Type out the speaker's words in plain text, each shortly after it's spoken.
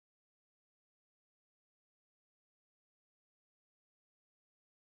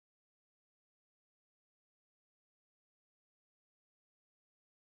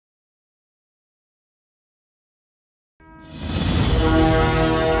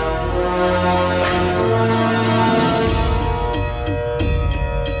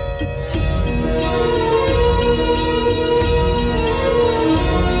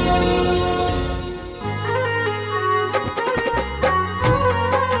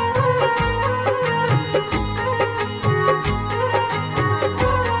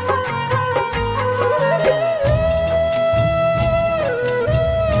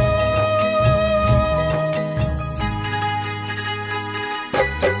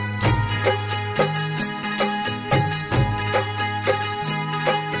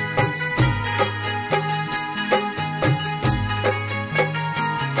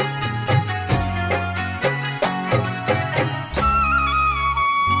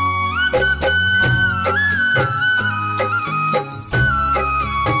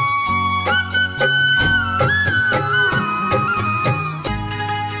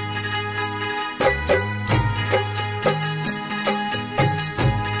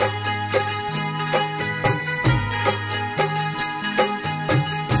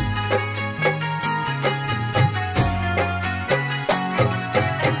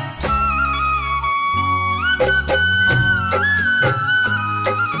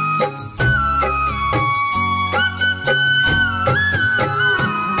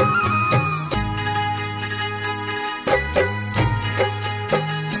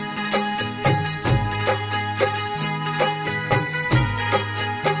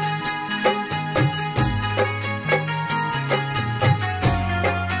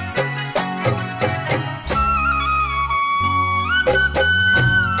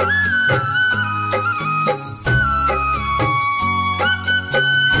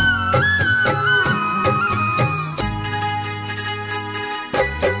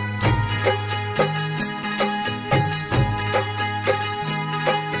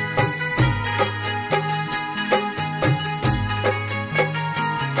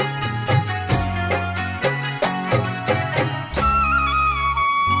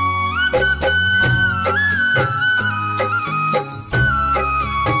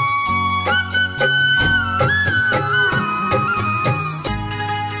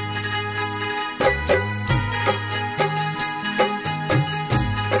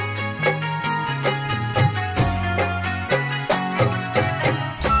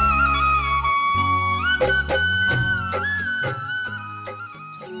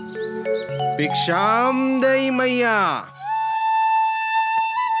भिक्षाम दई मैया।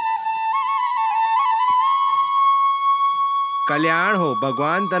 कल्याण हो,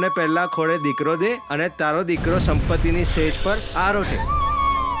 भगवान तने पहला खोड़े दीकरो दे अने तारो दीकरो संपत्तिनी सेज पर आरोटे।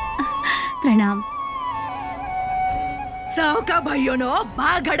 प्रणाम। सौका भाईओनो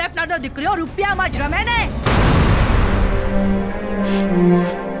भाग हड़पनारो दीकरो રૂપિયામાં જ રમે ને।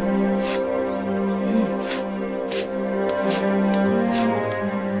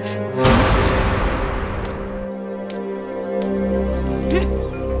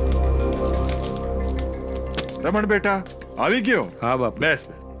 રમણ બેટા આવી ગયો? હા બાપ। બેસ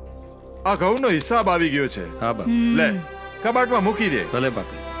આ ઘઉંનો હિસાબ આવી ગયો છે। હા બાપ। લે કબાટમાં મૂકી દે। ભલે બાપ।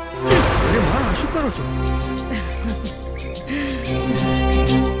 અરે માં શું કરો છો?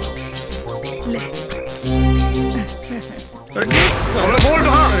 લે બોલ બોલ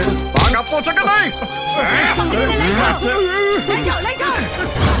હા ભાગ આપો છે કે નહીં? લઈ જાઓ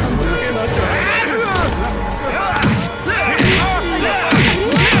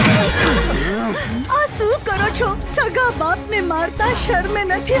આ શું કરો છો? સગા બાપને મારતા શરમે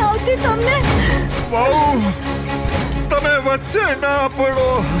નથી આવતી તમને? બહુ તમે વચ્ચે ના પડો।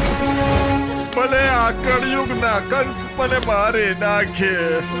 ભલે આ કળયુગના કંસ મને મારે નાખે।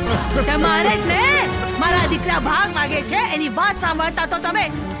 તમારે જ ને મારા દીકરા ભાગ માગે છે એની વાત સાંભળતા તો તમે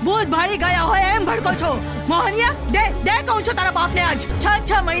ભૂત ભાળી ગયા હોય એમ ભડકો છો। મોહનિયા દે કહું છું તારા બાપને આજ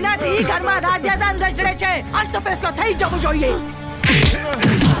 6 મહિનાથી ઘરમાં રાજ્યદાન રચડે છે। આજ તો ફેસલો થઈ જવો જોઈએ।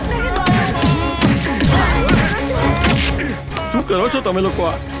 શું કરો છો તમે લોકો?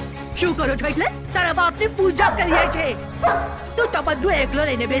 શું કરો છો એટલે તારા બાપની પૂજા કરીએ છે। તું તો બધું એકલો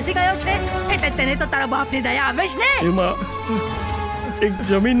લઈને બેસી ગયો છે એટલે તને તો તારા બાપની દયા આવે જ ને। એમાં એક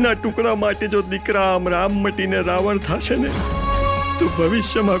જમીનના ટુકડા માટે જો દીકરા આમ રામ મટીને રાવણ થશે ને તો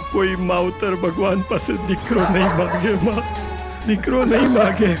ભવિષ્યમાં કોઈ માવતર ભગવાન પાસે દીકરો નહીં માગે માં, દીકરો નહીં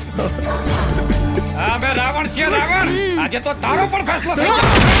માગે। હા બે રાવણ છે રાવણ, આજે તો તારો પણ ફેસલો થઈ જશે।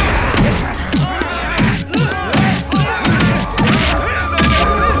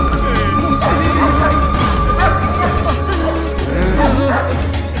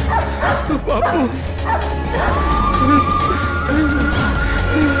 બાપુ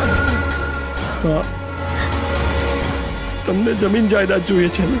તમને જમીન જાયદાદ જોઈએ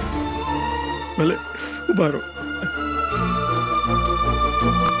છે ને? ભલે ઉભા રહો।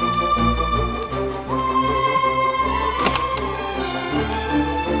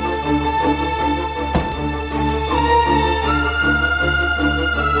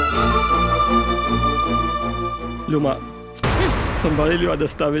 લો માં સંભાળી લ્યો આ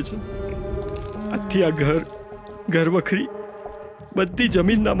દસ્તાવેજ। આજથી આ ઘર વખરી બધી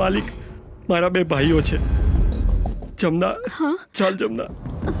જમીનના માલિક મારા બે ભાઈઓ છે। જમના ચાલ જમના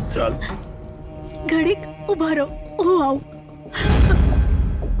ચાલ। ઘડીક ઉભા રહો, હું આવું।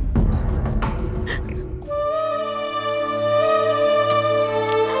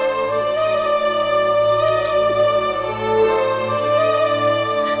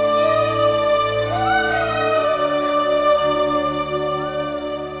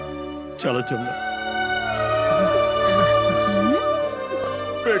 ચાલો જમના।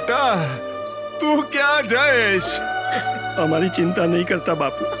 બેટા તું ક્યાં જઈશ? અમારી ચિંતા નહીં કરતા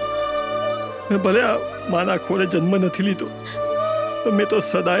બાપુ। મેં ભલે આ માના ખોળે જન્મ નથી લીધો, મેં તો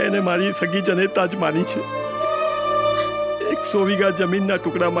સદાય એને મારી સગી જનેતા જ માની છે। 100 વીઘા જમીનના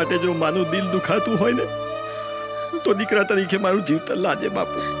ટુકડા માટે જો માનું દિલ દુખાતું હોય ને તો દીકરા તરીકે મારું જીવતર લાજે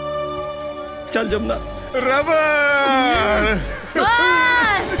બાપુ। ચાલ જમના। રમણ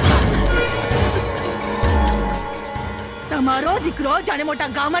તમારો દીકરો જાણે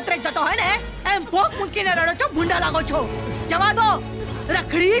મોટા ગામત્રે જતો હોય ને એમ ભોગ મૂકીને રડો છો, ભૂંડા લાગો છો। જવા દો,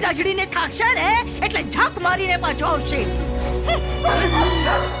 રખડી રજડીને થાકશે ને એટલે ઝાક મારીને પાછો આવશે।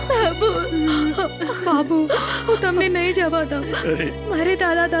 બાબુ હું તમને નહીં જવા દઉં। મારે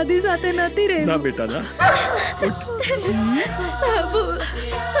દાદા દાદી સાથે નથી રહેવું। ના બેટા ના। બાબુ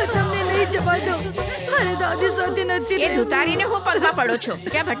તમને નહીં જવા દઉં, મારે દાદી સાથે નથી એ ધુતારીને હું પગમાં પડો છો,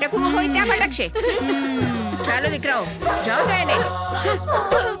 જ્યાં ભટકવું હોય ત્યાં ભટકશે। ચાલો દીકરાઓ જાઓ ગાયને।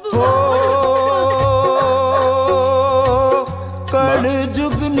 કળ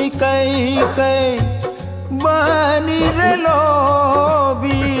જુગની કઈ કઈ બની રે લોભી,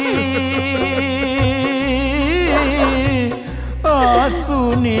 આંસુ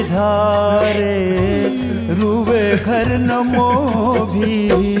નિધારે રૂવે ઘર ન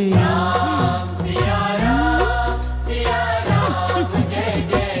મોભી।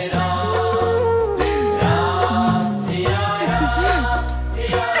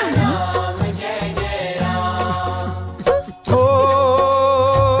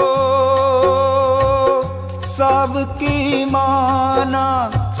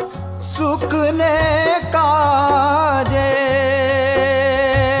 सुख ने काजे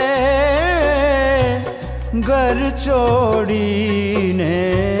घर छोड़ी ने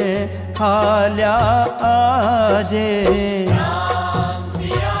हाल्या आजे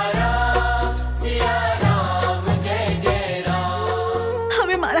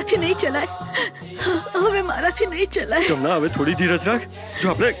नहीं चलाए हमें माराથી नहीं चलाए જમના હવે થોડી ધીરજ રાખ જો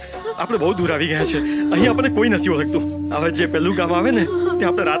આપણે બહુ દૂર આવી ગયા છે અહીં આપણને કોઈ નથી ઓળખતું હવે જે પહેલું ગામ આવે ને ત્યાં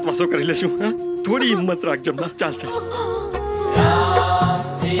આપણે રાત વાસો કરી લેશું થોડી હિંમત રાખ જમના ચાલ ચાલ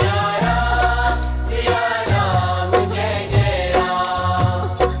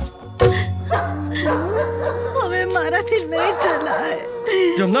હવે મારાથી નહીં ચલાય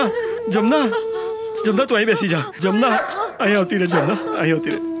જમના જમના જમના તું અહીં બેસી જા જમના અહીં આવતી રહે જમના અહીં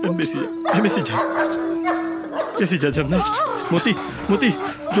આવતી રહે બેસી જા જમના મોતી મોતી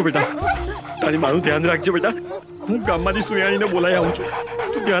જો બેટા તારી મારું ધ્યાન રાખજે બેટા હું ગામમાંથી સુયાણીને બોલાઈ આવું છું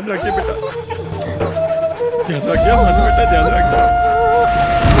તું ધ્યાન રાખજે બેટા મારું બેટા ધ્યાન રાખજે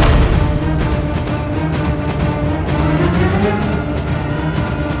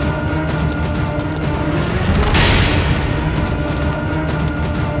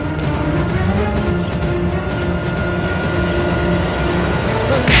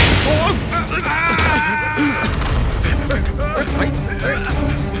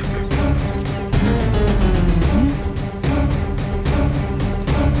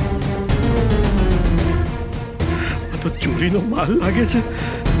ચોરીનો માલ લાગે છે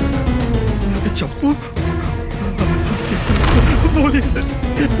ચપ્પુ પોલીસ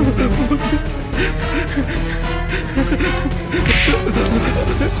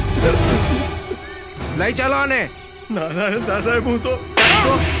લઈ ચાલો આને ના સાહેબ હું તો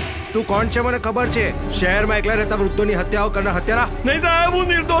તું કોણ છે મને ખબર છે શહેરમાં એકલા રહેતા વૃદ્ધોની હત્યાઓ કરનાર હત્યારા નહીં સાહેબ હું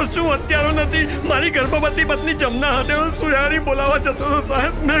નિર્દોષ છું હત્યારો નથી મારી ગર્ભવતી પત્ની જમના હાથે હું સુયારી બોલાવવા જતો હતો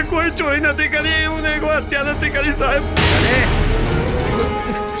સાહેબ મેં કોઈ ચોરી નથી કરી હું ને કોઈ હત્યા નથી કરી સાહેબ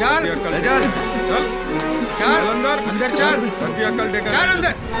ચાલ અંદર ચાલ બધી અકલ દેખા ચાલ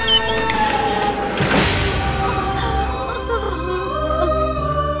અંદર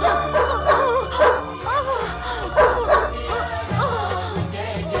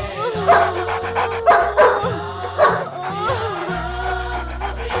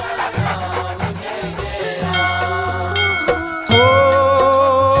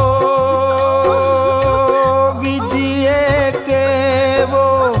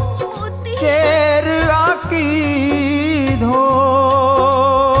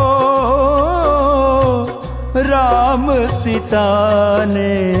सीता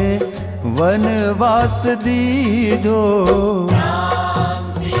ने वनवास दीधो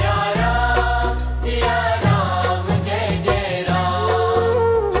राम सिया राम जय जय राम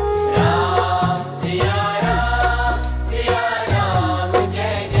सिया राम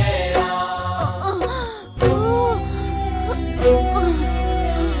जय जय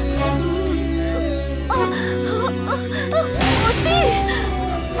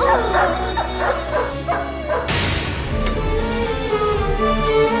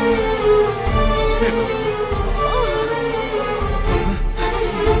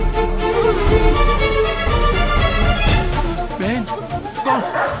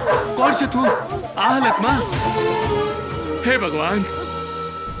કોણ છે તું આ હાલતમાં હે ભગવાન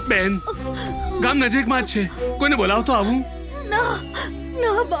બેન ગામ નજીકમાં જ છે કોઈને બોલાવતો આવું ના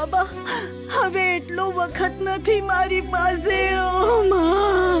ના બાબા હવે એટલો વખત નથી મારી પાસે ઓ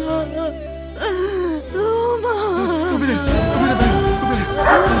માં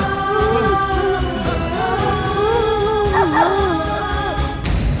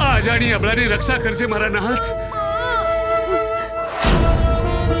આ અજાણી અબળાની રક્ષા કરજે મારા નાથ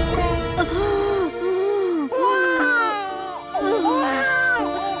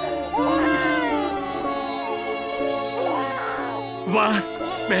વાહ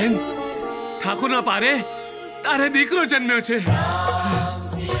બેન ઠાકોરના પારે તારે દીકરો જન્મ્યો છે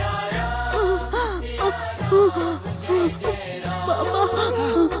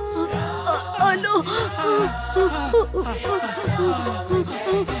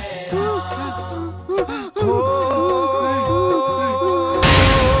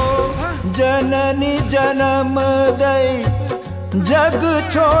जननी जन्म दई जग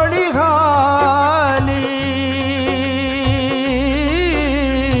छोड़ी हाली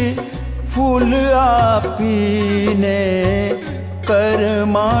फूल आपीने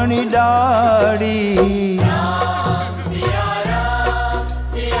करमाणी डाड़ी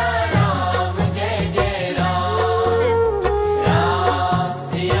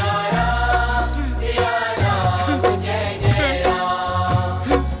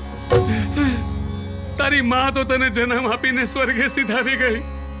मां तो तने जन्म आपीने स्वर्गे सिधावी गई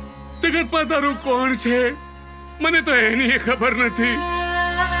જગતમાં તારું કોણ છે મને તો એની ખબર નથી.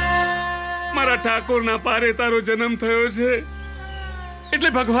 મારા ઠાકોરના પારે તારો જન્મ થયો છે એટલે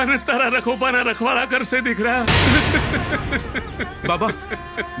ભગવાન તારા રખોપાના રખવાળા કરશે દીકરા. બાબા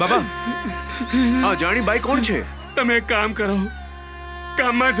બાબા આ જાણીબાઈ કોણ છે? તમે એક કામ કરો,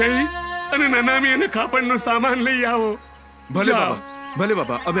 કામમાં જઈ અને નનામી અને ખાપણનો સામાન લઈ આવો. ભલે બાબા, ભલે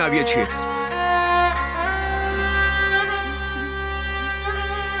બાબા, અમે આવીએ છીએ.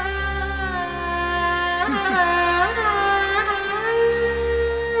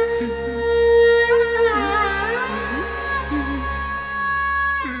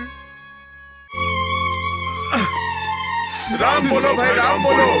 राम बोलो भाई राम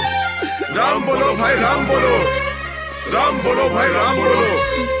बोलो, राम बोलो भाई राम बोलो, राम बोलो भाई राम बोलो,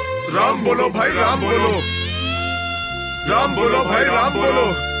 राम बोलो भाई राम बोलो, राम बोलो भाई राम बोलो.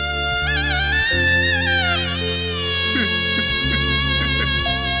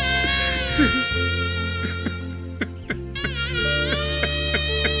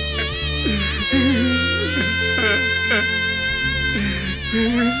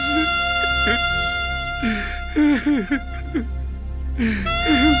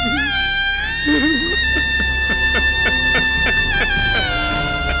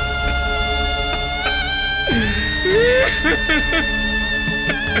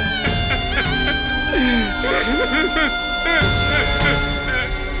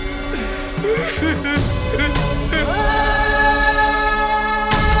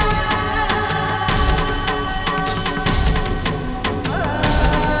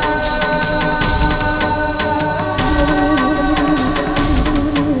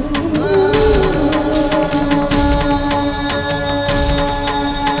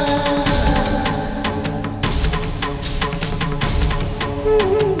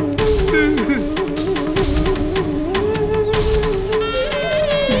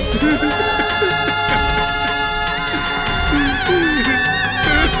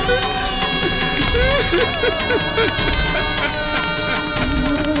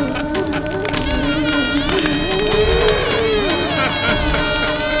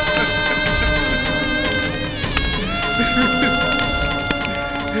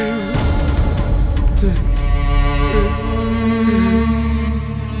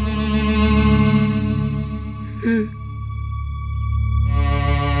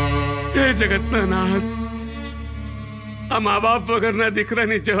 જગતના નાથ, આ મા બાપ વગરના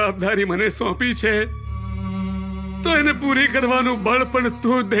દીકરાની જવાબદારી મને સોંપી છે તો એને પૂરી કરવાનું બળ પણ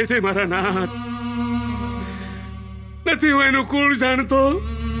તું જ દે છે મારા નાથ. નથી હું એનું કુળ જાણતો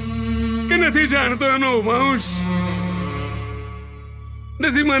કે નથી જાણતો એનો વંશ,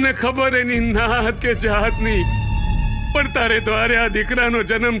 નથી મને ખબર એની નાત કે જાતની, પણ તારે દ્વારે આ દીકરાનો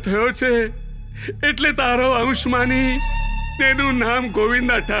જન્મ થયો છે એટલે તારો અંશ માની તેનું નામ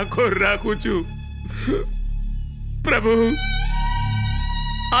ગોવિંદા ઠાકોર રાખું છું. પ્રભુ,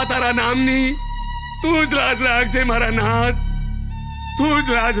 આ તારા નામની તું જ લાજ રાખજે મારા નાથ, તું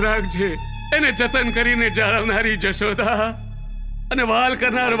જ લાજ રાખજે. એને જતન કરીને જાળવનારી જશોદા અને વાલ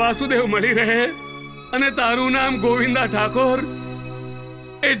કરનાર વાસુદેવ મળી રહે અને તારું નામ ગોવિંદા ઠાકોર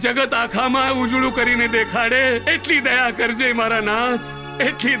એ જગત આખામાં ઉજળું કરીને દેખાડે એટલી દયા કરજે મારા નાથ,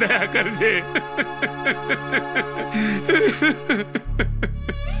 એટલી દયા કરજે.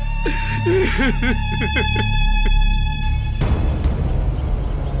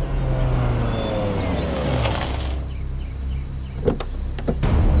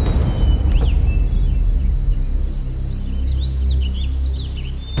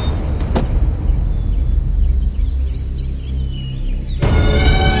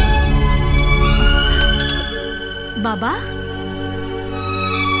 બાબા,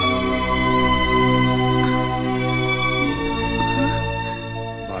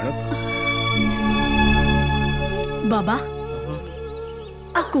 બાબા,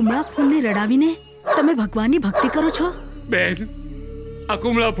 આ કુમળા ફૂલને રડાવીને તમે ભગવાનની ભક્તિ કરો છો? બેન, આ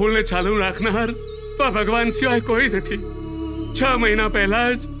કુમળા ફૂલને ચાલુ રાખનાર તો આ ભગવાન સિવાય કોઈ નથી. 6 મહિના પહેલા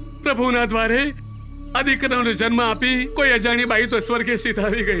જ પ્રભુના દ્વારે આ દીકરાનો જન્મ આપી કોઈ અજાણી બાઈ તો સ્વર્ગે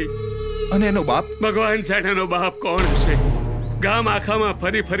સીધાવી ગઈ. અને એનો બાપ? ભગવાન જાણે એનો બાપ કોણ છે. ગામ આખામાં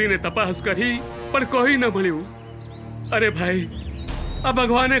ફરી ફરીને તપાસ કરી પણ કોઈ ન મળ્યું. અરે ભાઈ, આ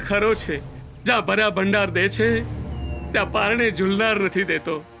ભગવાને ખરો છે, જ્યાં ભર્યા ભંડાર દે છે ત્યાં પારણે ઝૂલનાર નથી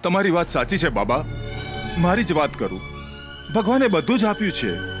દેતો. તમારી વાત સાચી છે બાબા. મારી જ વાત કરું, ભગવાને બધું જ આપ્યું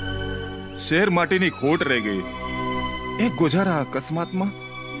છે. શેર માટેની ખોટ રહી ગઈ. એક ગુજારા અકસ્માતમાં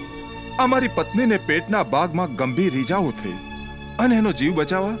અમારી પત્નીને પેટના ભાગમાં ગંભીર ઈજાઓ થઈ અને એનો જીવ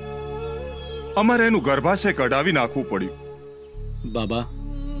બચાવવા અમારે એનું ગર્ભાશય કઢાવી નાખવું પડ્યું. બાબા,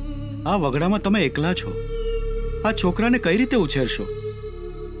 આ વગડામાં તમે એકલા છો. આ છોકરાને કઈ રીતે ઉછેરશો?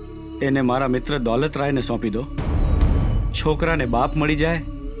 એને મારા મિત્ર દોલતરાયને સોંપી દો. છોકરાને બાપ મળી જાય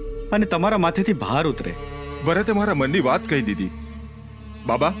અને તમારા માથેથી ભાર ઉતરે. ભરતે મારા મનની વાત કહી દીધી.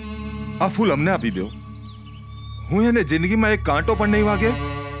 બાબા, આ ફૂલ અમને આપી દો. હું એને જિંદગીમાં એક કાંટો પણ નહીં વાગે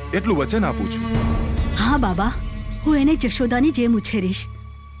એટલું વચન આપું છું. હા બાબા, હું એને જશોદાની જેમ ઉછેરીશ.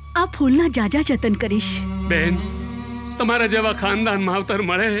 આ ફૂલના જાજા જતન કરીશ. બેન, તમારા જેવા ખાનદાન માવતર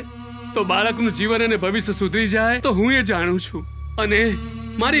મળે તો બાળકનું જીવન અને ભવિષ્ય સુધરી જાય તો હું એ જાણું છું. અને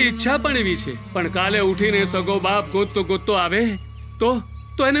મારી ઈચ્છા પણ એવી છે. પણ કાલે ઉઠીને સગો બાપ ગોતતો આવે તો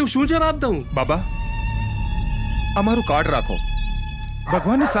એને હું શું જવાબ દઉં? બાબા, અમારું કાર્ડ રાખો.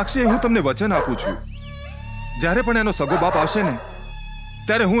 ભગવાનની સાક્ષી હું તમને વચન આપું છું. જ્યારે પણ એનો સગો બાપ આવશે ને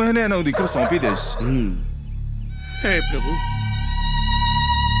ત્યારે હું એને એનો દીકરો સોંપી દઈશ. હે પ્રભુ.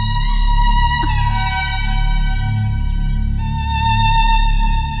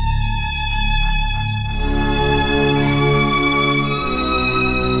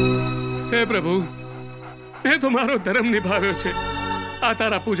 હે પ્રભુ, મેં તો મારો ધર્મ નિભાવ્યો છે. આ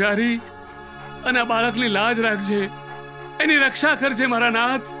તારા પૂજારી અને આ બાળકની લાજ રાખજે. એની રક્ષા કરજે મારા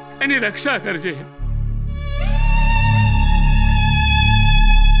નાથ, એની રક્ષા કરજે.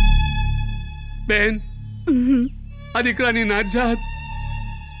 બેન, આ દીકરાની નાત જાત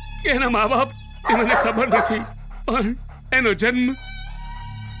કે એના મા બાપ એ મને ખબર નથી, પણ એનો જન્મ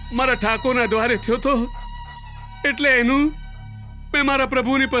મારા ઠાકોરના દ્વારે થયો તો એટલે એનું મેં મારા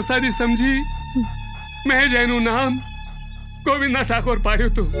પ્રભુની પ્રસાદી સમજી મેં જ એનું નામ ગોવિંદા ઠાકોર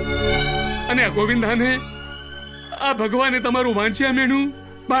પાડ્યું હતું. અને આ ગોવિંદાને આ ભગવાને તમારું વાંચ્યા મેનું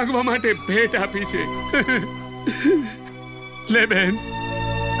માંગવા માટે ભેટ આપી છે. લે બેન.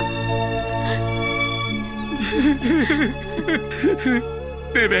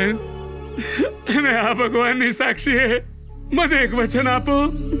 તે બેન, અને આ ભગવાનની સાક્ષીએ મને એક વચન આપો.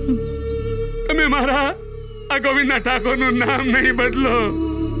 તમે મારા આ ગોવિંદા ઠાકોરનું નામ નહીં બદલો.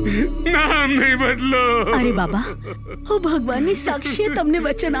 નામ નહીં બદલો. અરે બાબા, હું ભગવાનની સાક્ષીએ તમને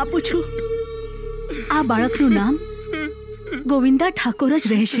વચન આપું છું. આ બાળકનું નામ ગોવિંદા ઠાકોર જ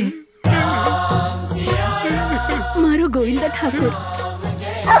રહેશે. મારો ગોવિંદા ઠાકોર.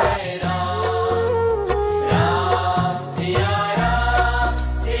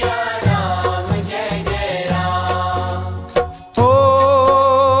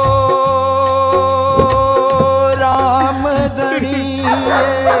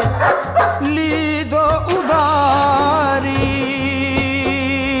 લીધો ઉધારી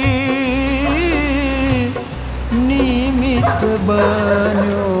નિમિત્ત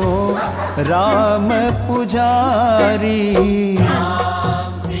બન્યો રામ પુજારી.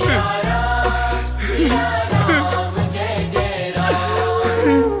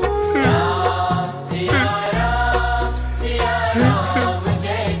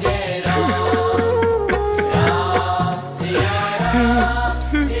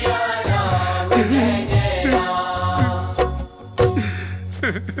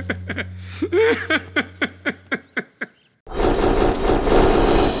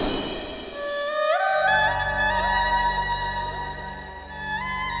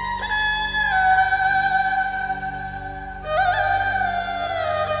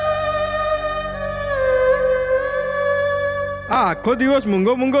 આખો દિવસ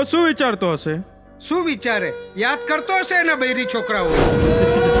મૂંગો મૂંગો શું વિચારતો હશે? શું વિચારે? યાદ કરતો હશે એના બૈરી છોકરાઓ.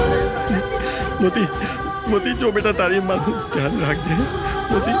 મોતી, મોતી, જો બેટા તારી માનું ધ્યાન રાખજે.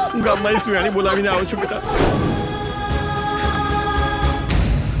 મોતી, હું ગામમાં સુયાણી બોલાવીને આવું છું બેટા.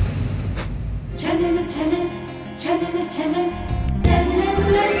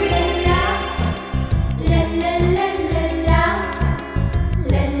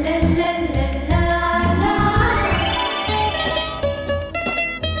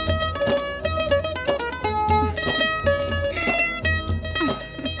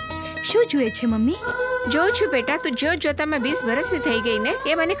 જુએ છે મમ્મી? જોઉં છું બેટા. તું જોતામાં 20 વર્ષની થઈ ગઈ ને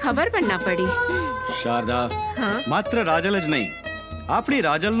એ મને ખબર પણ ના પડી. શારદા, માત્ર રાજલ જ નહીં, આપણી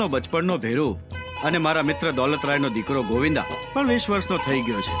રાજલનો બચપણનો ભેરુ અને મારા મિત્ર દોલતરાયનો દીકરો ગોવિંદા પણ 20 વર્ષનો થઈ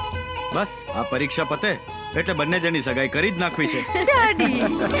ગયો છે. બસ આ પરીક્ષા પતે એટલે બંને જણની સગાઈ કરી જ નાખવી છે.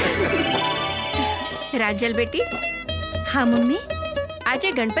 રાજલ બેટી. હા મમ્મી. આજે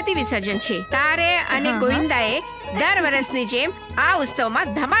ગણપતિ વિસર્જન છે. તારે અને ગોવિંદાએ દર વર્ષની જેમ આ ઉત્સવમાં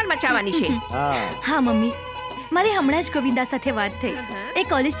ધમાલ મચાવવાની છે. હા મમ્મી, મારી હમણાં જ ગોવિંદા સાથે વાત થઈ. એ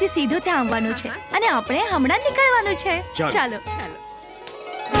કોલેજથી સીધો ત્યાં આવવાનો છે અને આપણે હમણાં નીકળવાનું છે. ચાલો.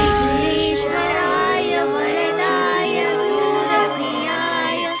 વિઘ્નેશ્વરાય વરદાય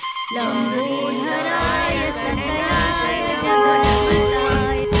સૂરપ્રિયાય લંબોદરાય સકલાય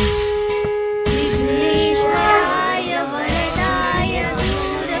જગન્નાથાય. વિઘ્નેશ્વરાય વરદાય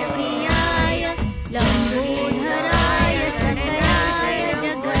સૂરપ્રિયાય લંબોદરાય સકલાય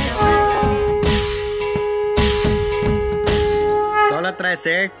જગન્નાથાય.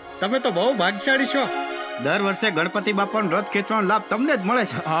 શેઠ, તમે તો બહુ ભાગ્યશાળી છો. દર વર્ષે ગણપતિ બાપાનો રથ ખેંચવાનો લાભ તમને જ મળે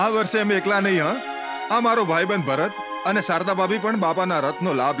છે. આ વર્ષે અમે એકલા નહીં. હા, આ મારો ભાઈબંધ ભરત અને શારદા ભાભી પણ બાપાના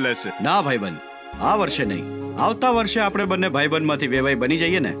રથનો લાભ લેશે. ના ભાઈબંધ, આ વર્ષે નહીં, આવતા વર્ષે આપણે બંને ભાઈબંધમાંથી વેવાઈ બની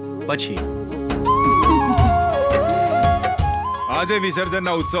જઈએ ને પછી. આજે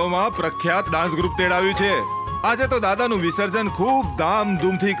વિસર્જનના ઉત્સવમાં પ્રખ્યાત ડાન્સ ગ્રુપ તેડાવ્યું છે. આજે તો દાદાનું વિસર્જન ખૂબ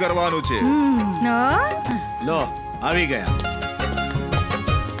ધામધૂમથી કરવાનું છે. લો આવી ગયા.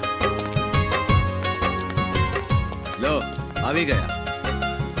 લો આવી ગયા.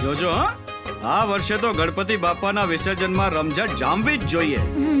 જોજો હા, આ વર્ષે તો ગણપતિ બાપાના વિસર્જનમાં રમઝટ જામવી જ જોઈએ.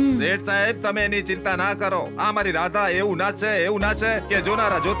 શેઠ સાહેબ, તમે એની ચિંતા ના કરો. આ મારી રાધા એવું નાચે કે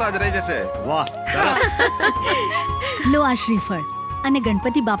જોનારા જોતા જ રહી જશે. વાહ, સરસ. લો આ શ્રીફળ અને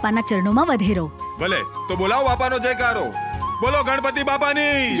ગણપતિ બાપાના ચરણોમાં વધેરો. ભલે તો બોલાવો બાપાનો જયકારો. બોલો ગણપતિ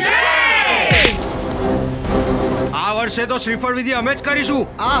બાપાની જય. આ વર્ષે તો શ્રીફળ વિધિ અમે જ કરીશું.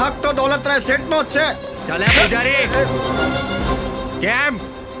 આ હક તો દોલતરાય શેઠનો જ છે. ચાલે પૂજારી. કેમ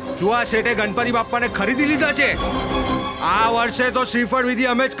જુઆ શેઠે ગણપતિ બાપાને ખરીદી લીધા છે? આ વર્ષે તો શ્રીફળ વિધિ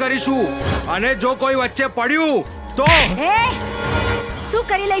અમે જ કરીશું. અને જો કોઈ વચ્ચે પડ્યું તો શું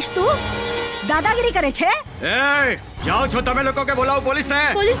કરી લઈશ તું? દાદાગીરી કરે છે? જાઓ છો તમે લોકો કે બોલાવો પોલીસને?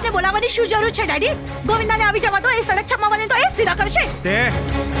 પોલીસને બોલાવવાની શું જરૂર છે ડેડી? ગોવિંદાને આવી જવા દો. એ સડક છપાવવાની તો એ સીધા કરશે.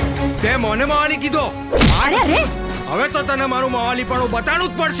 તે મોને મવાલી કીધો. અરે હવે તો તને મારું મવાલી પણ બતાડવું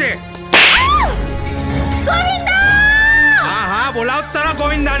જ પડશે. ગોવિંદા! હા બોલાવ તારા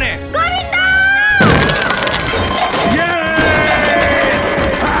ગોવિંદાને. ગોવિંદા!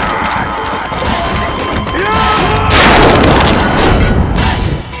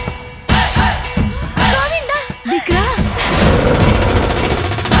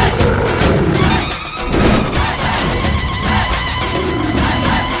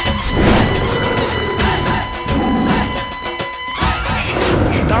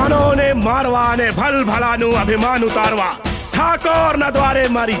 મારવા અને ભલભલાનું અભિમાન ઉતારવા ઠાકોરના દ્વારે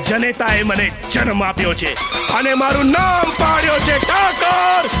મારી જનેતાએ મને જન્મ આપ્યો છે અને મારું નામ પાડ્યો છે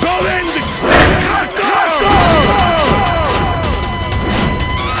ઠાકોર ગોવિંદ ઠાકોર.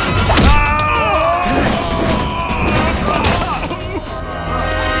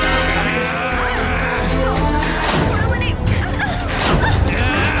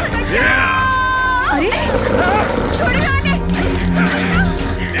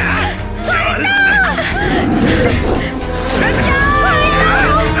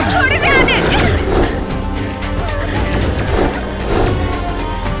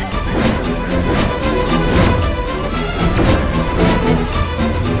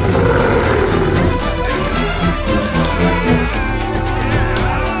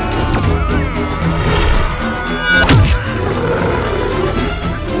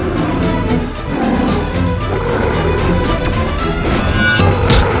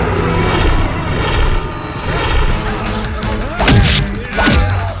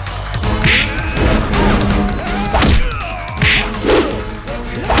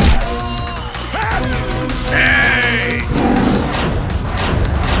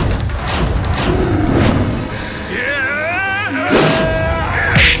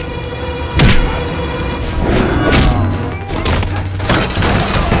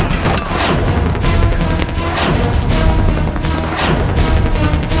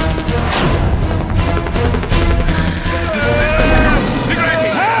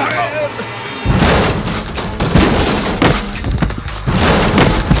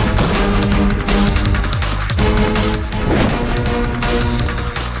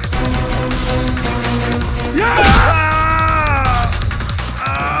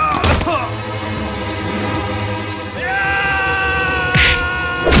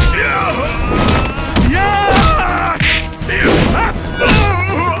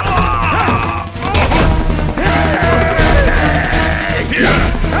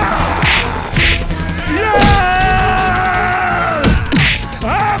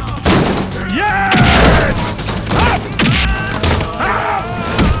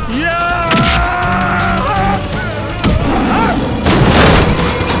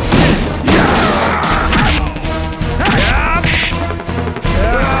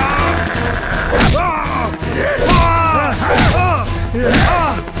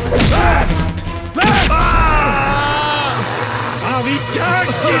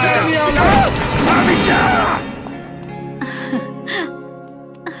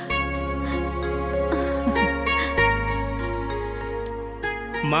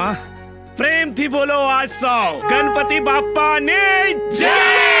 માં પ્રેમથી બોલો આજ સૌ ગણપતિ બાપા ને જય.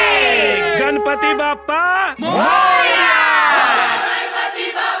 ગણપતિ બાપા મોરયા. ગણપતિ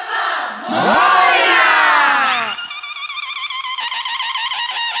બાપા મોરયા.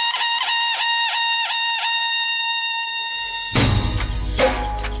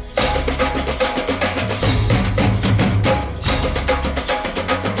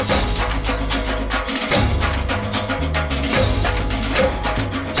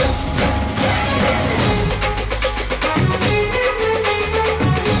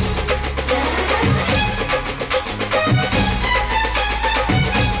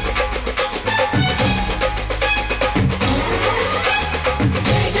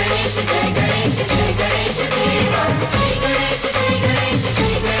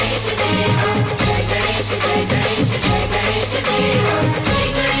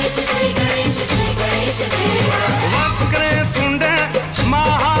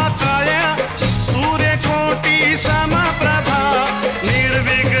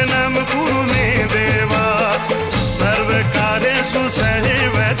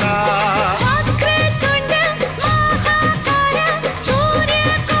 सर्वदा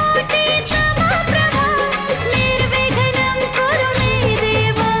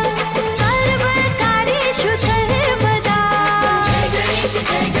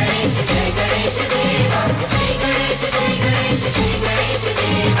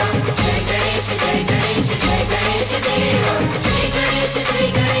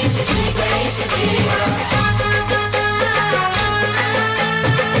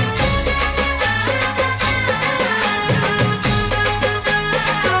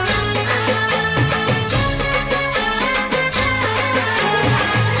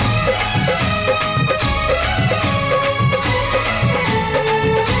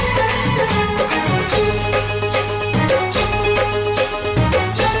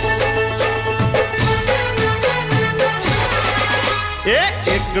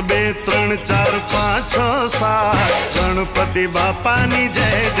बे 3 4 5 6 7 गणपति बापानी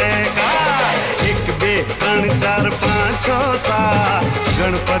जय जयकार 1 2 3 4 5 6 7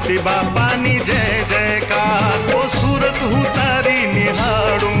 गणपति बापानी जय जयकार ओ सूरत हूँ तारी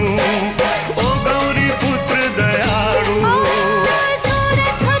निहाड़ू ओ गौरी पुत्र दयाड़ू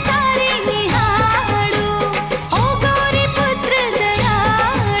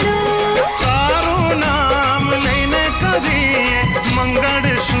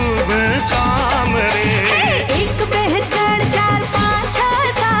शुभ काम रे 1 2 3 4 5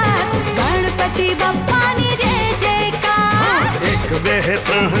 6 7 गणपति बप्पानी जय जयकार 1 2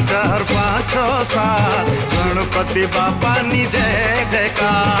 3 4 5 6 7 गणपति बप्पानी जय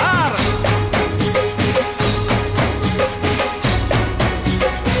जयकार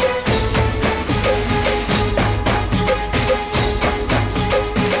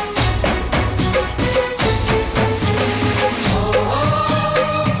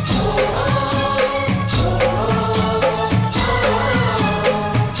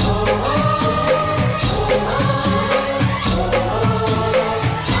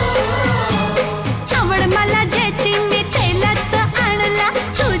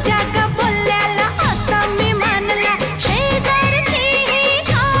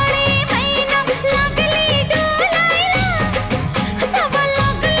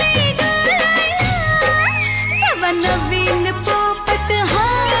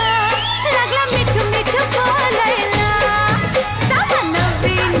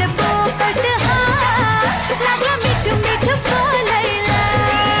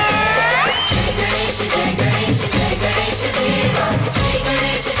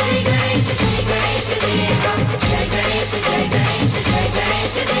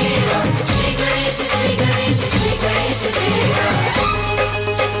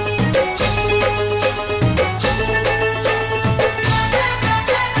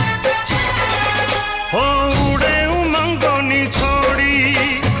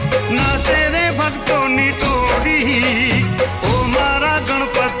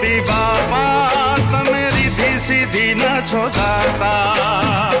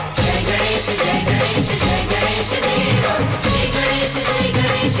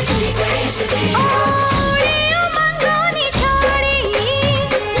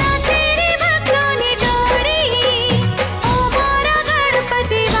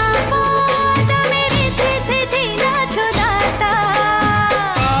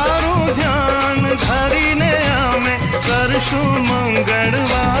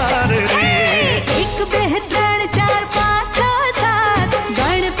मंगलवार रे 1 2 3 4 5 6 7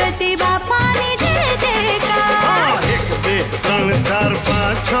 गणपति बापानी जय जयकार 1 2 3 4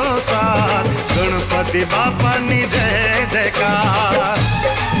 5 6 7 गणपति बापानी जय जयकार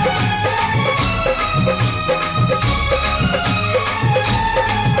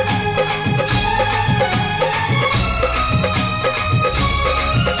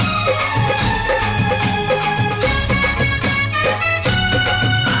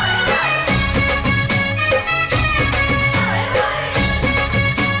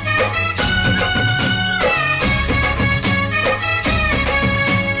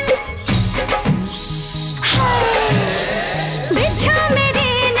बिच्छा मेरी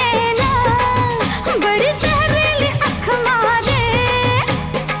नैना बड़ी सहरीली अख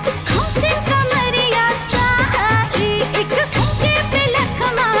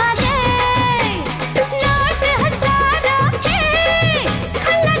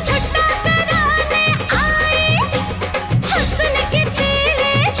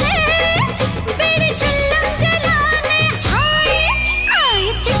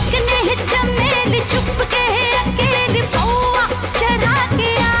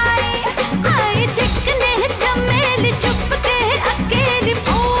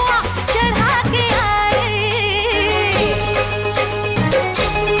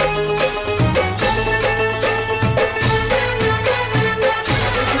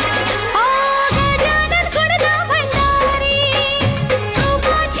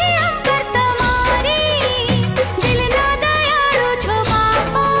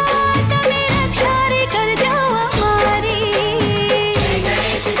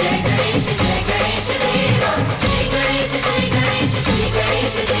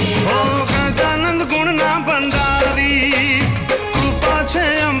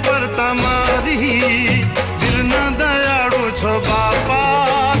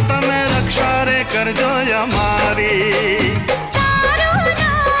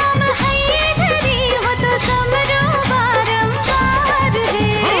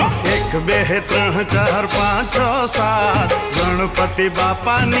एक बे त्रण चार पांच छ सात गणपति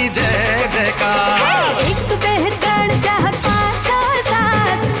बापानी जय जयकार। एक बे त्रण चार पांच छ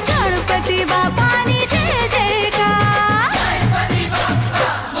सात गणपति बापानी जय जयकार। गणपति बाप्पा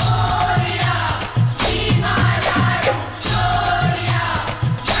मोरया भीमा लाडू मोरया।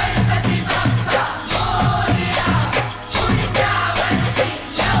 गणपति बाप्पा मोरया उड़जा बंसी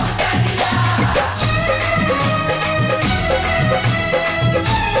लौटरिया।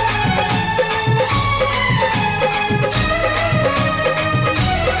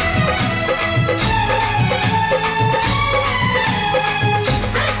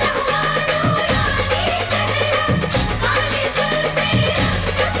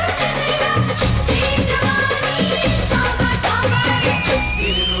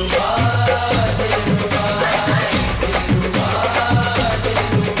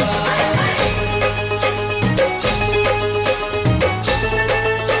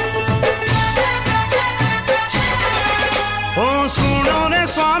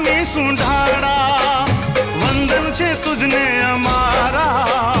 सुंढाड़ा वंदन छे तुझने अमारा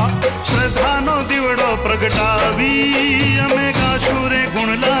श्रद्धानो दिवड़ो प्रगटावी अमे गाशुरे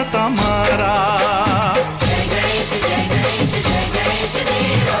गुणला तमारा। जय गणेश जय गणेश जय गणेश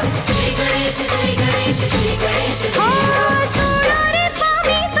देव श्री गणेश श्री गणेश श्री गणेश देव। सुनो रे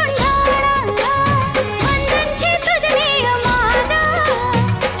स्वामी सुंढाड़ा वंदन छे तुझने अमारा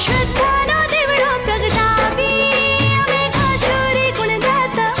श्रद्धानो दिवड़ो प्रगटावी अमे गाशुरे गुणला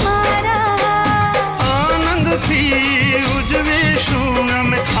तमारा। उजवीशु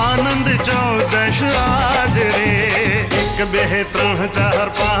में आनंद चौदश आज रे। एक बे त्रण चार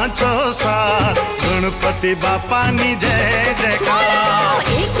पांच छ सात गणपति बापानी जय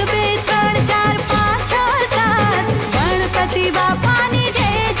जयकार। एक बे त्रण चार पांच छ सात गणपति बापानी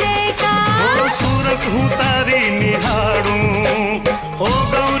जय जयकार। ओ सूरत हूँ तारी निहाड़ू ओ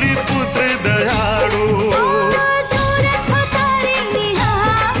गौरी पुत्र दयाड़ू।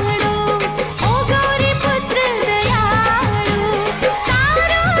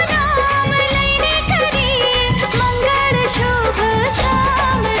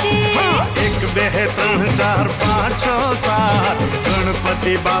 त्रण चार पांच छ सात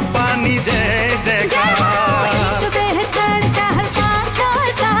गणपति बापानी जय जयकार। एक बे त्रण चार पांच छ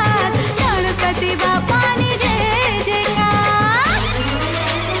सात गणपति बापानी जय जयकार।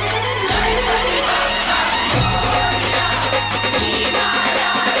 गणपति बाप्पा मोरया भीमा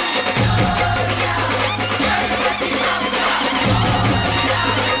लाडू मोरया। गणपति बाप्पा मोरया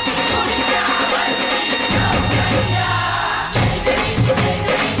उड़जा बंसी लौटरिया। जय गणेश जय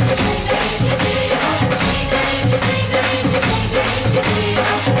गणेश जय गणेश देव श्री गणेश श्री गणेश श्री गणेश देव।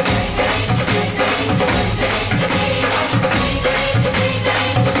 जय गणेश जय गणेश जय गणेश देव श्री गणेश श्री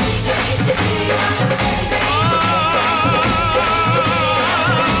गणेश श्री गणेश देव।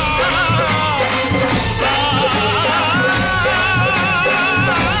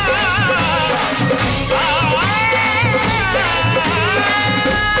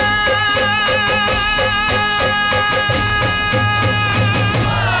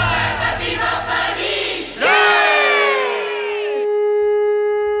 गणपति बाप्पा की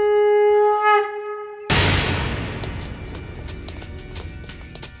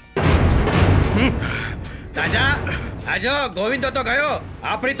રાજા આજો ગોવિંદો તો ગયો,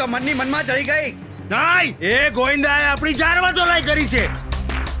 આપણી તો મનની મનમાં જ રહી ગઈ. નહીં, એ ગોવિંદાએ આપણી જાનમાં ચોરાઈ કરી છે.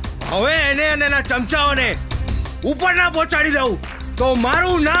 હવે એને અને એના ચમચાઓને ઉપર ના પહોંચાડી દઉં તો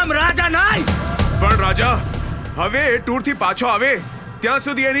મારું નામ રાજા નહીં. પણ રાજા, હવે એ ટૂર થી પાછો આવે ત્યાં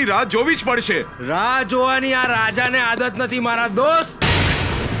સુધી એની રાહ જોવી જ પડશે. રાહ જોવાની આ રાજાને આદત નથી મારા દોસ્ત.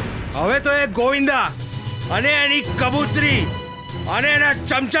 હવે તો એ ગોવિંદા અને એની કબૂતરી અને એના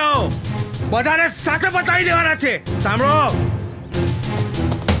ચમચાઓ બધાને સાથે બતાવી દેવાના છે. સાંભળો,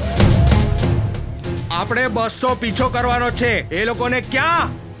 આપણે બસ તો પીછો કરવાનો છે. એ લોકોને ક્યાં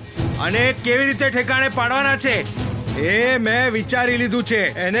અને કેવી રીતે ઠેકાણે પાડવાના છે એ મેં વિચારી લીધું છે.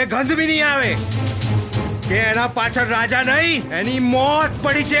 એને ગંધ બી નહીં આવે કે એના પાછળ રાજા નહીં, એની મોત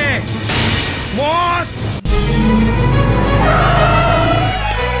પડી છે. મોત.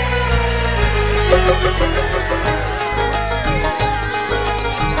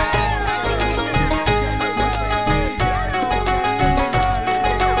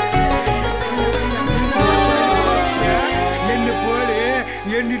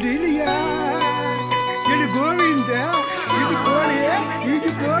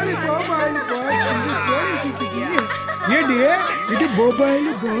 ఇది మొబైల్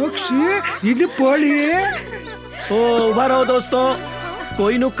బాక్స్, ఇది પોળી. ઓ ઉભા રહો દોસ્તો,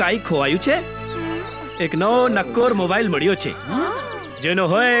 કોઈનું કાઈ ખોવાયું છે? એક નવો નક્કોર મોબાઈલ મળ્યો છે. જેનો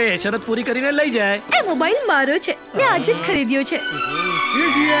હોય એ શરત પૂરી કરીને લઈ જાય. એ મોબાઈલ મારો છે, મેં આજે જ ખરીદ્યો છે.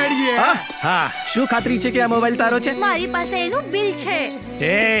 હા શું ખાતરી છે કે આ મોબાઈલ તારો છે? મારી પાસે એનું બિલ છે.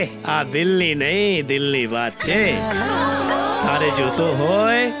 એ આ બિલની નહીં દિલની વાત છે. તારે જોતો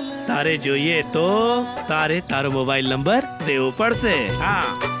હોય તારે જોઈએ તો તારે તારો મોબાઈલ નંબર દેવો પડશે. હા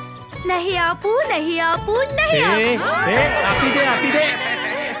નહીં આપું નહીં આપું નહીં આપું. આપી દે આપી દે.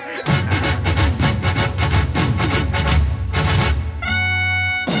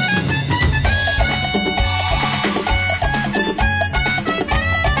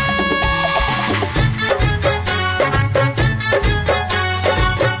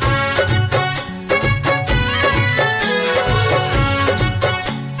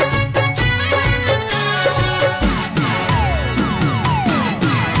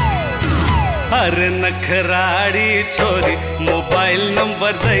 अरे नखराड़ी छोरी मोबाइल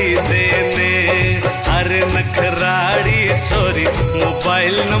नंबर दई देने. अरे नखराड़ी छोरी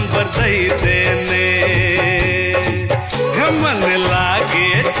मोबाइल नंबर दई देने. मन लागे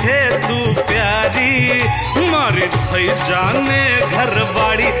छे तू प्यारी मारी थई जाने घर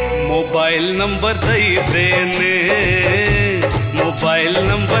बाड़ी. मोबाइल नंबर दई देने. मोबाइल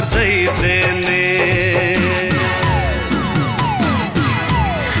नंबर दई देने.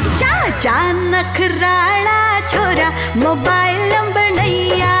 नखराड़ा छोरा मोबाइल नंबर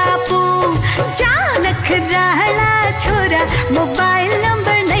नहीं आपू. जा नखराड़ा छोरा मोबाइल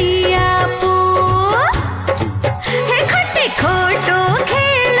नंबर नहीं आपू. हे खट्टे खोटो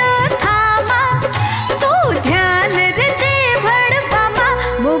खेलो थामा तू ध्यान रे दे भड़वामा.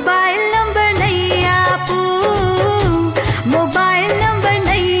 मोबाइल नंबर नहीं आपू. मोबाइल नंबर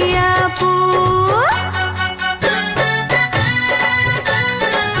नहीं आपू.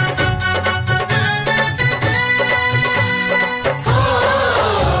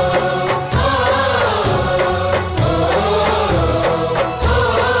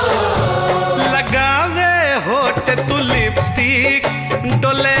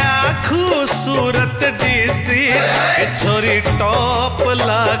 डोले खूबसूरत डिस्ट्रिक्ट छोरी टॉप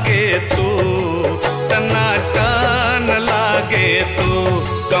लागे तू. टना टन लागे तू.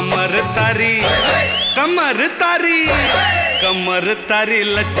 कमर तारी कमर तारी कमर तारी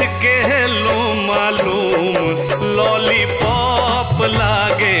लचके लो मालूम. लॉलीपॉप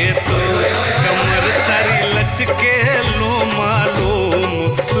लागे तू. कमर तारी लचके लो मालूम.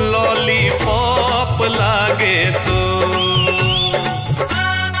 लॉलीपॉप लागे तू.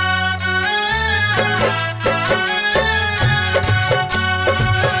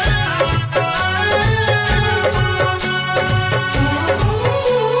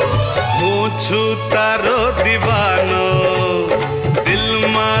 छू तारो दीवानो दिल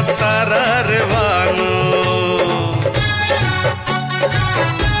मा तारा रवानो.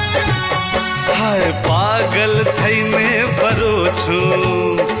 हाय पागल थईने भरो छू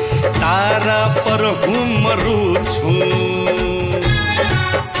तारा पर हूँ मरू छू.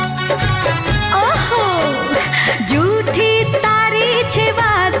 ओहो जूठी तारी छे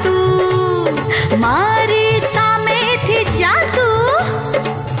वातू मारी सामे थी जातू.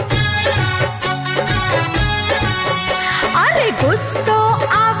 गुस्सो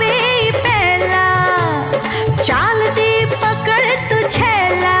आवे पहला चाल दी पकड़ तू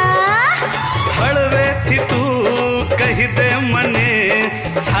छेला. हड़वे थी तू कही दे मने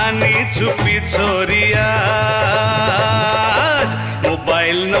छानी छुपी छोरिया.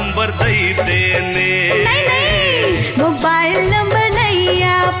 मोबाइल नंबर दई देने. नहीं मोबाइल नंबर नहीं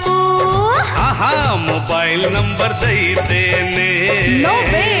आपू. हाँ मोबाइल नंबर दई देने. नो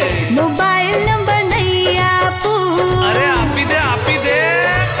वे मोबाइल नंबर नहीं आपू. अरे आपी दे आपी दे.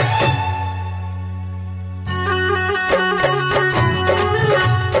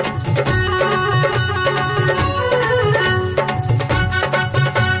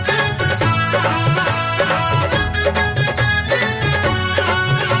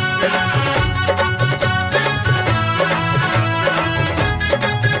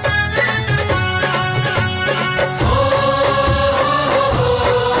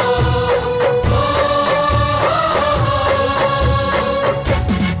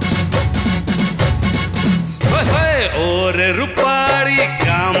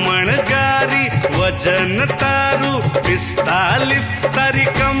 वजन तारू 45 तारी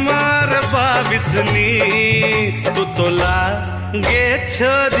कमर 22. तू तो लागे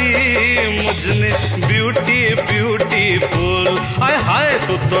छोरी मुझने ब्यूटी ब्यूटीफुल. हाय हाय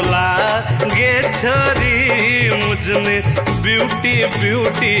तू तो लागे छोरी मुझने ब्यूटी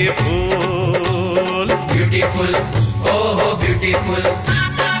ब्यूटीफुल. ब्यूटीफुल ओहो ब्यूटीफुल.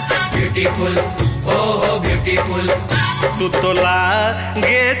 ब्यूटीफुल ओहो ब्यूटीफुल. तू तो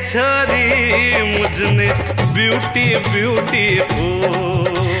लागे छोरी मुझने ब्यूटी ब्यूटीफुल.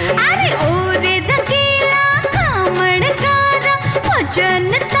 अरे ओरे दकीला कामण कारा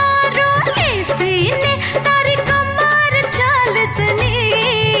वजन तारो ऐसी ने तारी कमर चालसनी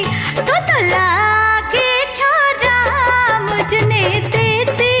तो लागे छोरा मुझने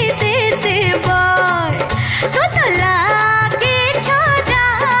देसी देसी बॉय तो लागे छोरा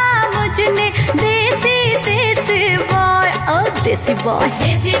मुझने देसी देसी बॉय ओ देसी बॉय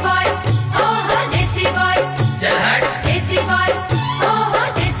ओहो देसी बॉय चल हट देसी बॉय ओहो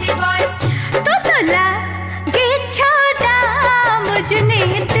देसी बॉय तो लागे छोरा मुझने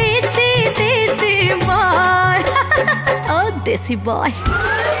देसी देसी बॉय ओ देसी बॉय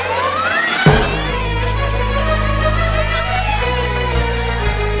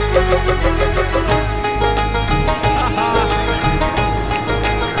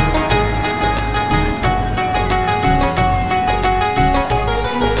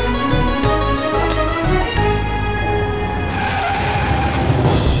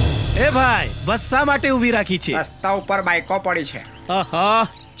એ ભાઈ બસ શા માટે ઊભી રાખી છે? રસ્તા ઉપર બાઈકો પડી છે. આહા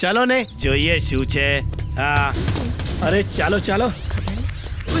ચાલો ને જોઈએ શું છે. હા અરે ચાલો ચાલો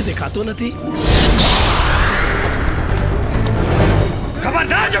કોઈ દેખાતું નથી.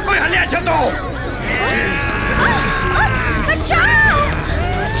 ખબરદાર જો કોઈ હલ્યા છે તો બચાવ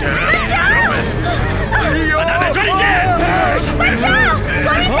બધાને જોઈ છે. બચાવ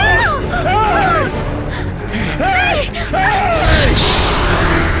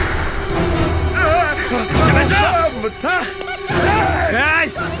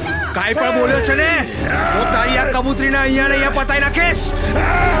કાઈ પણ બોલ્યો છે ને તો તારી આ કબૂતરીને અહીંયા ને અહીંયા પતાઈ નાખીશ.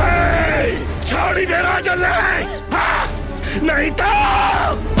 છોડી દે રાજલ નહીં તો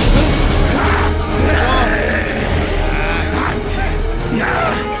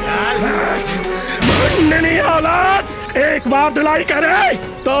બંનેની औलाद એક બાર ધલાઈ કરે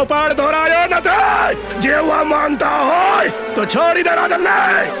તો પણ દોરાયો નથી. જેવા માનતા હોય તો છોડી દે રાજલ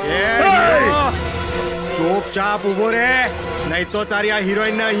ચૂપચાપ ઉભો રે નહીં તો તારી આ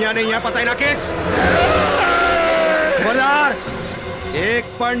હિરોઈન ને અહીંયા ને અહીંયા પતાઈ નાખીશ. ખબરદાર એક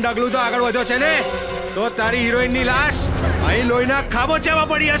પણ ડગલું જો આગળ વધ્યો છે ને તો તારી હિરોઈન ની લાશ અહીં લોહીના ખાબોચિયામાં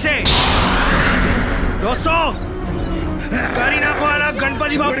પડી હશે. દોસ્તો કરી નાખો આના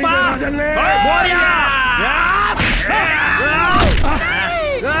ગણપતિ બાપ્પા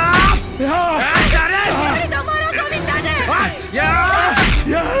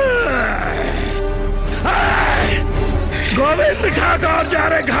ગોવિંદ ઠાકોર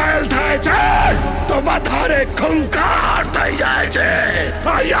જ્યારે ઘાયલ થાય છે તો બધાને ખંખાર થઈ જાય છે.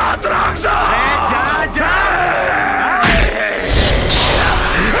 આ યાદ રાખજો. જા જા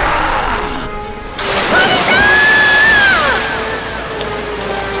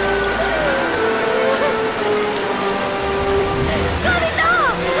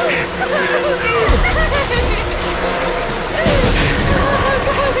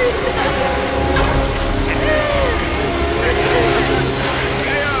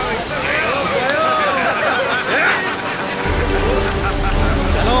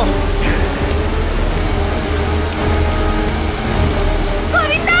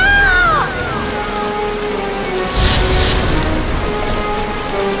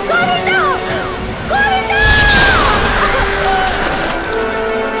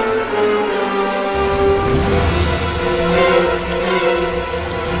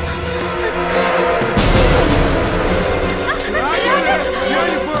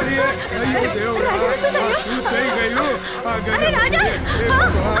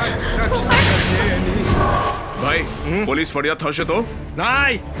ભાઈ પોલીસ ફરિયાદ થશે તો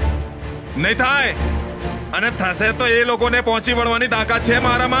નહીં થાય અને થશે તો એ લોકોને પહોંચી વળવાની તાકાત છે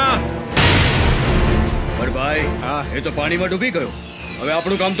મારામાં. પણ ભાઈ એ તો પાણીમાં ડૂબી ગયો. હવે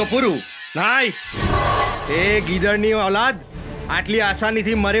આપણું કામ તો પૂરું. નાય એ ગીદડની औलाद આટલી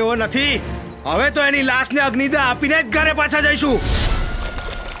આસાનીથી મરેવો નથી. હવે તો એની લાશને અગ્નિદાહ આપીને જ ઘરે પાછા જઈશું.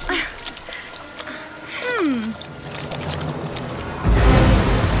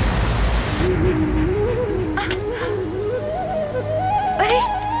 અરે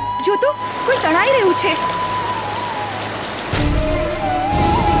જો તો કોઈ તણાઈ રહ્યું છે.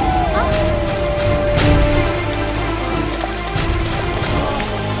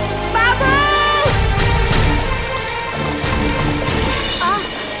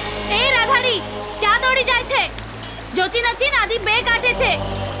 જોતી નથી નાદી બે કાઢે છે.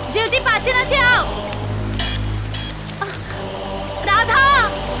 જીવતી પાછી નથી. આવ રાધા.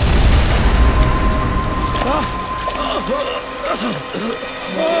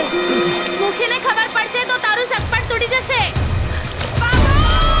 મુખીને ખબર પડશે તો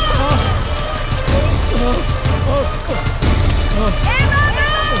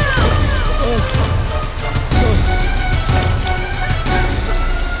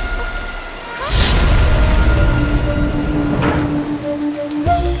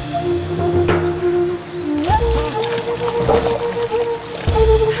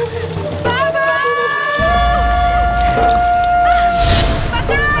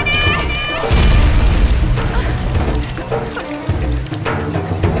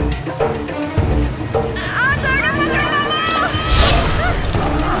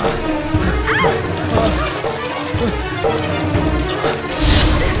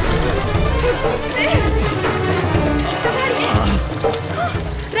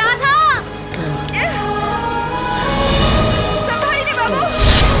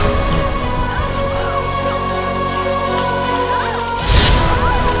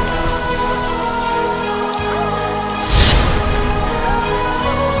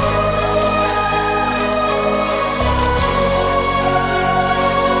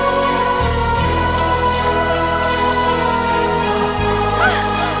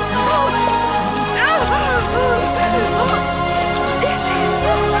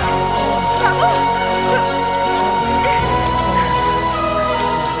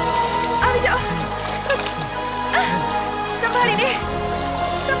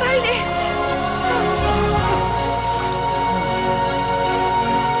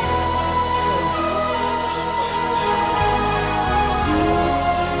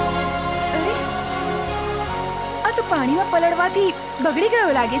પાણીમાં પલળવાથી બગડી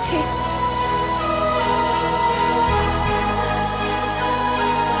ગયો લાગે છે.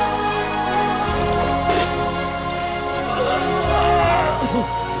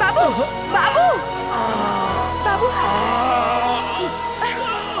 બાબુ બાબુ બાબુ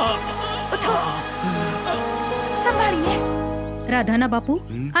ઉઠો, સંભાળીને. રાધાના બાપુ,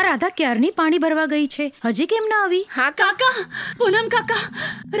 આ રાધા ક્યારની પાણી ભરવા ગઈ છે, હજી કેમ ના આવી? હા કાકા, પૂનમ કાકા,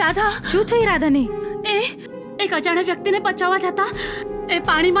 રાધા. શું થઈ રાધાને? એ એક અજાણ્યા વ્યક્તિને બચાવવા જતા એ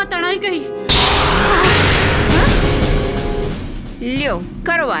પાણીમાં તણાઈ ગઈ. લ્યો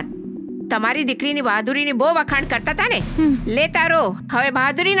કરો વાત. તમારી દીકરીની બહાદુરીની બહુ વખાણ કરતા હતા ને, લેતા રહો હવે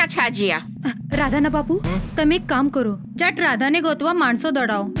બહાદુરીના છાજિયા. રાધાના બાપુ, તમે એક કામ કરો, જટ રાધાને ગોતવા માણસો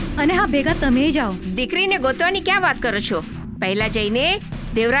દોડાવો અને હા ભેગા તમે જાઓ. દીકરીને ગોતવાની ક્યાં વાત કરો છો? પહેલા જઈને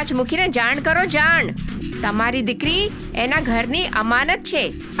દેવરાજ મુખીને જાણ કરો. જાણ. તમારી દીકરી એના ઘરની અમાનત છે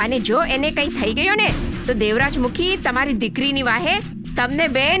અને જો એને કંઈ થઈ ગયો ને તો દેવરાજ મુખી તમારી દીકરીની વાહે તમને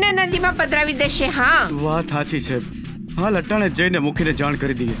બેને નદીમાં પધરાવી દેશે. હા, વાત સાચી છે. હાલ અટાણે જઈને મુખીને જાણ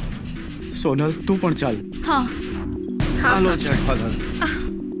કરી દઈએ. સોનલ, તું પણ ચાલ. હા હાલો ચાલ.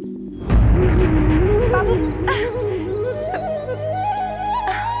 બાબુ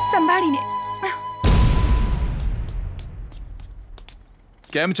સંભાળીને.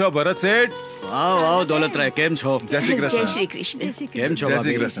 કેમ છો ભરત શેઠ? આવ આવ દોલતરાય, કેમ છો? જય શ્રી કૃષ્ણ. જય શ્રી કૃષ્ણ. કેમ છો? જય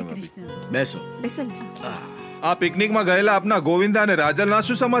શ્રી કૃષ્ણ. બેસો. બેસો. આ પિકનિકમાં ગયેલા આપના ગોવિંદા અને રાજલના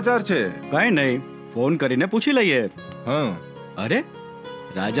શું સમાચાર છે? કઈ નહીં, ફોન કરીને પૂછી લઈએ. હા. અરે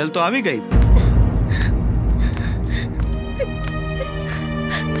રાજલ તો આવી ગઈ.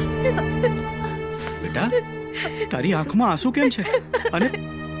 બેટા, તારી આંખમાં આંસુ કેમ છે? અને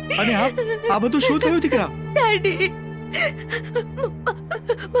અને આ બધું શું થયું દીકરા? ડેડી,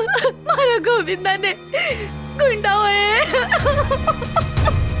 મારા ગોવિંદાને ગુંડાઓએ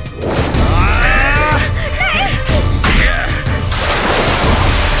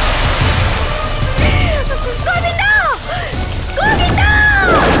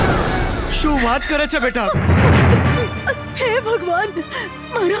શું વાત કરે છે બેટા? હે ભગવાન,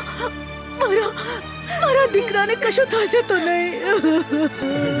 મારા દીકરાને કશું થશે તો નહીં.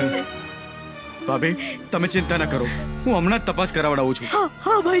 ભાભી, તમે ચિંતા ન કરો, હું હમણાં જ તપાસ કરાવડાવું છું.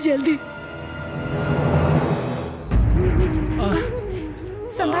 હા ભાઈ, જલ્દી.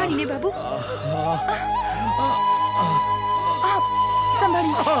 સંભાળીને બાબુ.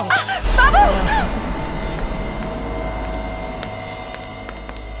 સંભાળીને બાબુ.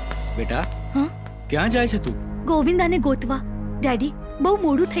 બેટા, ક્યાં જાય છે તું? ગોવિંદાને ગોતવા. ડેડી, બહુ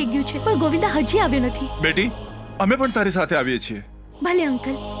મોડું થઈ ગયું છે પણ ગોવિંદા હજી આવ્યો નથી. બેટી, અમે પણ તારી સાથે આવીએ છીએ. ભલે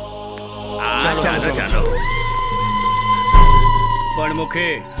અંકલ. ચાલો. પણ મુખે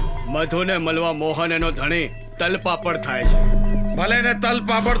મધુને મળવા મોહન એનો ધણી તલપાપડ થાય છે. ભલે ને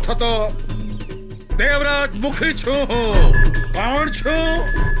તલપાપડ થતો, દેવરાજ મુખી છું. કોણ છું?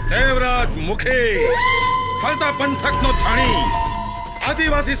 દેવરાજ મુખી, ફલતા પંથકનો ધણી.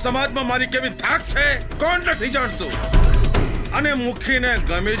 આદિવાસી સમાજમાં મારી કેવી ધાક છે કોણ નથી જાણતું. અને મુખીને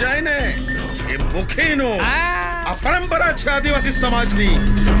ગમી જાય ને એ મુખીનું. આ પરંપરા છે આદિવાસી સમાજની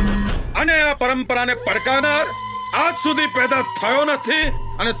અને આ પરંપરાને પડકારનાર આજ સુધી પેદા થયો નથી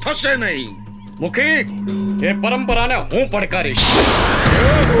અને થશે નહીં. મુખી, એ પરંપરાને હું પડકારીશ.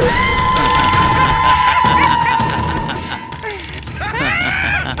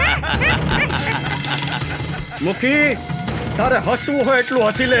 મુખી, તારે હસવું હોય એટલું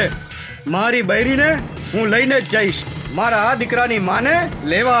હસી લે. મારી બૈરીને હું લઈને જ જઈશ. મારા આ દીકરાની માને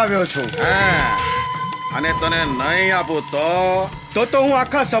લેવા આવ્યો છું. અને તને નહીં આપું તો હું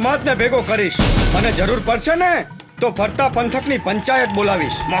આખા સમાજને ભેગો કરીશ અને જરૂર પડશે ને તો ફરતા પંથકની પંચાયત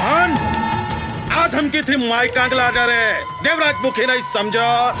બોલાવીશ. મહાન, આ ધમકીથી માય કાંગલા ડરે. દેવરાજ મુખી નહીં સમજો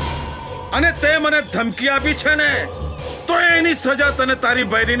અને તે મને ધમકી આપી છે ને તો એની સજા તને તારી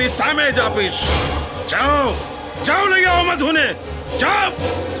બૈરીની સામે જ આપીશ. જાઓ લઈ આવો મધુને. જાઓ.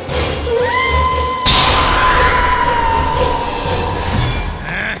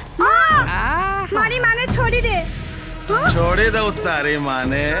 મારી માને છોડી દે. છોડી દઉં તારી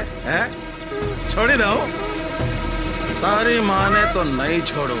માને? છોડી દઉં? તારી માને તો નહીં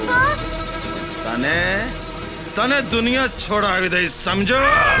છોડું. તને દુનિયા છોડાવી દઈશ, સમજો?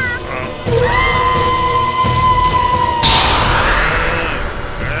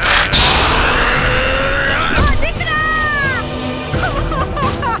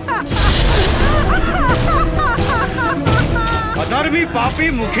 અધર્મી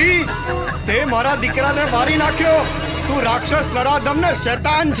પાપી મુખી, તે મારા દીકરાને મારી નાખ્યો. તું રાક્ષસ નરાધમ ને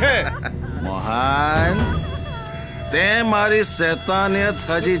શૈતાન છે. મહાન, તે મારી શૈતાનિયત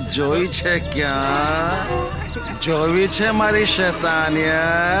હજી જોઈ છે ક્યાં? જોવી છે મારી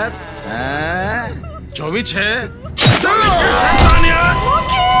શૈતાનિયત? જોવી છે?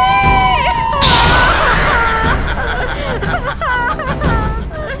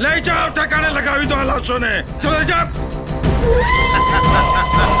 લઈ જાઓ ઠેકાણે લગાવી દો આ લાશોને. ચલો જા.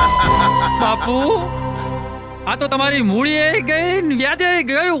 બાપુ આ તો તમારી મૂડીએ ગઈ ને વ્યાજે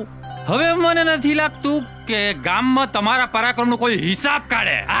ગયું. હવે મને નથી લાગતું કે ગામમાં તમારા પરાક્રમનો કોઈ હિસાબ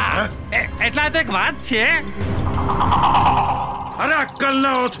કાઢે. એટલા તો એક વાત છે. અરે અક્કલ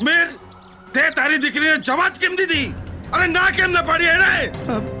ના ઓથમીર, તે તારી દીકરીને જવા જ કેમ દીધી? અરે ના કેમ ના પાડી એને?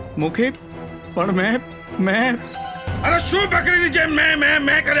 મુખી પણ મેં અરે શું બકરીની જેમ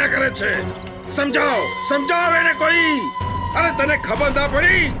મેં કર્યા કરે છે? સમજાવો એને કોઈ. અરે તને ખબર ના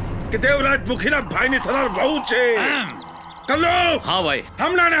પડી કે દેવરાજ મુખીના ભાઈની થનાર વહુ છે? કલ્લો. હા ભાઈ.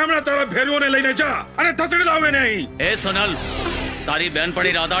 હમણાં તારા ભેરુઓને લઈને જા અને થસડી લાવે ને અહીં. એ સોનલ, તારી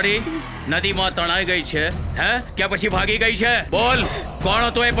બેનપણી રાધાડી નદીમાં તણાઈ ગઈ છે હે કે પછી ભાગી ગઈ છે? બોલ, કોણ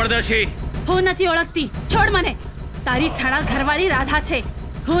હતો એ પરદેશી? હું નથી ઓળખતી, છોડ મને. તારી થડા ઘરવાળી રાધા છે,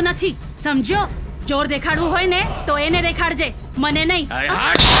 હું નથી. સમજ્યો? જોર દેખાડવું હોય ને તો એને દેખાડજે, મને નહીં.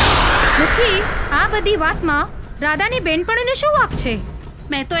 મુખી, આ બધી વાતમાં રાધાની બેનપણીનો શું વાંક છે?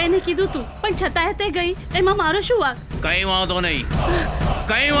 મેં તો એને કીધું તું, પણ છતાંય તે ગઈ, એમાં મારો શું વાંક? કઈ વાંધો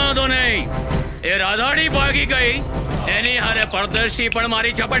નહીં. એ રાધાડી ભાગી ગઈ, એની હારે પરદેશી પણ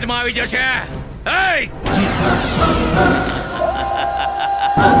મારી ઝપટમાં આવી જશે.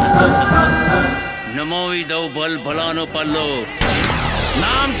 નમોવી દઉં ભલ ભલાનો પલ્લો.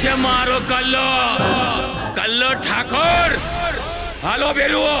 નામ છે મારો કલ્લો ઠાકોર. હાલો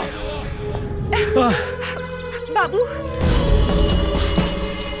બેરુઓ. બાબુ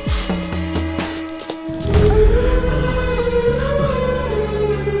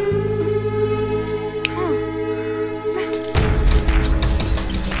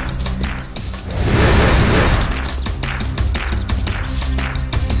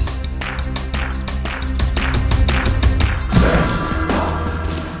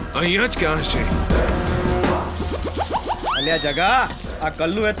અહીંયા જ ક્યાં છે? અલ્યા જગા, આ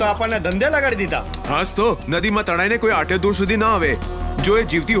કલ્લુ એ તો આપણને ધંધે લગાડી દીધા. હાસ તો નદીમાં તણાઈને કોઈ આટે દૂર સુધી ના આવે. જો એ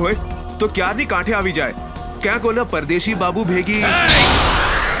જીવતી હોય તો ક્યારની કાંઠે આવી જાય. ક્યાંક ઓલા પરદેશી બાબુ ભેગી.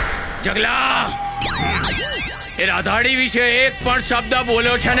 જગલા, એ રાધાડી વિશે એક પણ શબ્દ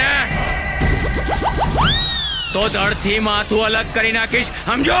બોલ્યો છે ને તો ધડથી માથું અલગ કરી નાખીશ,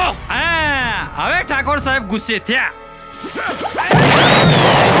 સમજો? હવે ઠાકોર સાહેબ ગુસ્સે થયા.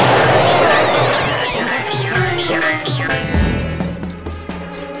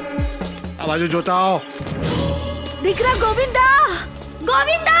 આ બાજુ જોતા આવો. દીકરા ગોવિંદા.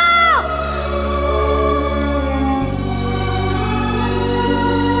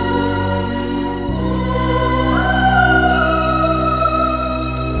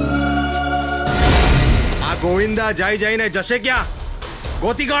 આ ગોવિંદા જઈને જશે ક્યાં?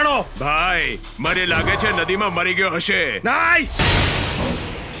 ગોતી કાઢો. ભાઈ, મને લાગે છે નદીમાં મરી ગયો હશે. નહીં,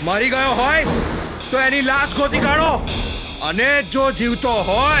 મરી ગયો હોય તો એની લાશ ગોતી કાઢો, અને જો જીવતો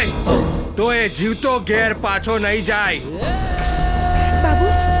હોય તો એ જીવતો ઘેર પાછો નહીં જાય. બાબુ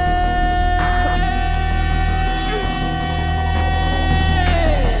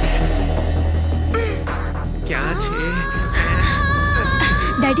ક્યાં છે?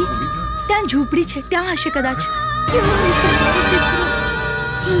 ડેડી, ત્યાં ઝૂંપડી છે, ત્યાં હશે કદાચ.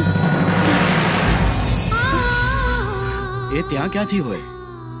 એ ત્યાં ક્યાંથી હોય?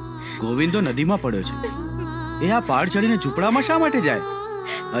 ગોવિંદો નદીમાં પડ્યો છે. એ આ પહાડ ચડીને ઝૂંપડામાં શા માટે જાય?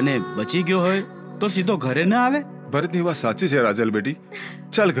 અને બચી ગયો હોય તો સીધો ઘરે ના આવે? ભરતની વાત સાચી છે રાજલ બેટી,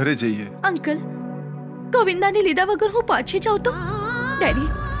 ચાલ ઘરે જઈએ. અંકલ, ગોવિંદાને લીધા વગર હું પાછી જાઉં તો? ડેડી,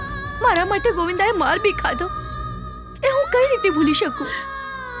 મારા માટે ગોવિંદાએ માર બી ખાધો, એ હું કઈ રીતે ભૂલી શકું?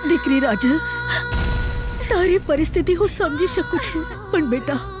 દીકરી રાજલ, તારી પરિસ્થિતિ હું સમજી શકું છું, પણ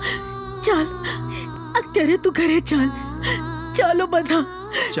બેટા ચાલ, અત્યારે તું ઘરે ચાલ. ચાલો બધા,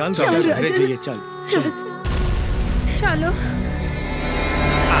 ચાલ ઘરે જઈએ. ચાલો.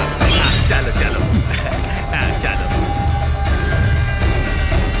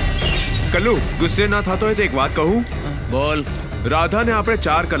 કલ્લુ, ગુસ્સે ના થતો હોય તો એક વાત કહું? બોલ. રાધાને આપણે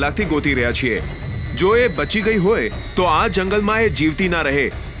 4 કલાકથી ગોતી રહ્યા છીએ. જો એ બચી ગઈ હોય તો આ જંગલમાં એ જીવતી ના રહે.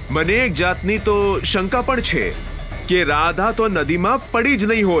 મને એક જાતની તો શંકા પણ છે કે રાધા તો નદીમાં પડી જ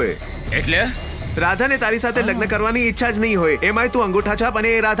નહીં હોય. એટલે રાધાને તારી સાથે લગ્ન કરવાની ઈચ્છા જ નહીં હોય. એમાંય તું અંગૂઠા છાપ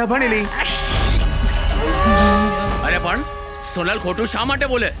અને રાધા ભણેલી. અરે પણ સોનલ ખોટું શા માટે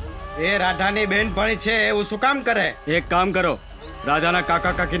બોલે? એ રાધાની બેનપણી છે એવું શું કામ કરે? એક કામ કરો, રાધાના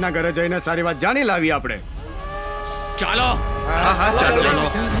કાકા કાકીના ઘરે જઈને સારી વાત જાણી લાવી આપણે. ચાલો. ચાલો.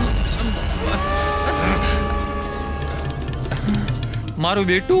 મારું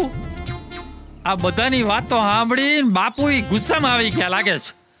બેટું આ બધાની વાતો સાંભળીને બાપુ ગુસ્સામાં આવી ગયા લાગે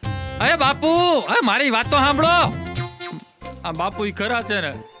છે. અરે બાપુ, મારી વાત તો સાંભળો. આ બાપુ ઈ ખરા છે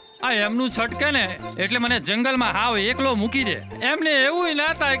ને, આ એમનું છટકે ને એટલે મને જંગલમાં હાવ એકલો મૂકી દે. એમને એવું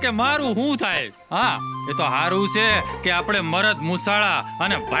ના થાય કે મારું શું થાય. હા, એ તો હારું છે કે આપણે મરદ મુસાળા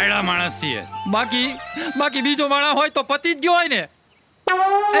અને ભાયડા માણસ છીએ. બાકી બીજો માણસ હોય તો પતિ જ ગયો હોય ને.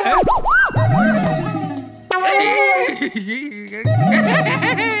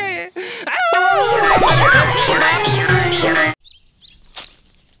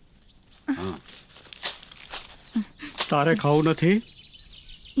 તારે ખાવું નથી?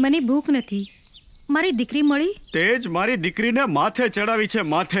 મને ભૂખ નથી. મારી દીકરી મળી? તે જ મારી દીકરીને માથે ચડાવી છે,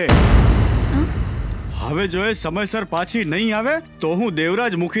 માથે. હવે જો એ સમયસર પાછી નહીં આવે તો હું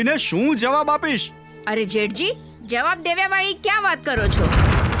દેવરાજ મુખીને શું જવાબ આપીશ? અરે જેઠજી, જવાબ દેવા વાળી ક્યાં વાત કરો છો?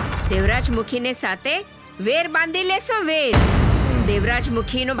 દેવરાજ મુખીને સાથે વેર બાંધી લેશો, વેર. દેવરાજ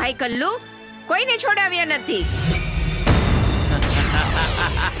મુખીનો ભાઈ કલ્લુ કોઈને છોડાવ્યા નથી.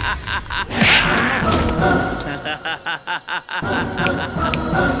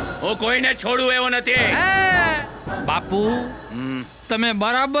 હું કોઈને છોડું એવો નથી. બાપુ તમે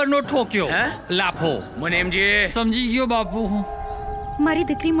બરાબર નો ઠોક્યો લાફો. મને એમજી સમજી ગયો બાપુ. મારી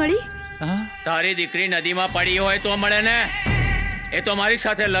દીકરી મળી? તારી દીકરી નદીમાં પડી હોય તો મળે ને. એ તો મારી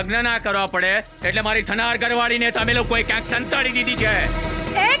સાથે લગ્ન ના કરવા પડે એટલે મારી થનાર ઘરવાળીને તમે લોકોએ ક્યાંક સંતાડી દીધી છે.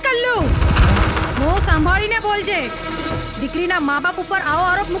 એ કલ્લુ, મો સંભાળીને બોલજે. દીકરીના મા-બાપ ઉપર આવો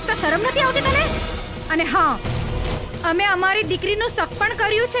આરોપ મુકતા શરમ નથી આવતી તને? અને હા, અમે અમારી દીકરીનું શક પણ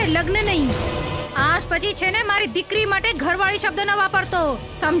કર્યું છે, લગ્ન નહીં. આજ પછી છે ને મારી દીકરી માટે ઘરવાળી શબ્દ ન વાપરતો,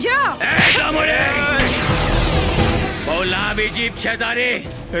 સમજો? બહુ લાંબી જીભ છે તારી.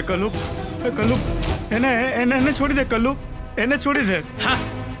 એ કલ્લુ, એને છોડી દે. કલ્લુ, એને છોડી દે. હા,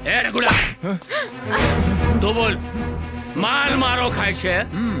 એ રઘુડા, તું બોલ. માલ મારો ખાય છે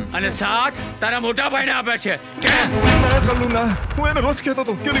અને સાથ તારા મોટા ભાઈને આપે છે. કલ્લુ ના, હું એને રોજ કહેતો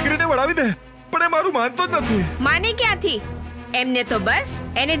હતો કે દીકરીને વડાવી દે, પણ એ મારું માનતો જ નથી. માને ક્યાંથી? એમને તો બસ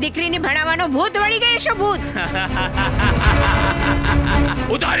એને દીકરીને ભણાવવાનો ભૂત વળી ગયો છે, ભૂત.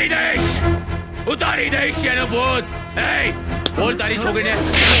 ઉતારી દઈશ એનો ભૂત. એ બોલ, તારી છોકરીને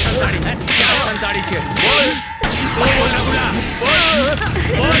ક્યાં સંતાડી છે? બોલ રઘુડા,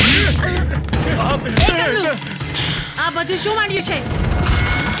 બોલ. આ બધું શું માંડ્યું છે?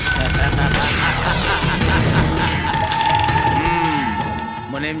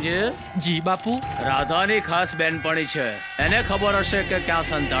 મનેમજી. જી બાપુ. રાધાની ખાસ બેનપણી છે, એને ખબર હશે કે ક્યાં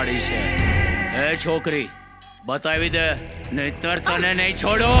સંતાડી છે. એ છોકરી બતાવી દે, નહીતર તને નહીં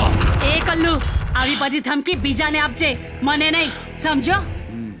છોડો. એ કલ્લુ, આવી બધી ધમકી બીજાને આપજે, મને નહીં, સમજો?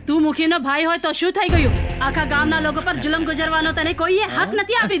 તું મુખીનો ભાઈ હોય તો શું થઈ ગયું? આખા ગામના લોકો પર જુલમ ગુજરવાનો તને કોઈએ હક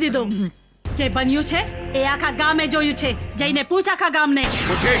નથી આપી દીધો. જે બન્યું છે એ આખા ગામે જોયું છે. જઈને પૂછ આખા ગામને.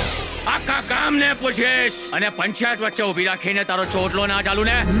 પૂછીશ, આખા ગામને પૂછીશ. અને પંચાયત વચ્ચે ઊભી રાખીને તારો ચોટલો ના ચાલુ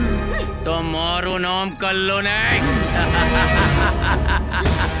ને તો મારું નામ કલ્લો નહીં.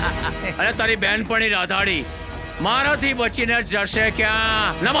 અરે તારી બેનપણી રાધાડી મારાથી બચીને જશે ક્યાં?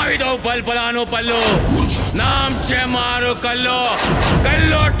 નમાવી દઉં ભલભલાનું પલ્લું. નામ છે મારું કલ્લો,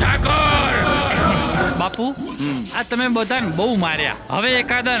 કલ્લો ઠાકોર. બાપુ, આ તમે બધાને બહુ માર્યા, હવે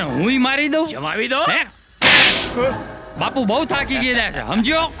એકાદાને હુંય મારી દઉં. જમાવી દો. બાપુ બહુ થાકી ગયા છે,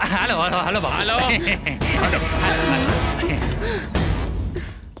 સમજ્યો? હાલો હાલો હાલો હાલો.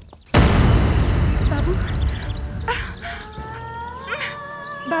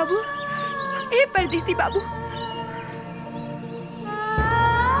 બાબુ, એ પરદેશી બાબુ,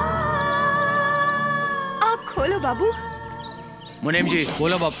 આ ખોલો બાબુ. મુનેમજી,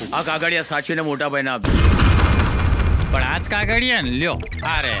 બોલો બાપુ. આ કાગળિયા સાચવીને મોટા ભાઈને આપજો. પણ આજ કાગળિયા ને લ્યો.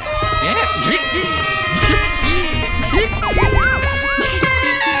 અરે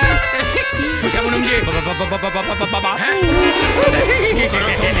શું છે મુનેમજી?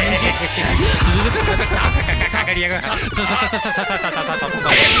 પકડી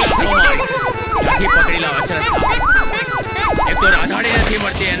લાવે છે. એક તો રાધાડી નથી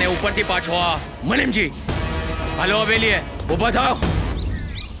મળતી અને ઉપરથી પાછો આ. મુનેમજી, હાલો હવેલીએ ઉભા થાવ.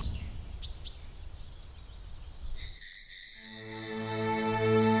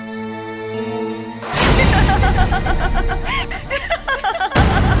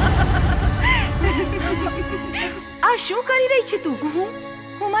 આ શું કરી રહી છે તું?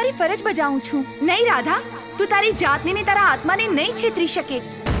 હું મારી ફરજ બજાવું છું. નહીં રાધા, તું તારી જાતને ને તારા આત્માને નહીં છેતરી શકે.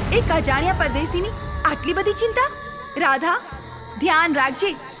 એક અજાણ્યા પરદેશીની આટલી બધી ચિંતા? રાધા, ધ્યાન રાખજે,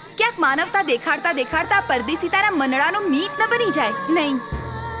 ક્યાંક માનવતા દેખાડતા દેખાડતા પરદેશી તારા મનડાનો મીત ન બની જાય. નહીં,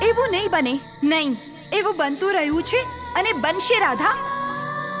 એવું નહીં બને. નહીં, એવું બનતું રહ્યું છે અને બનશે. રાધા,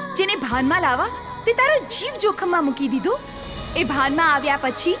 જેને ભાનમાં લાવવા તે તારો જીવ જોખમમાં મૂકી દીધો. એ ભાનમાં આવ્યા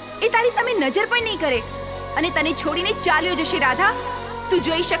પછી એ તારી સામે નજર પણ નહીં કરે અને તને છોડીને ચાલ્યો જશે. રાધા, તું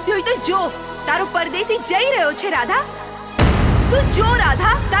જોઈ શકતી હોય તો જો, તારો પરદેશી જઈ રહ્યો છે. રાધા, તું જો રાધા,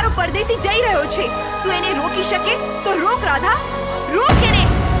 તારો પરદેશી જઈ રહ્યો છે. તું એને રોકી શકે તો રોક રાધા, રોક એને,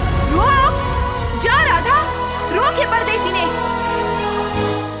 રોક. જા રાધા, રોક એ પરદેશીને.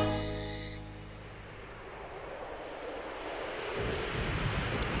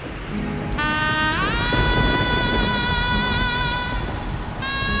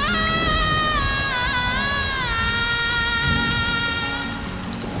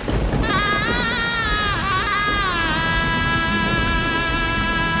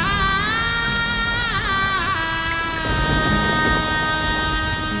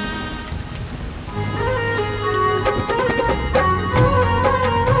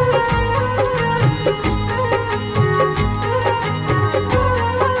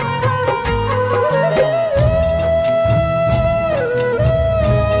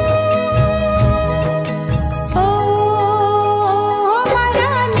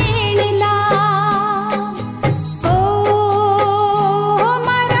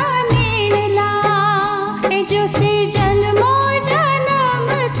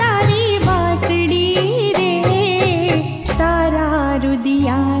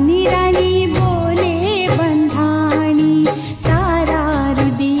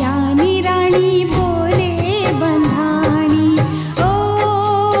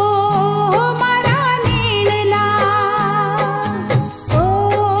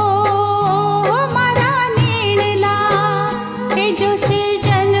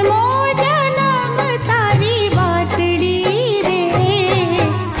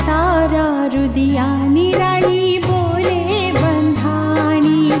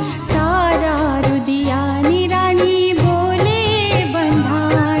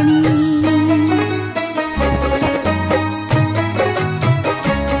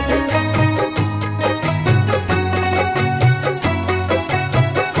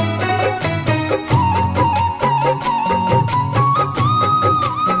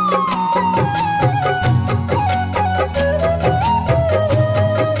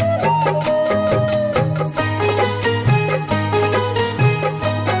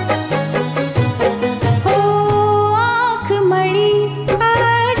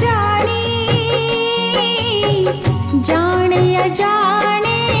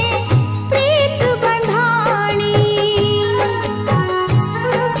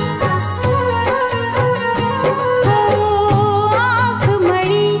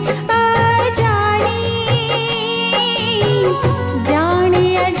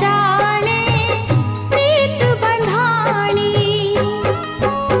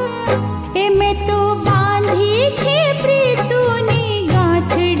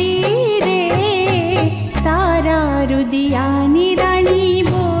 रुदियानी रानी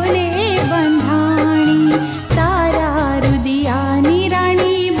बोले बंधानी, तारा रुदियानी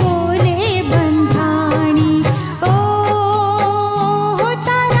रानी बोले बंधानी। ओ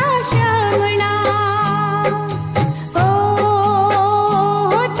तारा शमणा, ओ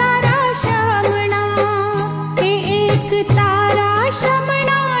तारा शमणा, एक तारा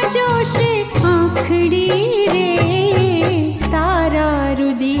शमणा जोशी आखड़ी रे, तारा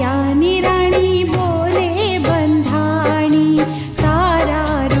रुदियानी रानी बोले बंधानी, तारा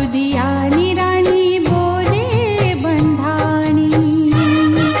रुदियानी रानी बोले बंधानी।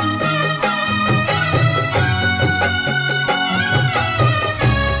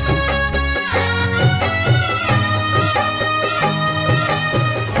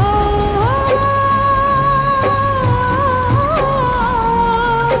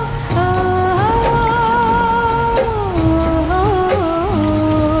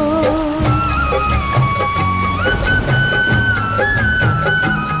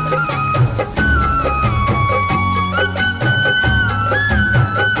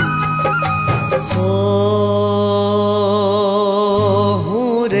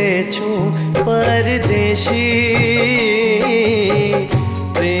 हूँ रे छू परदेशी,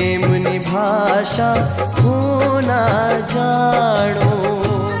 प्रेम निभाषा हूँ ना जानो।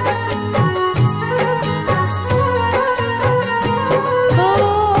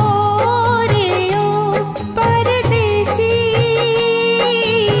 रे ओ परदेसी,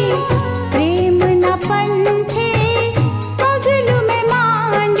 प्रेम न पंथे पगलू में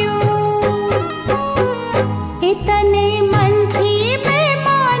मांड्यो, इतने मंथी में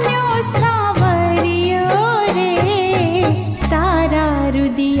मान्यो सावरियो रे, तारा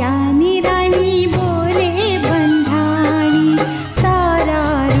रुदियानी रानी बोले बंधानी, तारा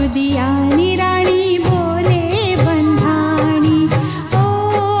रुदियानी रानी बोले बंधानी। ओ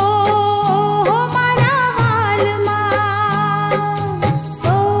मारा हाल माँ,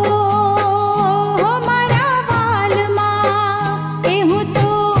 ओ मारा हाल माँ, एहूँ तो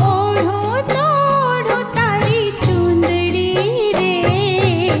ओढ़ो तारी चुंदड़ी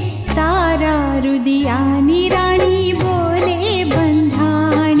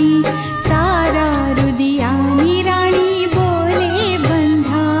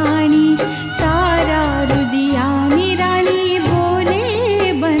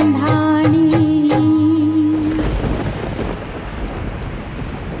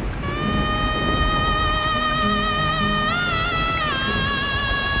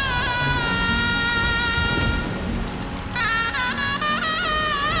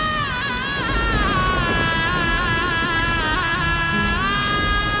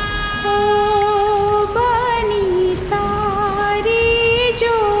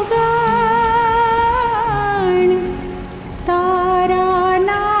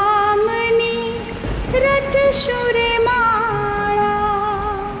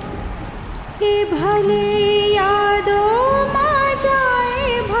ये भले यादों मा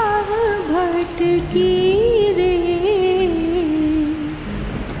जाए भव भटकी रे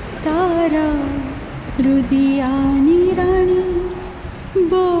तारा रुदियानी रानी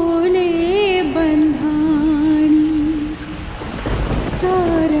बोले बंधानी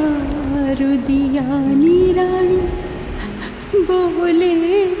तारा रुदियानी रानी बोले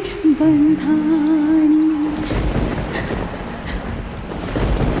बंधानी।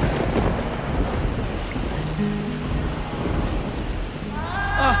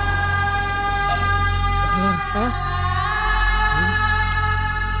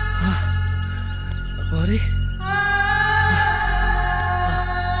 अरे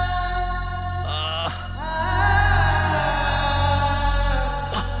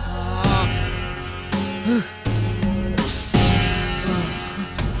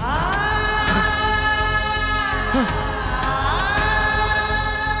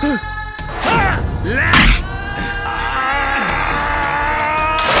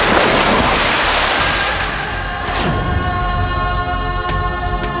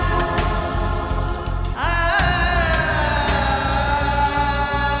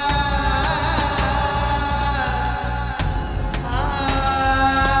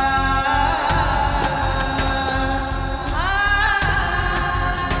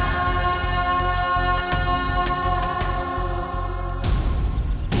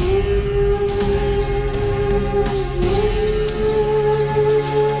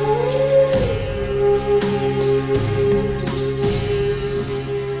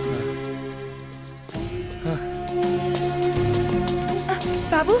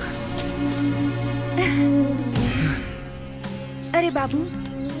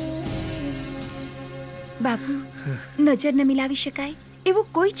નજર ન મિલાવી શકાય એવું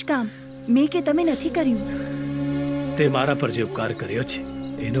કોઈ જ કામ મેં કે તમે નથી કર્યું. તે મારા પર જે ઉપકાર કર્યો છે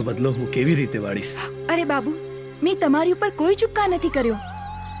એનો બદલો હું કેવી રીતે વાળીશ? અરે બાબુ, મેં તમારી ઉપર કોઈ જ ઉપકાર નથી કર્યો.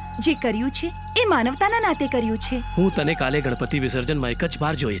 જે કર્યું છે એ માનવતાના નાતે કર્યું છે. હું તને કાલે ગણપતિ વિસર્જનમાં એક જ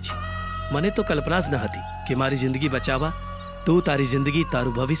વાર જોઈએ છે. મને તો કલ્પના જ ન હતી કે મારી જિંદગી બચાવવા તું તારી જિંદગી,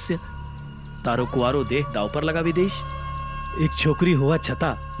 તારું ભવિષ્ય, તારો કુંવારો દેહ દાવ પર લગાવી દઈશ. એક છોકરી હોવા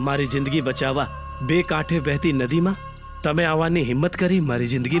છતાં મારી જિંદગી બચાવવા બે કાંઠે વહેતી નદીમાં તમે આવવાની હિંમત કરી મારી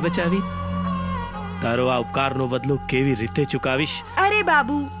જિંદગી બચાવી. તારો આ ઉપકારનો બદલો કેવી રીતે ચૂકાવીશ? અરે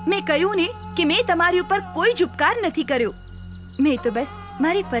બાબુ, મેં કહ્યું ને કે મેં તમારી ઉપર કોઈ જ ઉપકાર નથી કર્યો. મેં તો બસ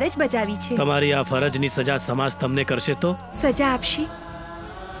મારી ફરજ બજાવી છે. તમારી આ ફરજની સજા સમાજ તમને કરશે તો? સજા આપશે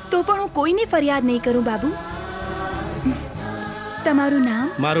તો પણ હું કોઈની ફરિયાદ નહીં કરું બાબુ. તમારું નામ?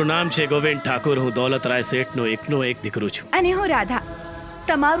 મારું નામ છે ગોવિંદ ઠાકુર. હું દોલતરાય શેઠનો એકનો એક દીકરો છું. અને હું રાધા.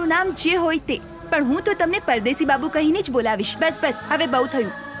 તમારું નામ જે હોય તે, પણ હું તો તમને પરદેશી બાબુ કહીને જ બોલાવીશ. બસ બસ, હવે બહુ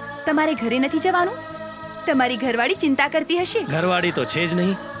થયું. તમારે ઘરે નથી જવાનું? તમારી ઘરવાળી ચિંતા કરતી હશે. ઘરવાળી તો છે જ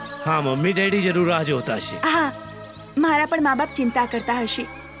નહીં. હા, મમ્મી ડેડી જરૂર રાહ જોતા હશે. હા, મારા પણ મા બાપ ચિંતા કરતા હશે.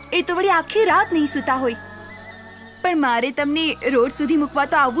 એ તો વળી આખી રાત નહીં સૂતા હોય. પણ મારે તમને રોડ સુધી મૂકવા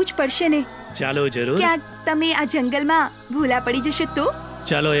તો આવવું જ પડશે ને. ચાલો જરૂર. ક્યાંક તમે આ જંગલમાં ભૂલા પડી જશે તો?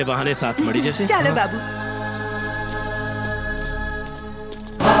 ચાલો, એ બહાને સાથ મળી જશે. ચાલો બાબુ.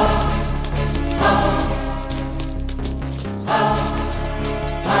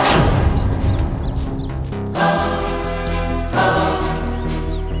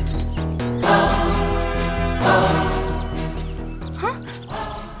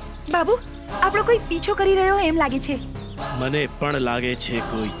 બાબુ, આપણો કોઈ પીછો કરી રહ્યો એમ લાગે છે. મને પણ લાગે છે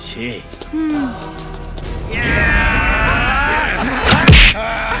કોઈ છે.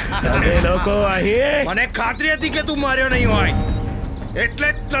 તમે લોકો અહીં? મને ખાતરી હતી કે તું માર્યો નહીં હોય, એટલે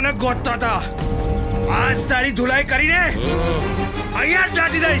જ તને ગોતતા હતા. આજ તારી ધુલાઈ કરીને અહીંયા જ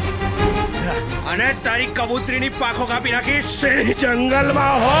દાટી દઈશ અને તારી કબૂતરીની પાંખો કાપી નાખીશ. સિંહ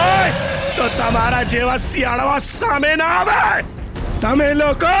જંગલમાં હોય તો તમારા જેવા શિયાળવા સામે ના આવે. તમે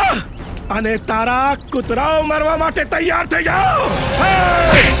લોકો અને તારા કૂતરાઓ મરવા માટે તૈયાર થઈ જાઓ.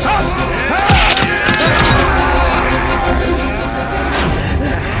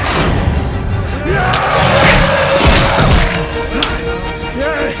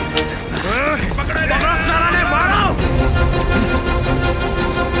 પકડો સારાને, મારો.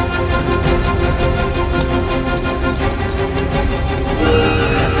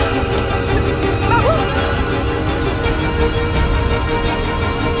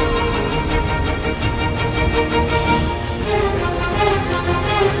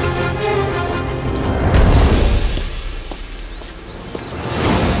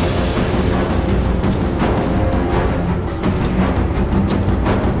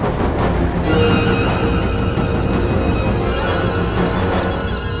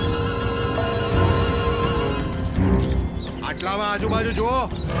 બાજુ જુઓ.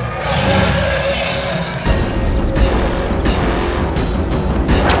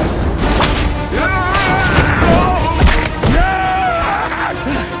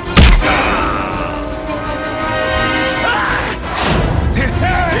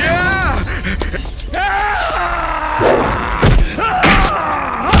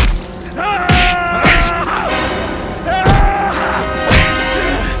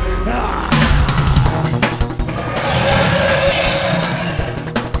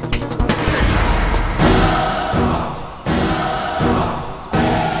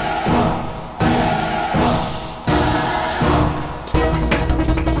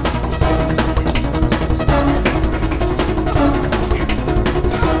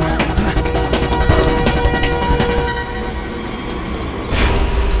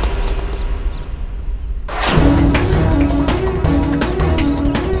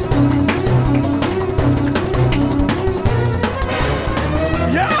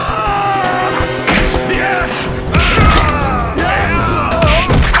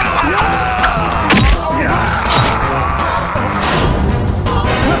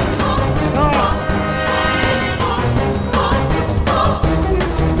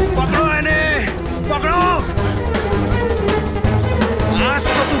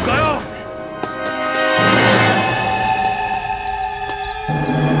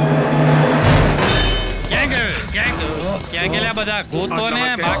 બધા ગોતો ને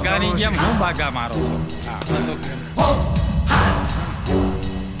બાગાની જેમ હું બાગા મારો છું.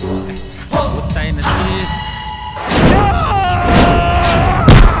 ગોતાય નથી.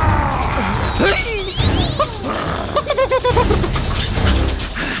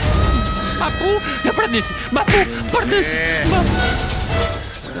 બાપુ પરદેશી, બાપુ પરદેશી,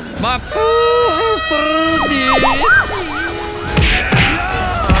 બાપુ પરદેશી.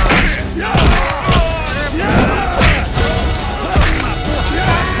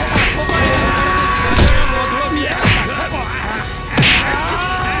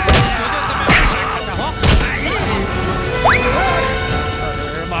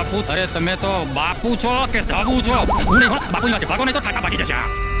 અરે તમે તો બાપુ છો કે ધાબુ છો? હું નહીં બાપુની વાત છે. ભાગો નહીં તો ટાટા ભાગી જશે.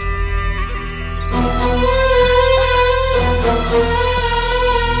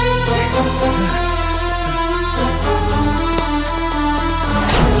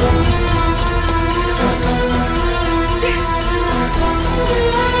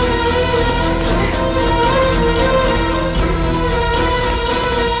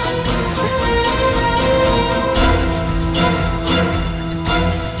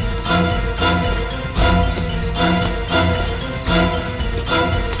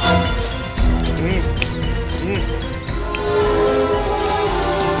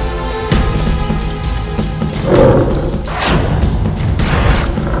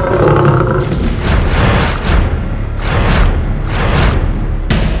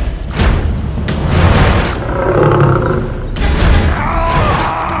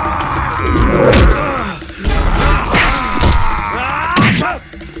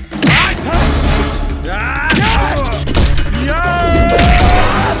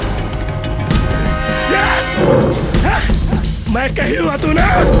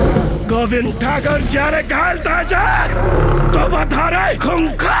 ગોવિંદ ઠાકર જ્યારે ઘાયલ થાય છે તો વધારે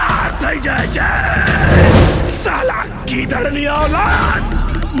ખૂંખાર થઈ જાય છે. સાલા ગીદડની ઔલાદ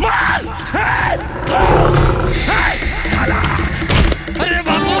માર. સાલા અરે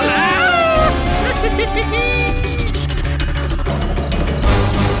બાપુ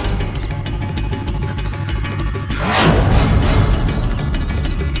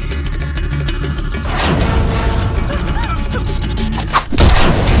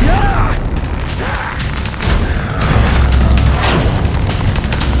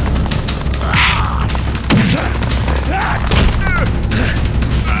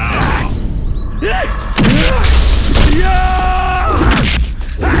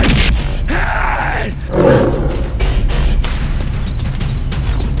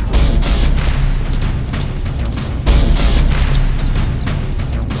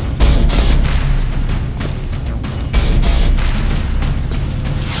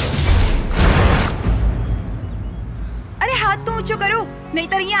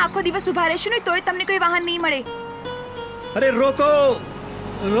આખો દિવસ ઉભા રહેશું ને તોય તમને કોઈ વાહન નહીં મળે. અરે રોકો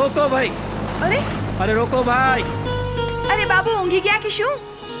રોકો ભાઈ. અરે રોકો ભાઈ. અરે બાબુ ઊંઘી ગયા કે શું?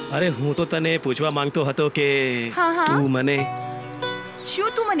 અરે હું તો તને પૂછવા માંગતો હતો કે તું મને શું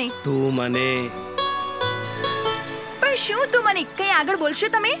તું મને પણ શું તું મને કઈ આગળ બોલશો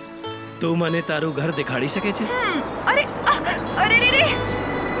તમે? તું મને તારું ઘર દેખાડી શકે છે? અરે અરે રે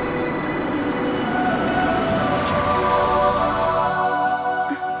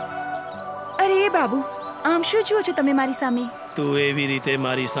બાબુ આમ શું જુઓ છો તમે મારી સામે? તું એવી રીતે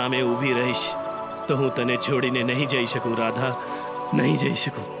મારી સામે ઊભી રહીશ તો હું તને છોડીને નહીં જઈ શકું રાધા, નહીં જઈ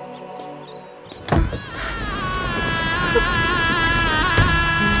શકું.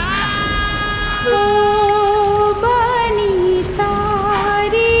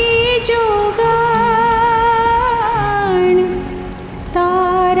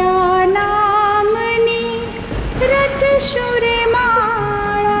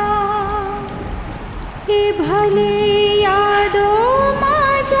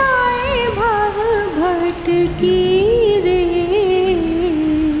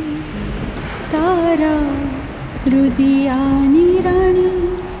 रुदियानी रानी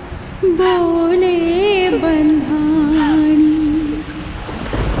बोले बंधानी,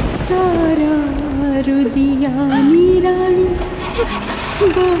 तारा रुदियानी रानी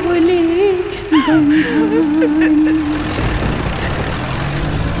बोले बंधानी.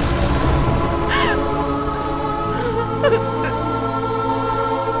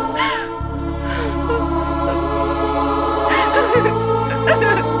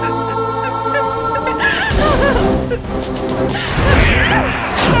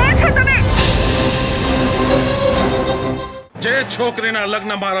 જે છોકરીના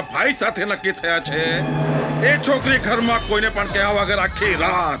લગ્ન મારા ભાઈ સાથે નક્કી થયા છે એ છોકરી ઘરમાં કોઈને પણ કહેવા વગર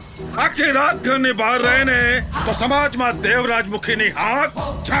આખી રાત ઘરની બહાર રહે ને તો સમાજમાં દેવરાજમુખીની હાક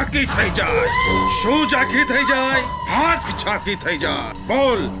ઝાંકી થઈ જાય. શું ઝાંકી થઈ જાય? હાક ઝાંકી થઈ જાય.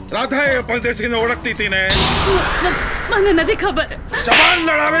 બોલ, રાધાએ પરદેશીને ઓળખતી હતી ને? મને નથી ખબર. જવાન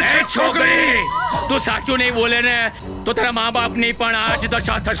લડાવે છે છોકરી. તું સાચું નહીં બોલે ને તો તારા મા બાપની પણ આજ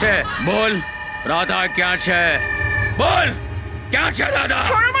દશા થશે. બોલ, રાધા ક્યાં છે? બોલ, ક્યાં છે રાધા?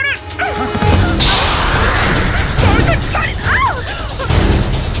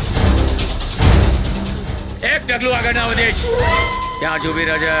 એક ડગલું આગળ ના વધીશ. ત્યાં જ ઊભી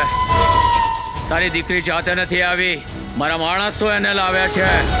રહેજે. તારી દીકરી જાતે નથી આવી, મારા માણસો એને લાવ્યા છે.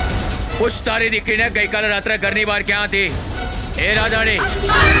 પૂછ તારી દીકરીને ગઈકાલે રાત્રે ઘરની બહાર ક્યાં હતી? એ રાધાણી,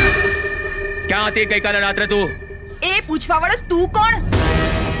 ક્યાં હતી ગઈકાલે રાત્રે તું? એ પૂછવા વાળો તું કોણ?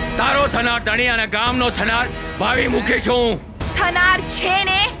 તારો થનાર ધણી અને ગામનો થનાર ભાવી મુખી છું. થનાર છે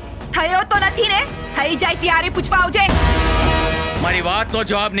ને? થયો તો નથી ને? થઈ જાય ત્યારે પૂછવા આવજે. મારી વાતનો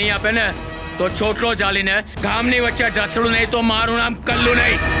જવાબ નહીં આપે ને તો ચોટલો ચાલીને ગામની વચ્ચે ઢસડું નહીં તો મારું નામ કલ્લુ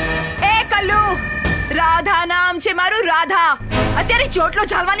નહીં. એ કલ્લુ, રાધા નામ છે મારું, રાધા. અત્યારે ચોટલો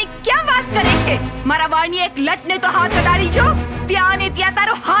ઝાલવાની ક્યાં વાત કરે છે? મારા વાળની એક લટને તો હાથ કડાડી જો, ત્યાં ને ત્યાં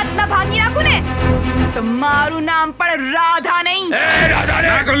તારો હાથ ના ભાંગી નાખું ને તો મારું નામ પણ રાધા નહીં. એ રાધા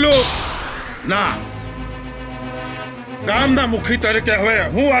ના કલ્લુ ના. ગામના મુખી તરીકે હવે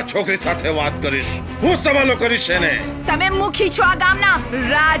હું આ છોકરી સાથે વાત કરીશ. હું સવાલો કરીશ એને. તમે મુખી છો આ ગામના,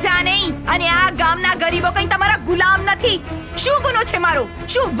 રાજા નહીં. અને આ ગામના ગરીબો કઈ તમારા ગુલામ નથી. શું ગુનો છે મારો?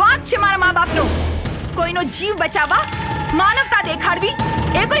 શું વાંક છે મારા મા બાપનો? કોઈનો જીવ બચાવવા, માનવતા દેખાડવી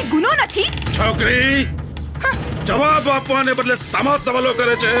એ કોઈ ગુનો નથી. છોકરી જવાબ આપવાને બદલે સામા સવાલો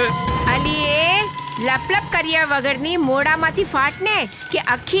કરે છે. અલી એ લપલપ કર્યા વગરની મોડામાંથી ફાટને કે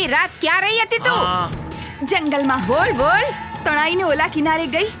આખી રાત ક્યાં રહી હતી તું? જંગલમાં. બોલ બોલ. તણાઈને ઓલા કિનારે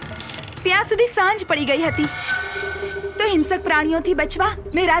ગઈ, ત્યાં સુધી સાંજ પડી ગઈ હતી તો હિંસક પ્રાણીઓથી બચવા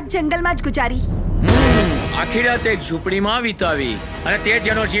મેં રાત જંગલમાં જ ગુજારી. આખી રાત એક ઝૂંપડીમાં વિતાવી અને તે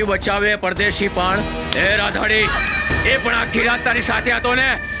જેનો જીવ બચાવે પરદેશી પણ. એ રાધાડી, એ પણ આખી રાત તારી સાથે હતો ને?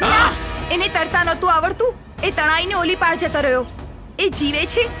 એને તરતા નહોતું આવડતું, એ તણાઈને ઓલી પાર જતો રહ્યો. એ જીવે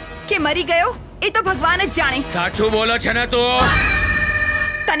છે કે મરી ગયો એ તો ભગવાન જ જાણે. સાચું બોલો છે ને તું?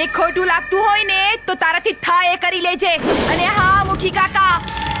 તને ખોટું લાગતું હોય ને તો તારાથી થાય એ કરી લેજે. અને હા મુખી કાકા,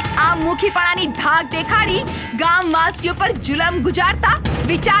 આ મુખીપણાની ધાક દેખાડી ગામવાસીઓ પર જુલમ ગુજારતા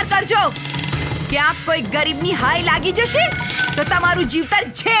વિચાર કરજો. ક્યાંક કોઈ ગરીબની હાય લાગી જશે તો તમારું જીવતર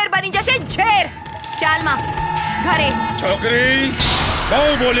ઝેર બની જશે, ઝેર. ચાલમાં ઘરે. છોકરી બહુ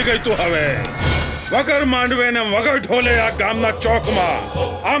બોલી ગઈ તું હવે. વગર માંડવે ને વગર ઢોલે આ ગામના ચોકમાં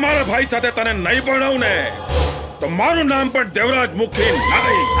આ મારા ભાઈ સાથે તને નહીં ભણાવું ને તો મારું નામ પણ દેવરાજ મુખી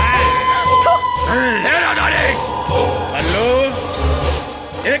નહીં. હલ્લો,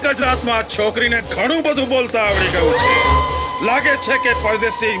 એક જ રાતમાં છોકરીને ઘણું બધું બોલતા આવડી ગયું છે. લાગે છે કે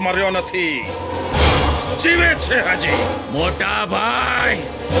પરદેશી મર્યો નથી, જીવે છે હજી. મોટા ભાઈ,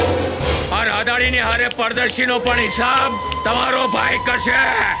 આ રાધાડીની હારે પરદેશીનો પણ હિસાબ તમારો ભાઈ કરશે.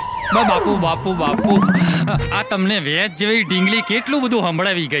 બાપુ બાપુ બાપુ, આ તમને વેચ જેવી ઢીંગલી કેટલું બધું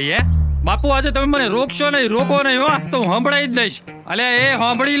સંભળાવી ગઈ હે બાપુ. આજે તમે મને રોકશો નહીં, રોકો નહીં, વાસ તો હું સંભળાવી જ દઈશ. અલે એ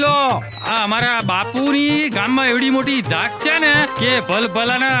સાંભળી લો, આ અમારા બાપુની ગામમાં એવડી મોટી ધાક છે ને કે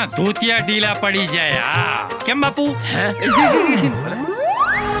ભલભલાના ધોતિયા ઢીલા પડી જાય. હા કેમ બાપુ?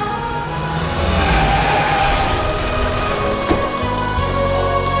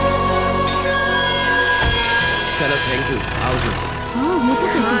 चलो थैंक यू આવજો हाँ वो तो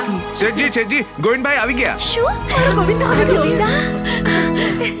कहती थी। શેઠજી ગોવિંદભાઈ આવી ગયા। શું મારો ગોવિંદા આવી ગયો?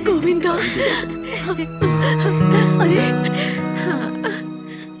 ગોવિંદા અરે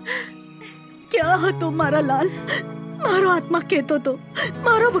क्या હતો મારા લાલ? મારો આત્મા કહેતો તો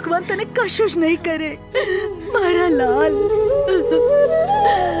મારો ભગવાન તને કશું જ નહીં કરે મારા લાલ।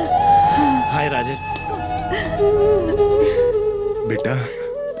 હાય રાજન। બેટા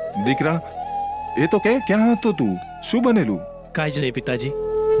દીકરા એ તો કે ક્યાં હતો તું? શું બનેલું? કાંઈ જ નહીં પિતાજી,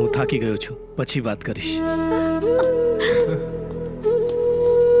 હું થાકી ગયો છું, પછી વાત કરીશ।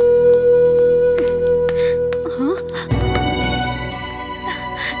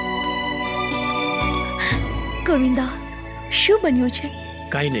 ગોવિંદા શું બન્યું છે?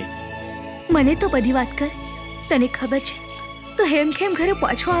 કાંઈ નહીં। મને તો બધી વાત કર। તને ખબર છે તો હેમખેમ ઘરે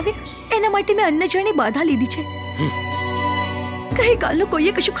પાછો આવે એના માટે મેં અન્નજળની બાધા લીધી છે। કઈ કાલનું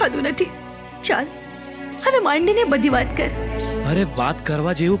કોઈએ કશું ખાધું નથી। ચાલ હવે માંડીને બધી વાત કર। અરે વાત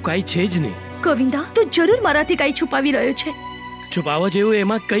કરવા જેવું કાંઈ છે જ નહીં। ગોવિંદા તું જરૂર મારાથી કાંઈ છુપાવી રહ્યો છે। છુપાવવા જેવું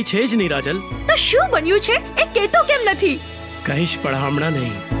એમાં કંઈ છે જ નહીં રાજલ। તો શું બન્યું છે એ કહેતો કેમ નથી? કહીશ પણ હમણાં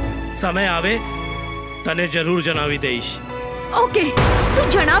નહીં, સમય આવે તને જરૂર જણાવી દઈશ। ઓકે તું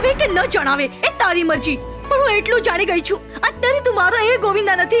જણાવે કે ન જણાવે એ તારી મરજી, પણ હું એટલું જાણી ગઈ છું અત્યારે તું મારો એ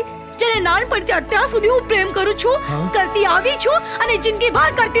ગોવિંદા નથી જેને નાનપણથી અત્યાર સુધી હું પ્રેમ કરું છું, કરતી આવી છું અને જિંદગી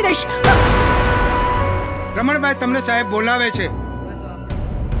ભર કરતી રહીશ। રમણભાઈ તમને સાહેબ બોલાવે છે।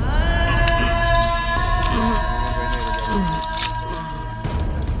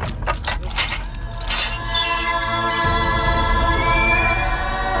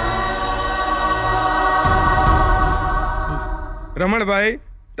 રમણભાઈ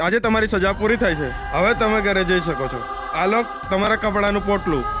આજે તમારી સજા પૂરી થઈ છે, હવે તમે ઘરે જઈ શકો છો। આ લો તમારા કપડાનું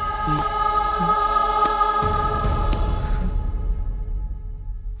પોટલું।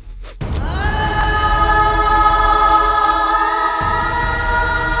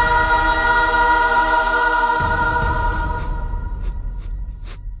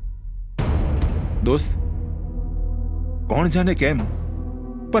 દોસ્ત કોણ જાણે કેમ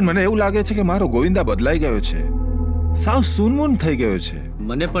પણ મને એવું લાગે છે કે મારો ગોવિંદા બદલાઈ ગયો છે, સાવ સૂનમૂન થઈ ગયો છે।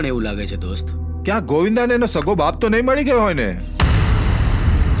 મને પણ એવું લાગે છે દોસ્ત। ક્યાં ગોવિંદાને એનો સગો બાપ તો નહીં મળી ગયો હોય ને?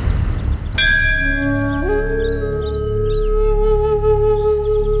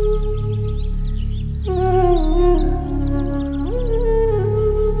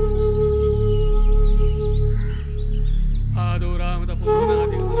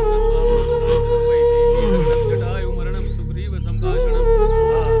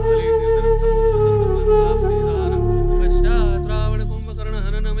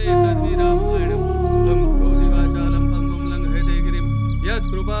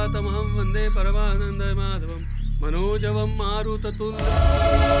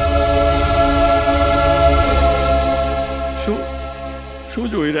 શું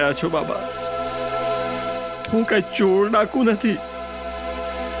જોઈ રહ્યા છો બાબા? હું કઈ ચોર ડાકુ નથી।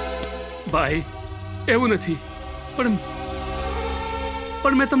 ભાઈ એવું નથી, પણ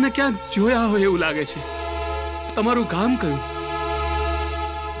મેં તમને ક્યાંક જોયા હોય એવું લાગે છે। તમારું ગામ કયું?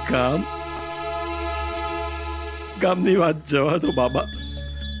 ગામની વાત જવા દો બાબા,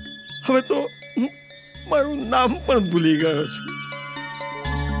 હવે તો મારું નામ પણ ભૂલી ગયો છું।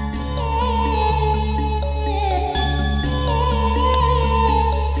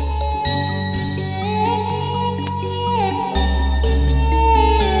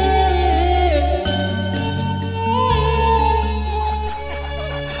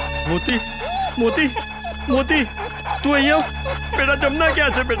 मोती मोती तू અહીંયા બેટા જમના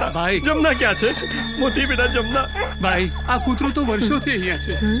ક્યાં છે? બેટા ભાઈ જમના ક્યાં છે? મોતી બેટા જમના। ભાઈ આ કૂતરું તો વર્ષોથી અહીંયા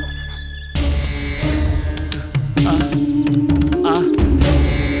છે।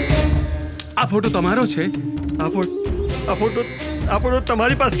 આ ફોટો તમારો છે? આ ફોટો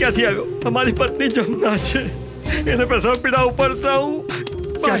તમારી પાસે ક્યાંથી આવ્યો? અમારી પત્ની જમના છે, એને પ્રસવ પીડા ઉપરતા હું।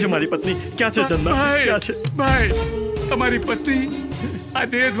 ક્યાં છે મારી પત્ની? ક્યાં છે જમના? ક્યાં છે? ભાઈ તમારી પત્ની આ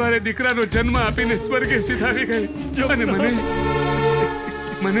દેહ દ્વારે દીકરાનો જન્મ આપીને સ્વર્ગે સિધાવી ગઈ અને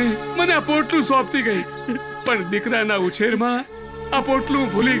મને આ પોટલું સોંપતી ગઈ, પણ દીકરાના ઉછેરમાં આ પોટલું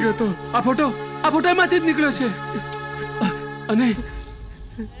ભૂલી ગયો તો આ ફોટો એમાંથી જ નીકળ્યો છે।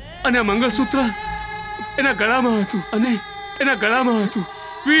 અને આ મંગળસૂત્ર એના ગળામાં હતું અને એના ગળામાં હતું।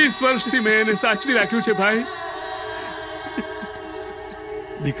 20 વર્ષથી મેં એને સાચવી રાખ્યું છે ભાઈ।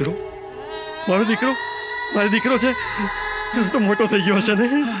 દીકરો મારો દીકરો છે, તો મોટો થઈ ગયો છે ને?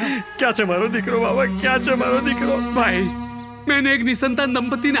 ક્યાં છે મારો દીકરો બાબા? ક્યાં છે મારો દીકરો? ભાઈ મેં એક નિસંતાન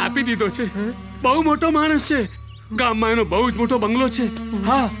દંપતીને આપી દીધો છે, બહુ મોટો માણસ છે, ગામમાં એનો બહુ જ મોટો બંગલો છે।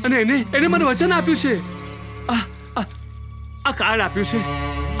 હા, અને એને મને વચન આપ્યું છે, આ કાર્ડ આપ્યું છે,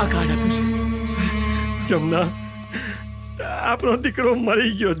 આ કાર્ડ આપ્યું છે। આપણો દીકરો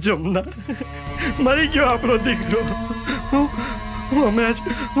મરી ગયો જમના, મરી ગયો આપણો દીકરો. હું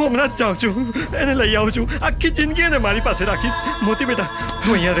હમણાં જ જાઉં છું, એને લઈ આવું છું. આખી જિંદગી એને મારી પાસે રાખીશ. મોતી બેટા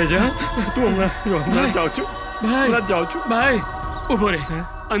તું અહીંયા રહેજે. તું હમણાં જાઉં છું, હમણાં જાઉં છું. ભાઈ ઉભો રે,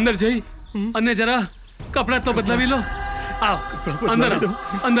 અંદર જઈ અને જરા કપડા તો બદલાવી લો. આવ અંદર આવ,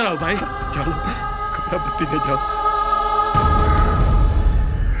 અંદર આવ ભાઈ. ચાલો કપડા બદલીને જાઓ.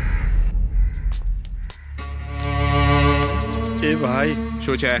 એ ભાઈ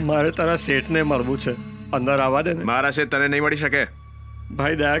શું છે? મારે તારા શેઠને મળવું છે. અંદર આવવા દે ને. મારા શેઠ તને નહીં મળી શકે.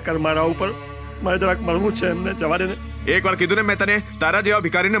 ભાઈ દયા કર મારા ઉપર, મારે જરાક મળવું છે એમને. જવા દે ને. એક વાર કીધું ને મેં તને, તારા જેવા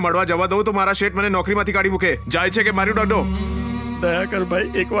ભિખારીને મળવા જવા દઉં તો મારા શેઠ મને નોકરીમાંથી કાઢી મૂકે. જાય છે કે મારી દોડો. દયા કર ભાઈ,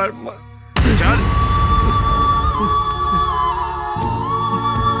 એકવાર ચાલ.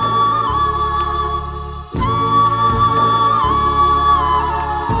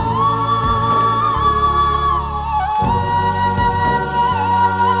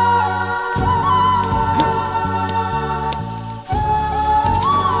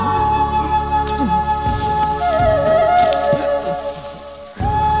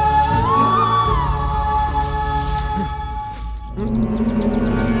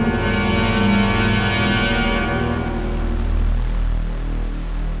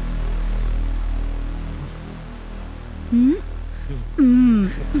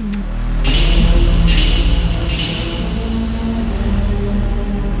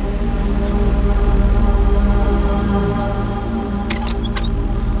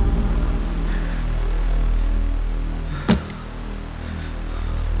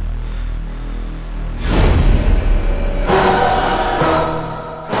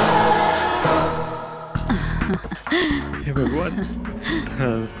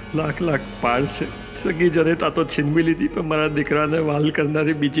 લાખ પાડ છે. સગી જનેતા તો છીનવી લીધી, પણ મારા દીકરાને વાલ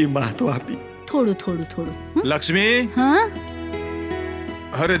કરનારી બીજી માં તો આપી. થોડું. લક્ષ્મી. હા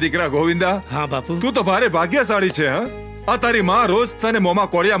અરે દીકરા ગોવિંદા. હા બાપુ. તું તો ભારે ભાગ્યશાળી છે. હા આ તારી માં રોજ તને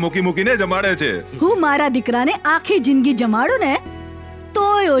મોમાં કોળિયા મૂકીને જમાડે છે. હું મારા દીકરાને આખી જિંદગી જમાડું ને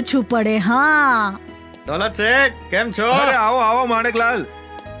તોય ઓછું પડે. હા દોલત શેઠ કેમ છો? અરે આવો માણેકલાલ.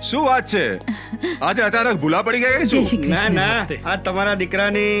 શું વાત છે? આજે અચાનક ભૂલા પડી ગયા શું? ના આ તમારા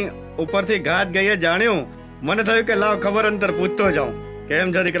દીકરાની ઉપરથી ઘાત ગઈએ જાણ્યું. મને થયું કે લાવ ખબર અંતર પૂછતો જાઉં.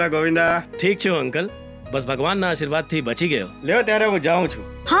 કેમ છે દીકરા ગોવિંદા? ઠીક છે અંકલ, બસ ભગવાનના આશીર્વાદથી બચી ગયો. લ્યો ત્યારે હું જાઉં છું.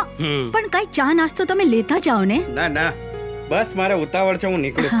 હા પણ કઈ ચા નાસ્તો તમે લેતા જાઓ ને. ના બસ મારે ઉતાવળ છે, હું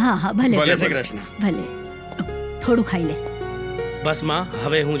નીકળું. હા ભલે. જય શ્રી કૃષ્ણ. ભલે થોડું ખાઈ લે. બસ માં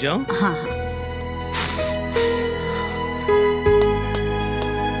હવે હું જાઉં. હા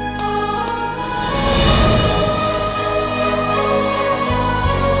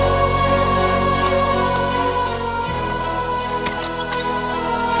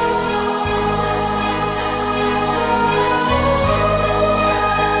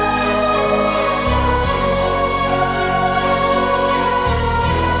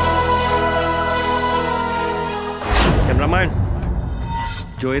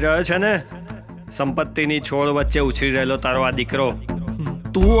જોઈ રહ્યો છે ને, સંપત્તિની છોડ વચ્ચે ઉછળી રહેલો તારો આ દીકરો.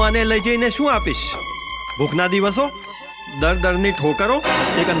 તું આને લઈ જઈને શું આપીશ? ભૂખના દિવસો, દરની ઠોકરો,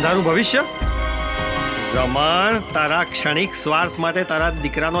 એક અંધારું ભવિષ્ય? રમણ, તારા ક્ષણિક સ્વાર્થ માટે તારા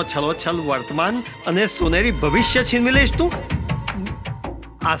દીકરાનો છલોછલ વર્તમાન અને સોનેરી ભવિષ્ય છીનવી લઈશ તું?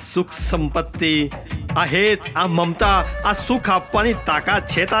 આ સુખ સંપત્તિ, આ હેત, આ મમતા, આ સુખ આપવાની તાકાત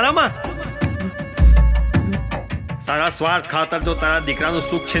છે તારામાં? તારા સ્વાર્થ ખાતર જો તારા દીકરાનું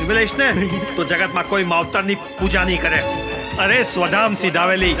સુખ છીનવી લઈશ ને તો જગતમાં કોઈ માવતરની પૂજા નહીં કરે. અરે સ્વધામ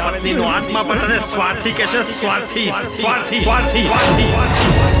સીધાવેલી પત્નીનો આત્મા પણ તને સ્વાર્થી કહેશે. સ્વાર્થી.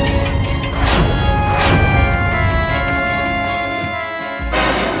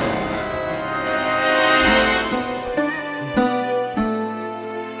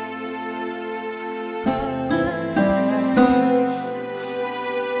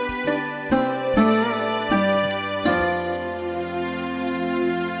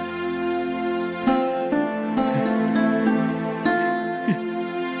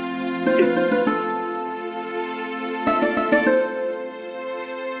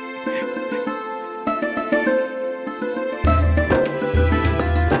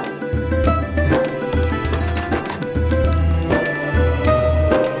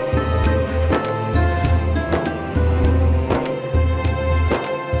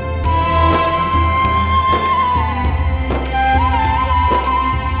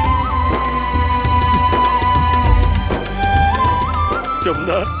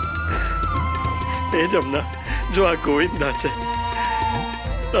 જમના, જો આ ગોવિંદા છે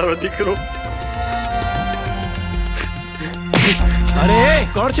તારો દીકરો. અરે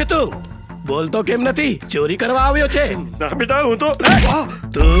કોણ છે તું? બોલતો કેમ નથી? ચોરી કરવા આવ્યો છે? ના બેટા, હું તો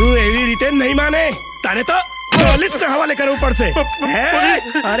તું એવી રીતે નહીં માને. તને તો પોલીસને હવાલે કરવું પડશે.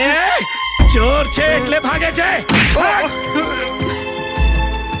 અરે ચોર છે એટલે ભાગે છે.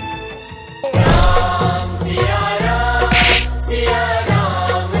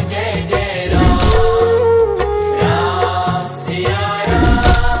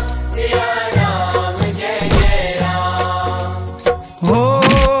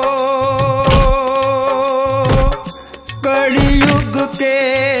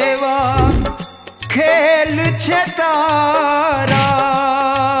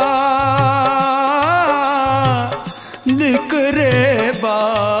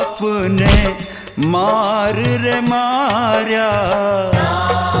 मार रे मार्या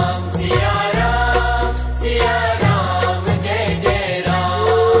राम सिया राम जय जय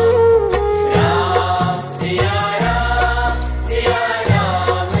राम राम सिया राम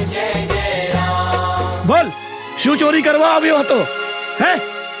जय जय राम। बोल, શું ચોરી કરવા આવ્યો હતો? હે,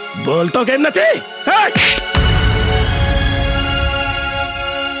 બોલતો કેમ નથી?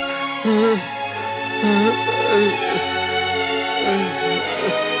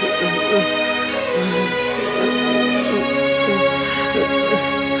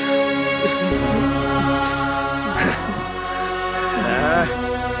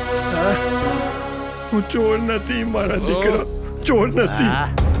 હું ચોર નથી, મારા દીકરા ચોર નથી.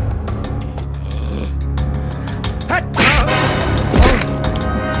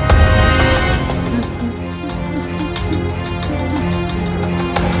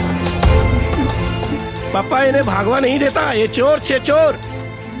 પપ્પા એને ભાગવા નહીં દેતા. એ ચોર છે, ચોર.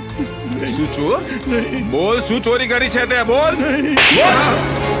 શું ચોર? બોલ, શું ચોરી કરી છે તે? બોલ.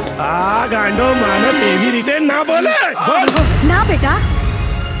 આ ગાંડો માણસ એવી રીતે ના બોલે. ના બેટા,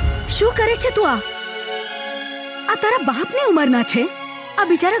 શું કરે છે તું? આ તારા બાપની ઉંમરના છે. આ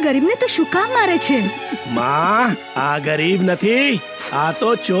બિચારા ગરીબને તો શું કામ મારે છે? માં, આ ગરીબ નથી, આ તો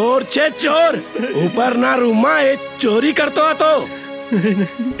ચોર છે, ચોર. ઉપરના રૂમમાં એ ચોરી કરતો હતો.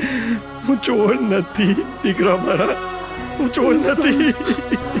 હું ચોર નથી દીકરા મારા, હું ચોર નથી.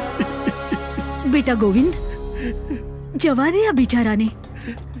 બેટા ગોવિંદ, જવા દે આ બિચારાને.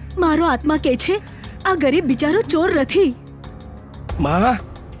 મારો આત્મા કહે છે આ ગરીબ બિચારો ચોર નથી. માં,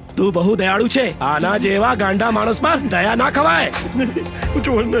 તું બહુ દયાળુ છે. આના જેવા ગાંડા માણસ પર દયા ના ખવાય. હું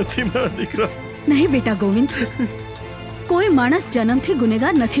ચોર નથી મારા દીકરા. નહીં બેટા ગોવિંદ, કોઈ માણસ જન્મથી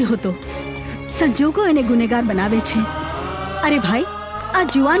ગુનેગાર નથી હોતો. સંજોગો એને ગુનેગાર બનાવે છે. અરે ભાઈ, આ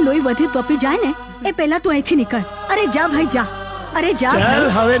જુવાન લોહી વધુ તપી જાય ને એ પહેલા તું અહીંથી નીકળ. અરે જા ભાઈ, જા. અરે જા. ચાલ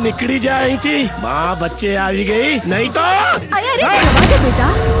હવે નીકળી જા અહીંથી. માં બચ્ચે આવી ગઈ, નહીં તો. અરે જવા દે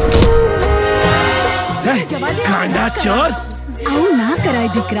બેટા. ગાંડા ચોર. આવું ના કરાય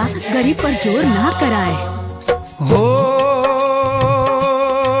દીકરા, ગરીબ પર જોર ના કરાય. હો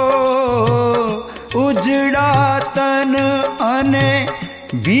ઉજડા તન અને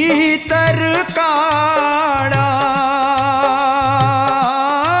ભીતર કાળા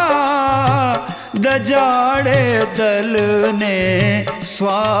દજાડે દલ ને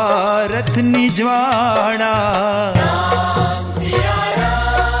સ્વાર્થ નિજવાડા.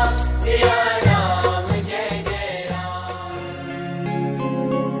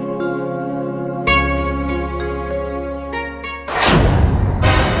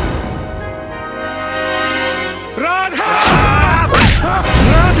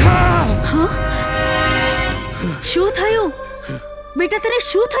 શું થયું બેટા? તને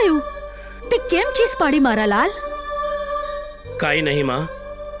શું થયું? તે કેમ ચીસ પાડી મારા લાલ? કાઈ નહીં માં,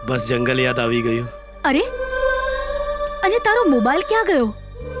 બસ જંગલ યાદ આવી ગયું. અરે, અને તારો મોબાઈલ ક્યાં ગયો?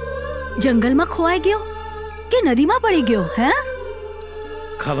 જંગલમાં ખોવાઈ ગયો કે નદીમાં પડી ગયો? હે,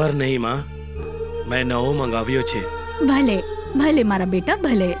 ખબર નહીં માં, મેં નવો મંગાવ્યો છે. ભલે ભલે મારા બેટા,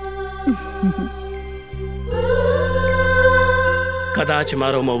 ભલે. કદાચ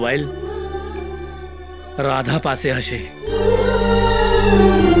મારો મોબાઈલ રાધા પાસે હશે.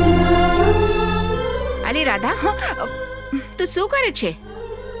 અલી રાધા, તું શું કરે છે?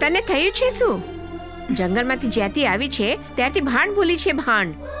 તને થયું છે શું? જંગલમાંથી જ્યાંથી આવી છે ત્યારથી ભાન ભૂલી છે. ભાન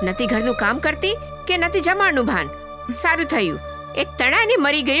નથી, ઘરનું કામ કરતી કે નથી જમાડનું ભાન. સારું થયું એ તણાને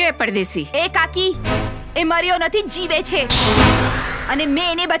મરી ગયો એ પરદેશી. એ કાકી, એ મર્યો નથી, જીવે છે અને મેં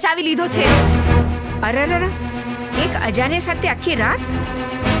એને બચાવી લીધો છે. અરર, એક અજાણ્યા સાથે આખી રાત?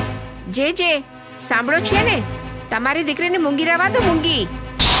 જે સાંભળો છે ને, તમારી દીકરીને મૂંગી રહેવા દો. મૂંગી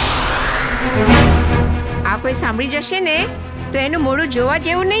આ કોઈ સાંભળી જશે ને તો એનું મોઢું જોવા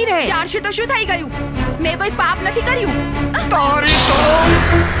જેવું નહીં રહે. ચારશે તો શું થઈ ગયું? મેં કોઈ પાપ નથી કર્યું. તારી તો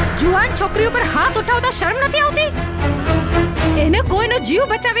જુવાન છોકરી ઉપર હાથ ઉઠાવતા શરમ નથી આવતી? એને કોઈનો જીવ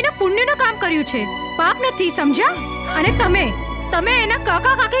બચાવીને પુણ્યનું કામ કર્યું છે, પાપ નથી, સમજ્યા? અને તમે તમે એના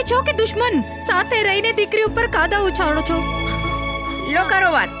કાકા કાકી છો કે દુશ્મન? સાથે રહીને દીકરી ઉપર કાદા ઉછાળો છો. લો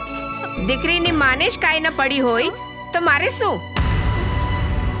કરો વાત. દીકરીની માને જ કાંઈ ન પડી હોય તો મારે શું?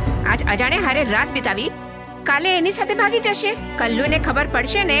 આજ અજાણે હારે રાત વિતાવી, કાલે એની સાથે ભાગી જશે. કલ્લુને ખબર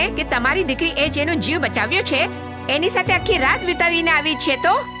પડશે ને કે તમારી દીકરી એ જેનો જીવ બચાવ્યો છે એની સાથે આખી રાત વિતાવીને આવી છે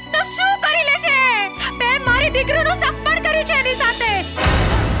તો શું કરી લેશે? મેં મારી દીકરીનું સપણ કર્યું છે એની સાથે.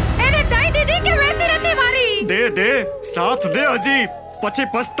 એને દઈ દીધી કે વેચી નથી મારી. દે સાથ દે હજી, પછી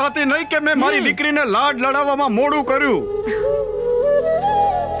પછતાતી નહીં કે મેં મારી દીકરીને લાડ લડાવવામાં મોડું કર્યું.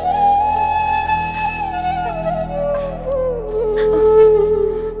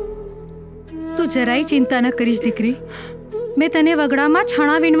 તું જરાય ચિંતા ન કરીશ દીકરી. મેં તને વગડામાં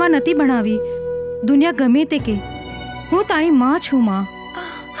છાણા વીણવા નથી ભણાવી. દુનિયા ગમે તે કે, હું તારી માં છું. માં,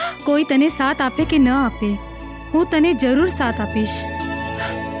 કોઈ તને સાથ આપે કે ન આપે, હું તને જરૂર સાથ આપીશ.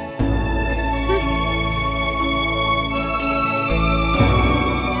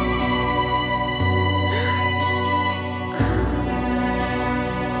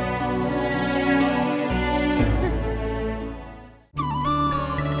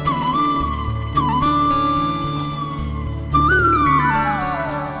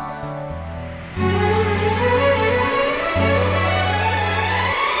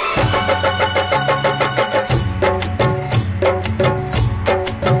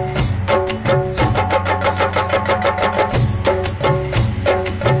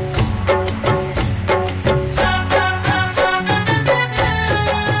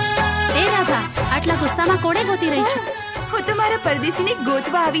 પરદેશીને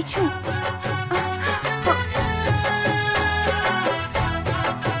ગોતવા આવી છું,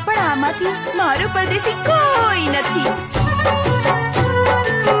 પણ આમાંથી મારું પરદેશી કોઈ નથી.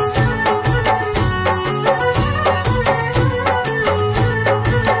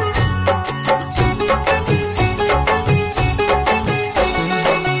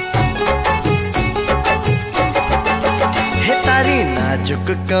 नाजुक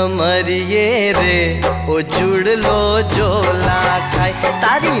कमरिए रे ओ जुड़ लो जोला खाए.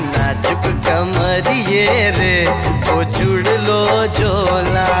 तारी नाजुक कमरिए रे ओ जुड़ लो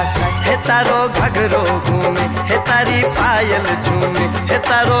जोला खाए. हे तारो घाघरो घूमे, हे तारी पायल झूमे, हे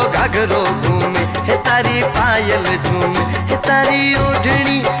तारो घाघरो घूमे, हे तारी पायल झूमे, हे तारी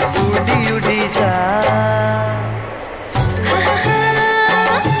ओढ़नी उड़ी उड़ी जा.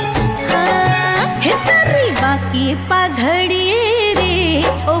 हे तारी बाकी पाघड़ी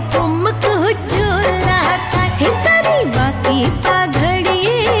ओ पुमक झोला खाए. हे तारी बाकी पाघड़ी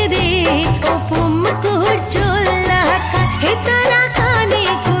रे ओ पुमक झोला खाए. हे तारा काने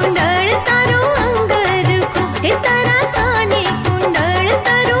कुंडल तारो अंगर को, हे तारा काने कुंडल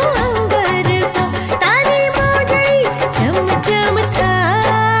तारो अंगर को. तारी मोजड़ी चम चम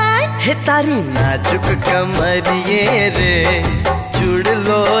तार. हे तारी नाजुक कमरिए रे जुड़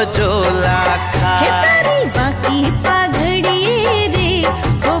लो जोला खाए. हे तारी बाकी पाघड़ी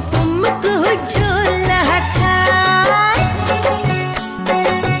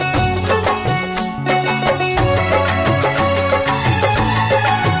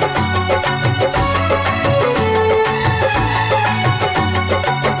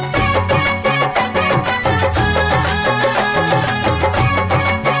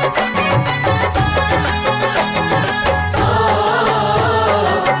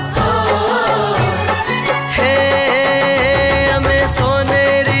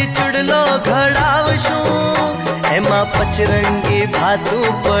पचरंगी भातू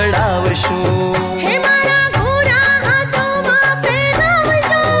पड़ावशू. हे मारा घोड़ा हाथों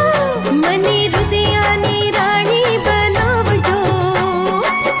पहनावजो, मनी रुदियानी रानी बनावजो.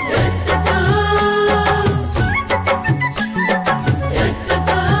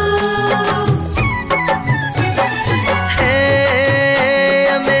 हे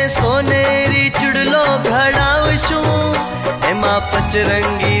हमें सोनेरी चुड़लो घड़ावशू, एमा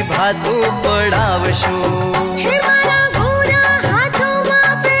पचरंगी भातू पड़ावशू.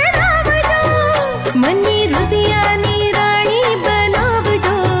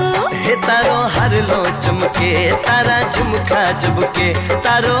 चमके तारा झुमका जबके,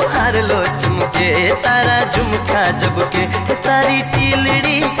 तारो हार लो चमके तारा झुमका जबके. तारी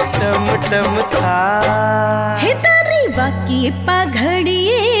टीलड़ी टम टम था. हे तारी बाकी पाघड़ी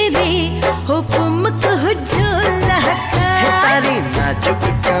रे हो पुमक झोला खाए. हे तारी नाजुक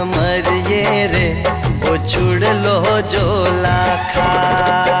कमर ये रे ओ छुड़ लो जोला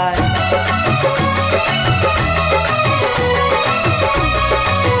खाए.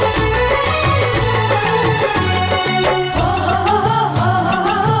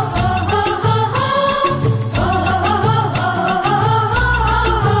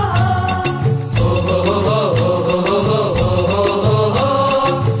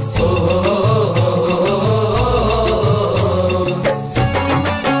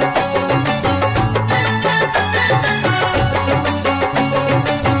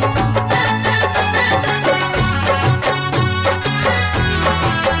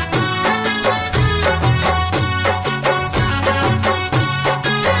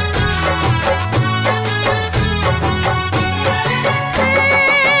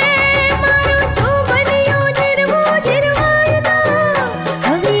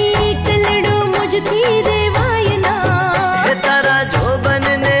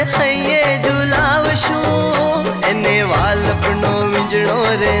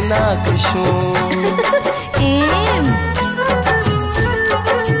 છું એમ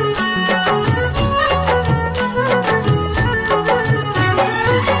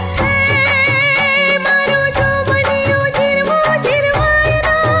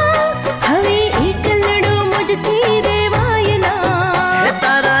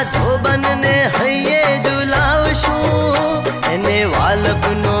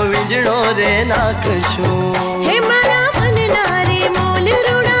હે મારા વનનારી મોલ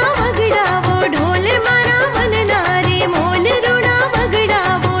રૂડા વગડાવો ઢોલ મારા વનનારી મોલ રૂડા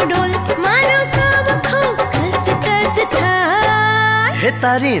વગડાવો ઢોલ મારો કામ ખો કસ કસ થાય હે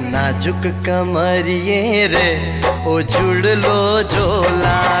તારી નાજુક કમરિયે રે ઓ જુડલો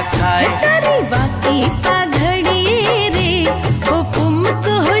જોલા ખાય તારી વાકી પાઘડીએ રે ઓ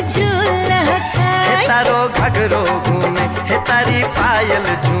ફુમકો ઝોલા ખાય હે તારો ઘાઘરો ઘૂમે હે તારી પાયલ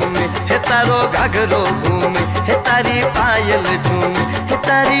ઝૂમે હે તારો ઘાઘરો ઘૂમે હે તારી પાયલ ઝૂમે હે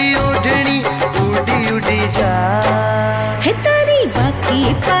તારી ઓઢણી ઉડી ઉડી જા હે તારી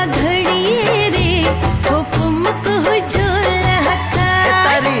વાકી પાઘડીએ રે ઓ ફુમકો ઝોલા ખાય હે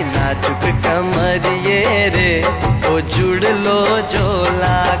તારી નાજુક કમરિયે રે ઓ જુડલો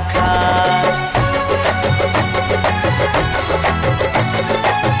જોલા ખાય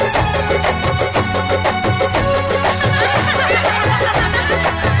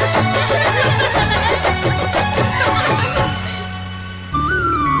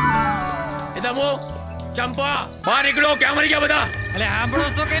ચંપા બહાર નીકળો ક્યાં મરી ગયા બધા અલે સાંભળો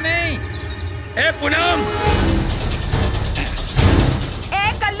છો કે નહીં એ પૂનમ એ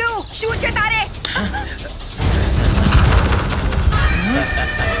કલ્લુ શું છે તારે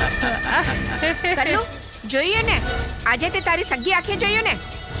કલ્લુ જોઈએ ને આજે તે તારી સગી આંખે જોયું ને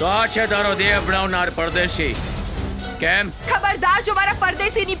તો આ છે તારો દેહ બનાવનાર પરદેશી કેમ ખબરદાર જો મારા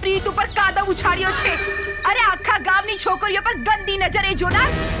પરદેશીની પ્રીત ઉપર કાદવ ઉછાળ્યો છે અરે આખા ગામની છોકરીઓ પર ગંદી નજરે જોનાર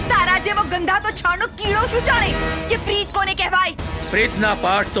તારા જેવો ગંધાતો છાણનો કીડો શું જાણે કે પ્રીત કોને કહેવાય પ્રીતના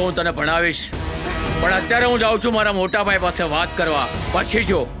પાઠ તો હું તને ભણાવીશ પણ અત્યારે હું જાઉં છું મારા મોટા ભાઈ પાસે વાત કરવા પછી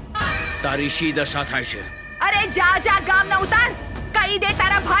જો તારી શી દશા થાય છે અરે જા જા ગામના ઉતાર કહી દે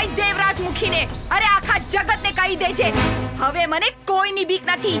તારા ભાઈ દેવરાજ મુખીને અરે આખા જગતને કહી દે છે હવે મને કોઈની બીક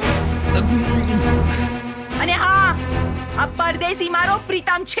નથી અને હા આ પરદેશી મારો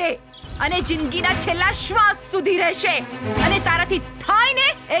પ્રીતમ છે અને જિંદગીના છેલ્લા શ્વાસ સુધી રહેશે અને તારાથી થાય ને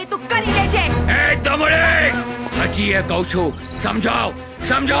એ તું કરી લેજે એ દમડે હજી એ કહું છું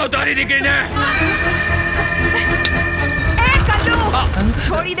સમજાવ તારી દીકરીને એ કલ્લુ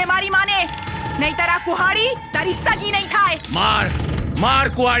છોડી દે મારી માને નહીં તારા કુહાડી તારી સગી નહીં થાય માર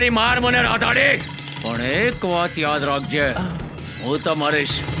કુહાડી માર મને રાધાડી પણ એક વાત યાદ રાખજે હું તો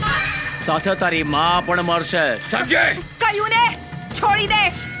મરીશ સાથે તારી માં પણ મરશે સમજે કહ્યું ને છોડી દે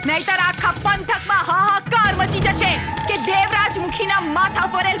નહીતર આખા પંથકમાં હાહાકાર મચી જશે કે દેવરાજ મુખીના માથા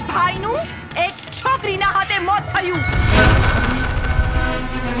ફરેલ ભાઈનું એક છોકરીના હાથે મોત થયું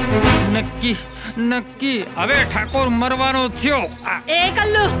નક્કી હવે ઠાકોર મરવાનો થયો એ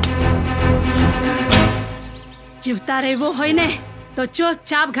કલ્લુ જીવતા રહેવું હોય ને તો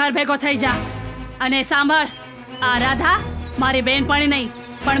ચૂપચાપ ઘર ભેગો થઈ જા અને સાંભળ આ રાધા મારી બેનપણી નહીં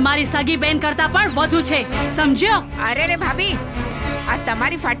પણ મારી સગી બેન કરતા પણ વધુ છે સમજ્યો અરે રે ભાભી આ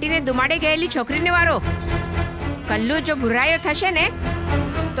તમારી ફાટીને દુમાડે ગયેલી છોકરીને વારો કલ્લુ જો ભુરાયો થશે ને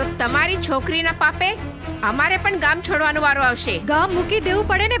તો તમારી છોકરીના પાપે અમારે પણ ગામ છોડવાનો વારો આવશે ગામ મૂકી દેવું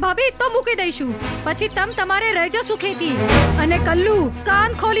પડે ને ભાભી તો મૂકી દઈશું પછી તમારે રહેજો સુખેથી અને કલ્લુ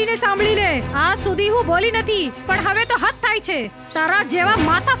કાન ખોલીને સાંભળી લે આજ સુધી હું બોલી નથી પણ હવે તો હદ થાય છે તારા જેવા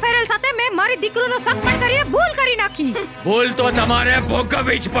માથા ફેરેલ સાથે મેં મારી દીકરીનો સપણ કરીને ભૂલ કરી નાખી ભૂલ તો તમારે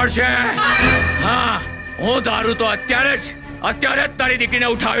ભોગવવી જ પડશે હા હું ધારું તો અત્યારે જ તારી દીકરીને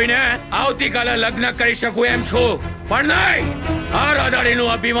ઉઠાવીને આવતીકાલે લગ્ન કરી શકું એમ છું પણ નહીં આ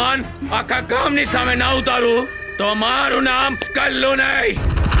રાધાડીનું અભિમાન આખા ગામની સામે ના ઉતારું તો મારું નામ કલ્લુ નહીં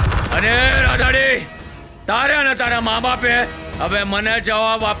અને રાધાડી તારે અને તારા મા બાપે હવે મને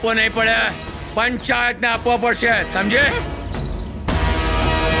જવાબ આપવો નહીં પડે પંચાયતને આપવો પડશે સમજે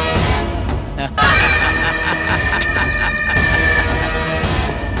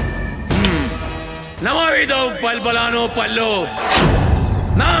નમાવી દઉં બલબલાનો પલ્લો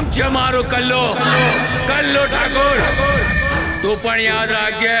નામ છે મારું કલ્લો ઠાકોર તું પણ યાદ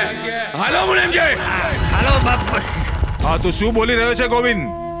રાખજે હાલો મુનેમજી હાલો બાપ હા તું શું બોલી રહ્યો છે ગોવિંદ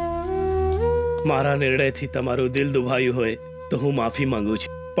મારા નિર્ણયથી તમારું દિલ દુભાયું હોય તો હું માફી માંગુ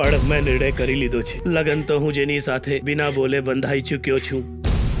છું પણ મેં નિર્ણય કરી લીધો છે લગન તો હું જેની સાથે બિના બોલે બંધાઈ ચૂક્યો છું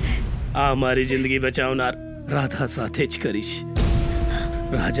આ મારી જિંદગી બચાવનાર રાધા સાથે જ કરીશ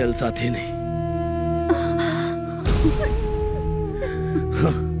રાજલ સાથે નહીં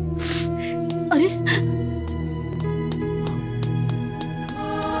અરે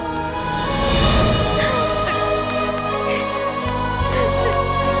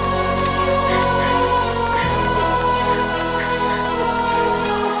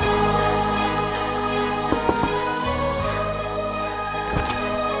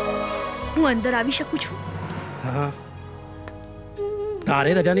હું અંદર આવી શકું છું? હા,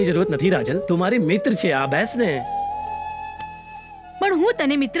 તારે રજાની જરૂરત નથી રાજલ, તું મારી મિત્ર છે, આ બેસ ને. પણ હું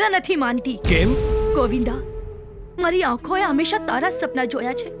તને મિત્ર નથી માનતી. કેમ? ગોવિંદા, મારી આંખોએ હંમેશા તારા સપના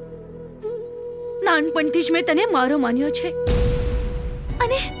જોયા છે. નાનપણથી જ મેં તને મારો માન્યો છે.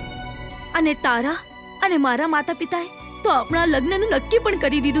 અને તારા અને મારા માતા પિતાએ તો આપણા લગ્નનું નક્કી પણ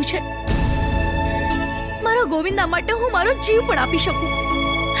કરી દીધું છે. મારા ગોવિંદા માટે હું મારો જીવ પણ આપી શકું.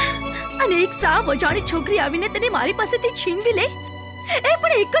 અને એક સાવ અજાણી છોકરી આવીને તને મારી પાસેથી છીનવી લે, એ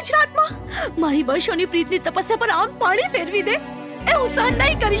પણ એક જ રાતમાં, મારી વર્ષોની પ્રીતની તપસ્યા પર આમ પાણી ફેરવી દે, એ હું સહન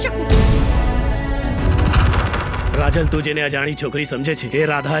નહીં કરી શકું. રાજલ, તું જેને અજાણી છોકરી સમજે છે એ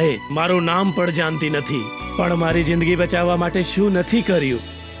રાધાએ મારું નામ પણ જાણતી નથી, પણ મારી જિંદગી બચાવવા માટે શું નથી કર્યું.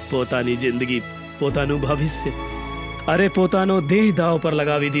 પોતાની જિંદગી, પોતાનું ભવિષ્ય, અરે પોતાનો દેહ દાવ પર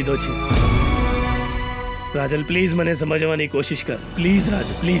લગાવી દીધો છે. રાજલ, પ્લીઝ મને સમજવાની કોશિશ કર. Please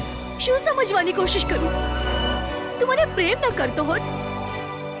Rajal, please. શું સમજવાની કોશિશ કરું? તું મને પ્રેમ ન કરતો હોત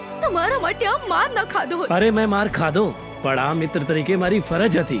તો મારા માટે આ માર ન ખાધો હોત. અરે મેં માર ખાધો, પણ આ મિત્ર તરીકે મારી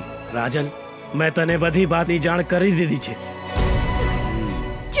ફરજ હતી. રાજલ, મેં તને બધી વાતની જાણ કરી દીધી છે.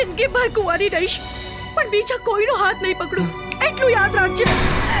 જિંદગી ભર કુંવારી રહીશ, પણ બીજા કોઈનો હાથ નહીં પકડું, એટલું યાદ રાખજે.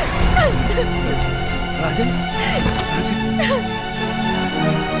 રાજલ,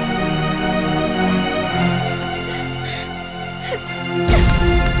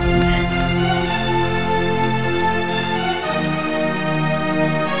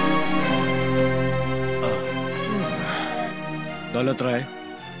 દોલતરાય,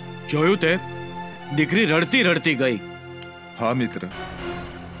 જોયું તે? દીકરી રડતી રડતી ગઈ. હા મિત્ર,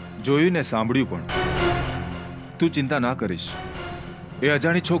 જોયું ને સાંભળ્યું પણ. તું ચિંતા ના કરીશ, એ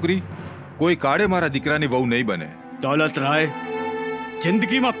અજાણી છોકરી કોઈ કાળે મારા દીકરાની વહુ નહીં બને. દોલતરાય,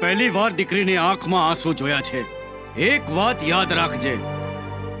 જિંદગીમાં પહેલી વાર દીકરીની આંખમાં આંસુ જોયા છે. એક વાત યાદ રાખજે,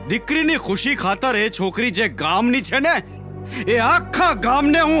 દીકરીની ખુશી ખાતર એ છોકરી જે ગામની છે ને, એ આખા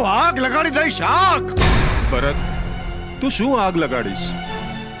ગામને હું આગ લગાડી દઈશ. આગ! ભરત, તું શું આગ લગાડીશ?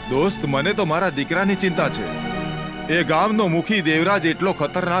 દોસ્ત, મને તો મારા દીકરાની ચિંતા છે. એ ગામનો મુખી દેવરાજ એટલો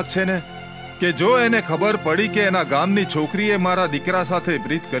ખતરનાક છે ને કે જો એને ખબર પડી કે એના ગામની છોકરીએ મારા દીકરા સાથે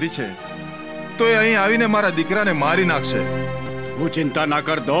પ્રીત કરી છે તો એ અહીં આવીને મારા દીકરાને મારી નાખશે. હું ચિંતા ના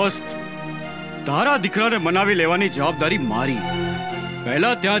કર દોસ્ત, તારા દીકરાને મનાવી લેવાની જવાબદારી મારી.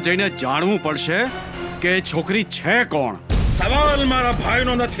 પહેલા ત્યાં જઈને જાણવું પડશે કે છોકરી છે કોણ. સવાલ મારા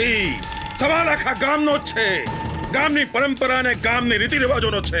ભાઈનો નથી, સવાલ આખા ગામનો જ છે. ગામની પરંપરા અને ગામની રીતિ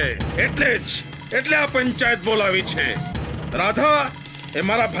રિવાજોનો છે. એટલે આ પંચાયત બોલાવી છે. રાધા એ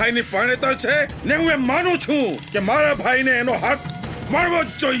મારા ભાઈની પરણેતર છે ને હું એમ માનું છું કે મારા ભાઈને એનો હક મળવો જ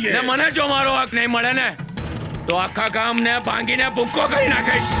જોઈએ. ને મને જો મારો હક નહીં મળે ને તો આખા ગામને ભાંગીને ભૂક્કો કરી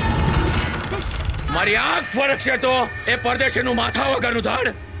નાખીશ. મારી આંખ ફરકશે તો એ પરદેશીનું માથા વગરનું ધડ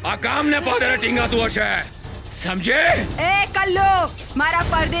આ ગામને પાદરે ટીંગાતું હશે. સમજે? એ કલ્લો, મારા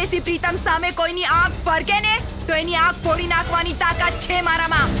પરદેશી પ્રીતમ સામે કોઈની આંખ ફરકે ને તો એની આંખ ફોડી નાખવાની તાકાત છે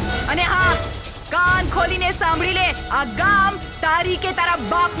મારામાં. અને હા, કાન ખોલીને સાંભળી લે, આ ગામ તારી કે તારા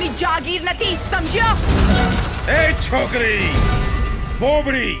બાપની જાગીર નથી, સમજ્યો? એ છોકરી,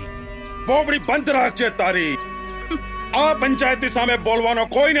 બોબડી બંધ રાખજે તારી. આ પંચાયતની સામે બોલવાનો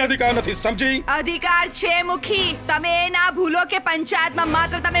કોઈને અધિકાર નથી, સમજી? અધિકાર છે મુખી. તમે ના ભૂલો કે પંચાયતમાં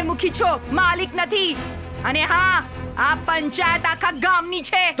માત્ર તમે મુખી છો, માલિક નથી. અને હા, આ પંચાયત આખા ગામની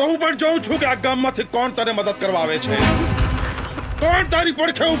છે. તો હું પણ જોઉં છું કે આ ગામમાંથી કોણ તને મદદ કરવા આવે છે, કોણ તારી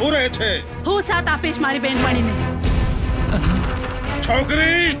પડખે ઊભું રહે છે. હું સાથ આપીશ મારી બેનપણીને.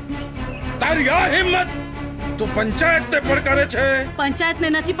 છોકરી, તારી આ હિંમત, તું પંચાયતને પડકારે છે? પંચાયતને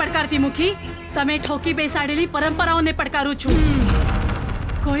નથી પડકારતી મુખી, તમે ઠોકી બેસાડેલી પરંપરાઓને પડકારું છું.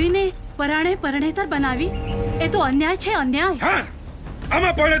 કોઈને પરાણે પરણેતર બનાવી એ તો અન્યાય છે, અન્યાય. હા,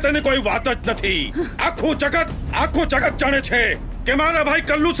 આમાં પરણેતરની કોઈ વાત જ નથી. આખું જગત જાણે છે કે મારા ભાઈ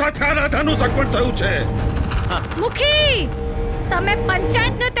કલ્લુ સાથે આ રાધાનું સગપણ થયું છે. મુખી, તમે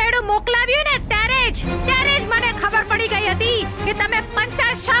પંચાયતનું તેડું મોકલાવ્યું ને ત્યારે જ મને ખબર પડી ગઈ હતી કે તમે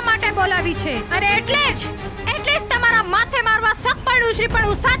પંચાયત શા માટે બોલાવી છે. અને એટલે જ તમારા માથે મારવા સગપણનું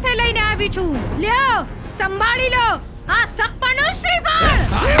શ્રીફળ સાથે લઈને આવી છું. લ્યો, સંભાળી લો આ સગપણનું શ્રીફળ.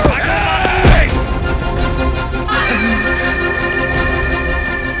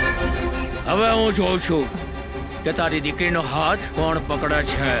 હવે હું જોઉં છું કે તારી દીકરીનો હાથ કોણ પકડે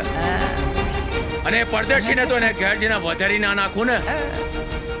છે. અને પરદેશીને તો એને ઘેર જઈને વધારી ના નાખું ને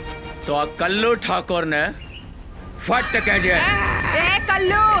તો આ કલ્લુ ઠાકોરને ફટ કહેજે. એ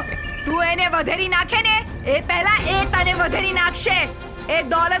કલ્લુ, તું એને વધેરી નાખે ને એ પહેલા એ તને વધેરી નાખશે. એ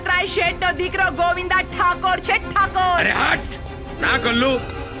દોલતરાય શેઠનો દીકરો ગોવિંદા ઠાકોર છે, ઠાકોર. અરે હટ! ના કલ્લુ,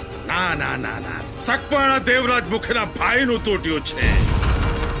 ના. સગપણ દેવરાજ મુખીના ભાઈનું તૂટ્યું છે.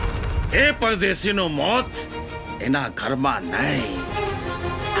 એ પરદેશીનું મોત એના ઘરમાં નહીં,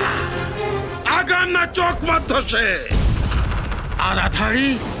 આ ગામના ચોકમાં થશે. આ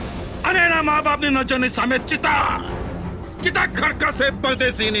રાધાડી અને એના મા બાપની નજરની સામે ચિતા ખડકાશે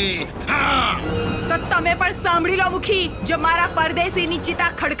પરદેશીની. હા, તો તમે પણ સાંભળી લો મુખી, જો મારા પરદેશીની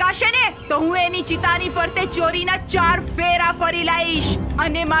ચિતા ખડકાશે ને તો હું એની ચિતાની ફરતે ચોરીના 4 ફેરા ફરી લાઈશ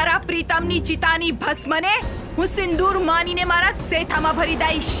અને મારા પ્રીતમની ચિતાની ભસ્મને હું સિંદૂર માનીને મારા સેથામાં ભરી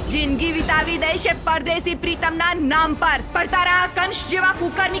દઈશ. જિંદગી વિતાવી દઈશ એ પરદેશી પ્રીતમના નામ પર. પણ તારા કંશ જેવા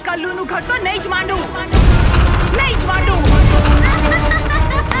કુકરની કલ્લુનું ઘર તો નહીં જ માંડું, નહીં જ માંડું.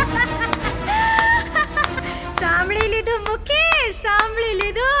 સાંભળી લીધું મુખી, સાંભળી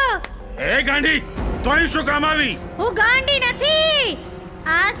લીધું. એ ગાંડી, તોય શું કામ આવી? હું ગાંડી નથી.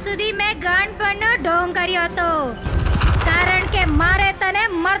 આજ સુધી મેં ગાંડપણનો ઢોંગ કર્યો હતો, કારણ કે મારે તને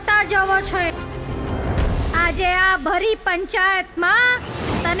મરતા જોવો છે. આજે આ ભરી પંચાયતમાં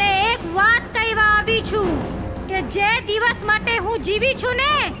તને એક વાત કહેવા આવી છું કે જે દિવસ માટે હું જીવી છું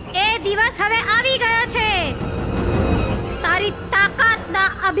ને એ દિવસ હવે આવી ગયો છે. તારી તાકાતના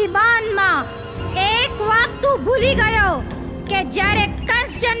અભિમાનમાં એક વાત તું ભૂલી ગયો કે જ્યારે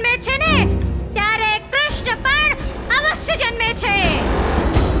કંસ જન્મે છે ને ત્યારે કૃષ્ણ પણ અવશ્ય જન્મે છે.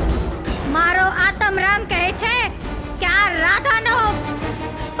 મારો આત્મરામ કહે છે કે આ રાધાનો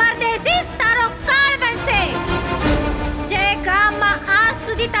પરદેશી તારો કાળ બનશે. જે ગામમાં આજ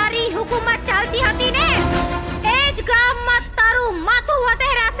સુધી તારી હુકુમત ચાલતી હતી ને એ જ ગામમાં તારું માથું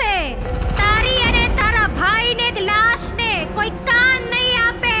વધેરાશે. તારી અને તારા ભાઈને એક લાશને કોઈ કાન નહીં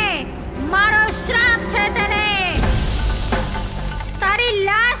આપે. મારો શ્રાપ છે તને. તારી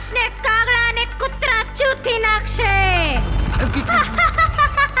લાશને કાગડા અને કૂતરા ચૂથી નાખશે.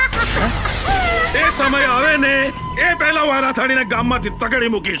 એ સમય આવે ને એ પહેલા હું આ રાધાડીને ગામમાંથી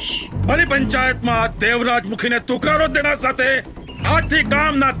તગડી મૂકીશ. ભરી પંચાયતમાં દેવરાજ મુખીને તુકારો દેના સાથે આજથી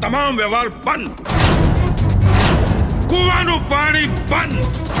ગામના તમામ વ્યવહાર બંધ. કુવાનું પાણી બંધ,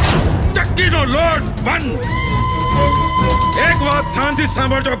 ચક્કીનો લોટ બંધ. એક વાત ધ્યાનથી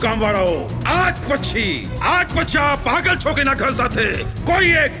સાંભળજો ગામવાળાઓ, આજ પછી આ પાગલ છોકરીના ઘર સાથે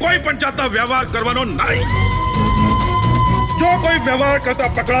કોઈએ કોઈ પણ જાતનો વ્યવહાર કરવાનો નહીં. જો કોઈ વ્યવહાર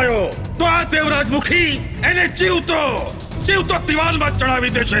કરતા પકડાયો તો આ દેવરાજ મુખી એને જીવતો દિવાલમાં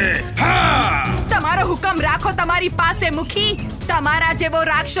ચડાવી દેશે. હા, તમારો હુકમ રાખો તમારી પાસે મુખી. તમારા જેવો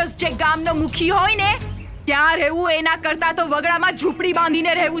રાક્ષસ જે ગામનો મુખી હોય ને ત્યાં રહેવું એના કરતા તો વગડામાં ઝૂંપડી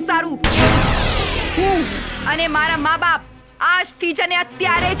બાંધીને રહેવું સારું. હું અને મારા મા બાપ આજથી જ અને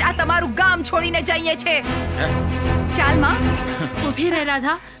અત્યારે જ આ તમારું ગામ છોડીને જઈએ છે. ચાલ માં, ઊભી રહે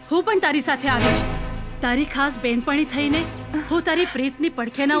રાધા, હું પણ તારી સાથે આવીશ. તારી ખાસ બેનપણી થઈને હું તારી પ્રીતની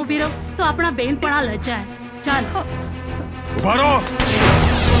પડખે ના ઊભી રહું તો આપણા બેનપણા લજાય. ચાલ ઉભા રહો.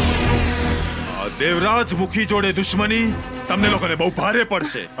 આ દેવરાજ મુખી જોડે દુશ્મની તમને લોકોને બહુ ભારે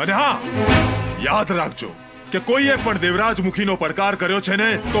પડશે. અને હા, યાદ રાખજો કે કોઈએ પણ દેવરાજ મુખીનો પડકાર કર્યો છે ને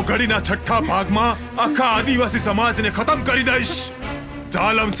તો ઘડીના 6ઠ્ઠા ભાગમાં આખા આદિવાસી સમાજને ખતમ કરી દઈશ.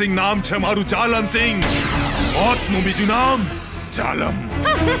 જાલમસિંહ નામ છે મારું, જાલમસિંહ. મોતનું બીજું નામ જાલમ.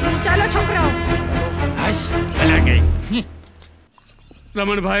 ચાલો છોકરાઓ. હશ, ભલા ગઈ.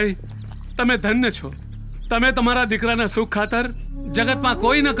 રમણભાઈ, તમે ધન્ય છો. તમે તમારા દીકરાના સુખ ખાતર જગતમાં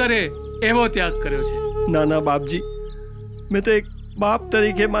કોઈ ન કરે એવો ત્યાગ કર્યો છે. ના ના બાપજી, મેં તો એક બાપ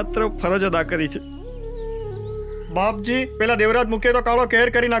તરીકે માત્ર ફરજ અદા કરી છે. બાપજી, પેલા દેવરાજ મુખીએ તો કાળો કહેર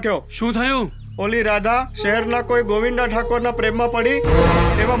કરી નાખ્યો. શું થયું? ઓલી રાધા શહેરના કોઈ ગોવિંદા ઠાકોરના પ્રેમમાં પડી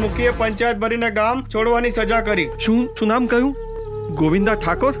એવા મુખીએ પંચાયત ભરીને ગામ છોડવાની સજા કરી. શું નામ કહ્યું? ગોવિંદા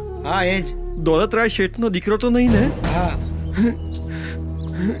ઠાકોર? હા, એ જ. દોલતરાય શેઠનો દીકરો તો નહીં ને? હા.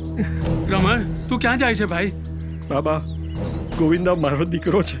 રમણ, તું ક્યાં જાય છે ભાઈ? બાબા, ગોવિંદા મારો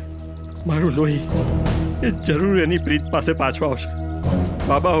દીકરો છે, મારું લોહી. એ જરૂર એની પ્રીત પાસે પાછો આવશે.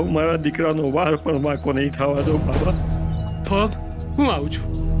 બાબા, હું મારા દીકરાનો વાર પણ વાંકો નહીં થવા દઉં. બાબા થોભ, હું આવું છું.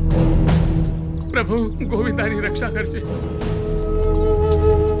 પ્રભુ ગોવિંદાની રક્ષા કરશે.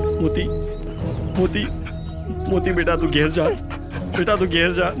 મોતી બેટા, તું ઘેર જા. બેટા, તું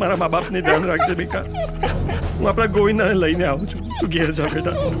ઘેર જા. મારા મા બાપને ધ્યાન રાખજે બેટા. હું આપણા ગોવિંદાને લઈને આવું છું. તું ઘેર જા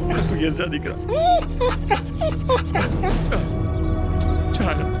બેટા, તું ઘેર જા દીકરા.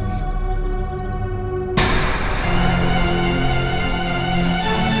 ચાલો.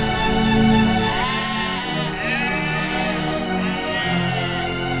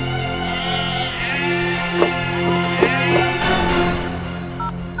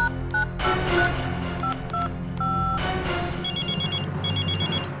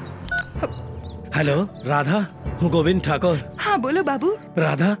 હેલો રાધા, હું ગોવિંદ ઠાકોર. હા બોલો બાબુ.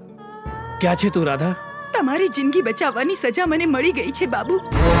 રાધા, ક્યાં છે તું? રાધા, તમારી જિંદગી બચાવવાની સજા મને મળી ગઈ છે બાબુ.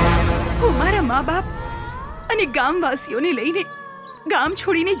 હું મારા મા બાપ અને ગામવાસીઓને લઈને ગામ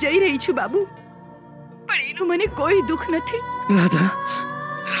છોડીને જઈ રહી છું બાબુ, પણ એનું મને કોઈ દુઃખ નથી. રાધા,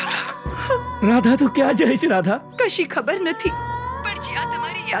 રાધા તું ક્યાં જઈશ? રાધા કશી ખબર નથી, પણ જ્યાં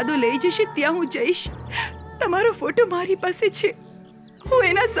તમારી યાદો લઈ જશે ત્યાં હું જઈશ. તમારો ફોટો મારી પાસે છે, હું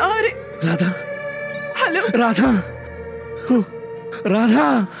એના સહારે. Radha, hello Radha,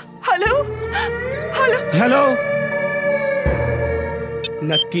 Radha, hello hello hello.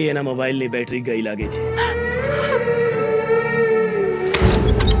 નક્કી એના મોબાઈલની બેટરી ગઈ લાગે છે.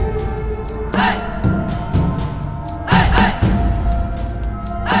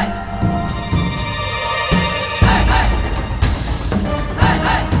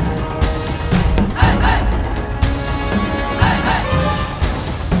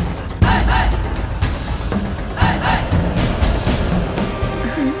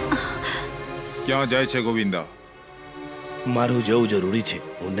 ક્યાં જાય છે ગોવિંદા? મારું જવું જરૂરી છે,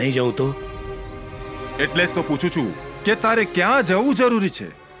 હું નહીં જાઉં તો? એટલે જ તો પૂછું છું કે તારે ક્યાં જવું જરૂરી છે.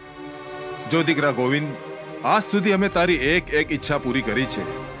 જો દીકરા ગોવિંદ, આજ સુધી અમે તારી એક એક ઈચ્છા પૂરી કરી છે,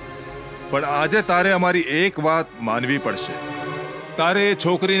 પણ આજે તારે અમારી એક વાત માનવી પડશે. તારે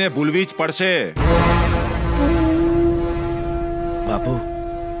છોકરીને ભૂલવી જ પડશે. બાપુ,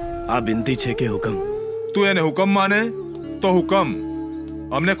 આ બિનતી છે કે હુકમ? તું એને હુકમ માને તો હુકમ,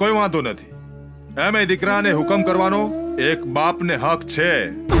 અમને કોઈ વાંધો નથી. એમ એ દીકરાને હુકમ કરવાનો એક બાપને હક છે.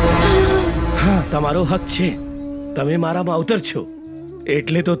 હા, તમારો હક છે. તમે મારા માવતર છો,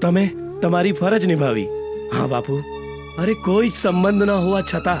 એટલે તો તમે તમારી ફરજ નિભાવી. હા બાપુ, અરે કોઈ સંબંધ ન હોવા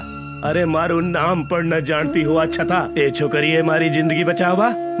છતાં, અરે મારું નામ પણ ન જાણતી હોવા છતાં એ છોકરીએ મારી જિંદગી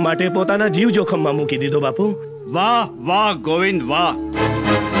બચાવવા માટે પોતાના જીવ જોખમમાં મૂકી દીધો. બાપુ વાહ વાહ ગોવિંદ વાહ.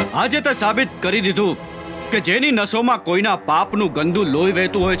 આજે તે સાબિત કરી દીધું કે જેની નસોમાં કોઈના પાપનું ગંદુ લોહી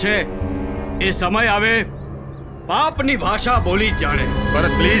વહેતું હોય છે, એ સમય આવે પાપની ભાષા બોલી જાણે.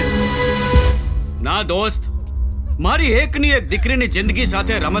 ભરત પ્લીઝ. ના દોસ્ત, મારી એકની એક દીકરીની જિંદગી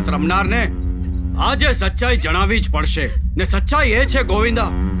સાથે રમત રમનારને આજે સચ્ચાઈ જણાવવી જ પડશે. ને સચ્ચાઈ એ છે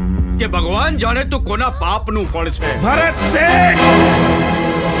ગોવિંદા કે ભગવાન જાણે તું કોના પાપનું ફળ છે. ભરત શેઠ,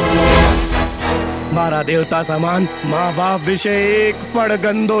 મારા દેવતા સમાન મા બાપ વિશે એક પણ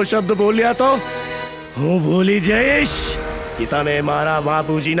ગંદો શબ્દ બોલ્યા તો હું ભૂલી જઈશ કે તમે મારા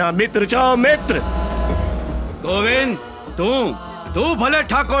બાપુજીના મિત્ર છો. મિત્ર ગોવિંદ, તું ભલે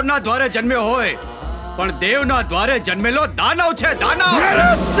ઠાકોરના દ્વારે જન્મ્યો હોય, પણ દેવના દ્વારે જન્મેલો દાનવ છે. દાનવ.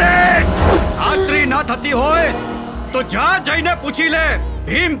 ખાતરી ના થતી હોય તો જા જઈને પૂછી લે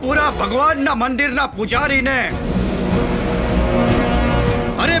ભીમપુરા ભગવાનના મંદિરના પૂજારીને.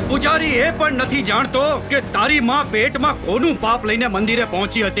 અરે પૂજારી એ પણ નથી જાણતો કે તારી માં પેટમાં કોનું પાપ લઈને મંદિરે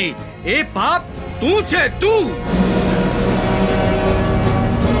પહોંચી હતી. એ પાપ તું છે, તું.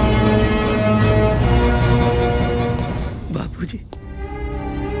 બાપુજી,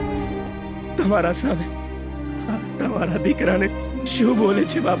 તમારા સામે તમારા દીકરાને શું બોલે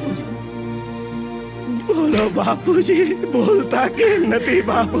છે? બાપુજી બોલો. બાપુજી બોલતા કેમ નથી?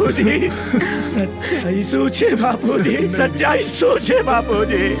 બાપુજી સચ્ચાઈ શું છે? બાપુજી સચ્ચાઈ શું છે?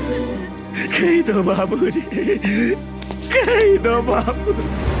 બાપુજી કહી દો. બાપુજી કહી દો. બાપુજી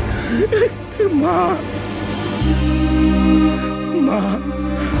માં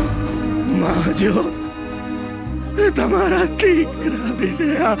જો તમારા દીકરા વિશે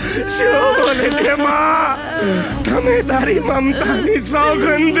શું બોલે છે? માં, તમે તારી મમતાની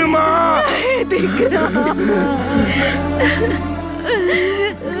સોગંદ માં. દીકરા,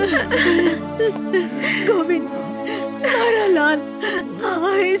 ગોવિંદ મારા લાલ,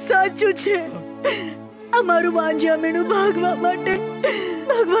 આ એ સાચું છે. અમારું વાંજ્યામેણું ભાગવા માટે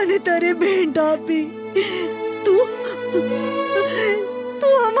ભગવાને તારે ભેટ આપી. તું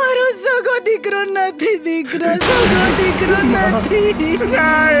અમારો સગો દીકરો નથી. દીકરા, સગો દીકરો નથી.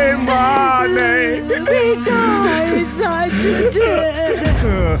 બેટા, એ સાચું છે.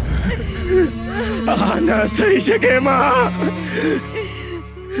 આ ના થઈ શકે. માં,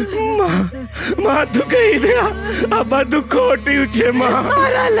 તું કહી દે આ બધું ખોટ્યું છે. માં,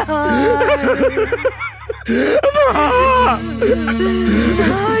 મારા લાલ,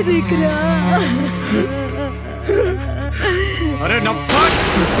 દીકરા. અરે નફટ!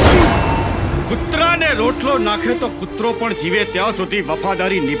 કૂતરાને રોટલો નાખે તો કૂતરો પણ જીવે ત્યાં સુધી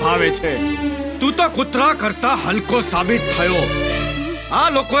વફાદારી નિભાવે છે. તું તો કૂતરા કરતા હલકો સાબિત થયો. આ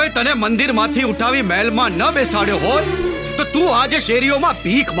લોકોએ તને મંદિરમાંથી ઉઠાવી મહેલમાં ન બેસાડ્યો હોત તો તું આજે શેરીઓમાં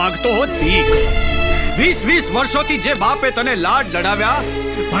ભીખ માંગતો હોત. ભીખ. 20 વર્ષોથી જે બાપે તને લાડ લડાવ્યા,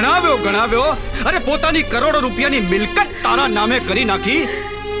 ભણાવ્યો, ગણાવ્યો, અરે પોતાની કરોડો રૂપિયાની મિલકત તારા નામે કરી નાખી,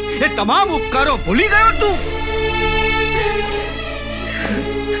 એ તમામ ઉપકારો ભૂલી ગયો તું?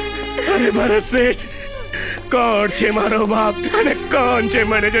 અરે ભરત શેઠ, કોણ છે મારો બાપ અને કોણ છે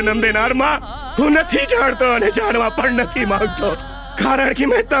મને જન્મ દેનાર? માં, હું નથી જાણતો અને જાણવા પણ નથી માંગતો. કારણ કે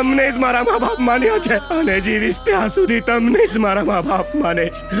મેં તમને જ મારા મા બાપ માન્યા છે અને જીવીશ ત્યાં સુધી તમને જ મારા મા બાપ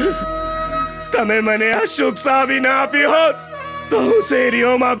માનીશ. તમે મને આ શુભ સાબી ના આપી હોત તો હું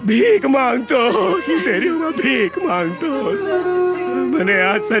શેરીઓમાં ભીખ માંગતો મને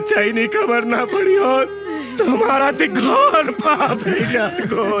આ સચ્ચાઈની ખબર ના પડી હોત તો મારાથી ઘોર પાપ થઈ જાત,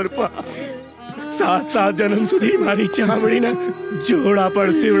 ઘોર પાપ. 7 જન્મ સુધી મારી ચામડીના જોડા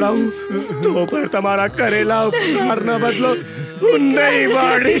પણ સીવડાવું તો પણ તમારા કરેલા ઉપકારનો બદલો હું નહીં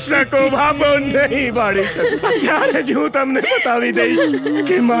વાળી શકું બાપુ, નહીં વાળી શકું. અત્યારે જ હું તમને બતાવી દઈશ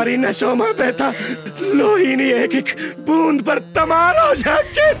કે મારી નસોમાં બહેતા લોહીની એક એક બૂંદ પર તમારો જ હક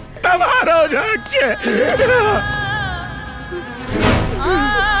છે, તમારો જ હક છે.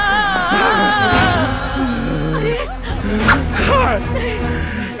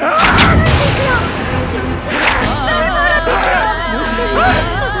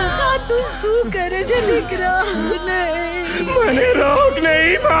 તું શું કરે છે દીકરા? મને રોગ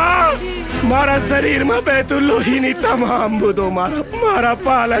નહીં માં. મારા શરીરમાં બહેતું લોહીની તમામ બુદો મારા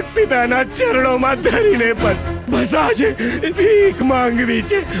પાલક પિતાના ચરણોમાં ધરીને બસ આજે ભીખ માંગવી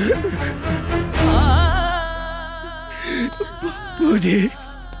છે.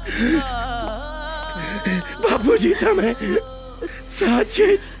 બાપુજી તમે સાચે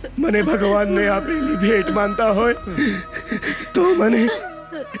જ મને ભગવાનને આપેલી ભેટ માનતા હોય તો મને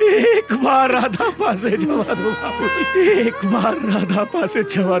એક વાર રાધા પાસે જવા દો બાપુજી, એક વાર રાધા પાસે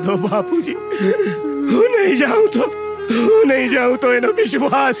જવા દો બાપુજી. હું નહીં જાઉં તો એનો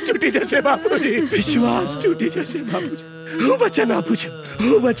વિશ્વાસ તૂટી જશે બાપુજી, વિશ્વાસ તૂટી જશે બાપુજી. હું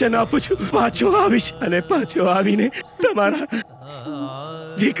વચન આપું છું પાછો આવીશ અને પાછો આવીને તમારા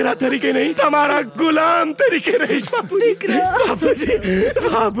દીકરા તરીકે નહીં તમારા ગુલામ તરીકે રહીશ બાપુજી.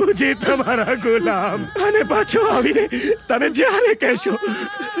 બાપુજી તમારા ગુલામ. અને પાછો આવીને તમે જ્યારે કહેશો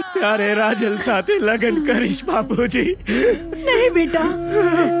ત્યારે રાજલ સાથે લગ્ન કરીશ બાપુજી. નહીં બેટા,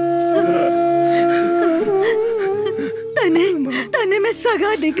 તને મેં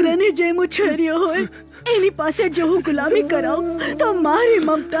સગા દીકરાની જેમ ઉછેર્યો હોય એની પાસે જો હું ગુલામી કરાવું તો મારી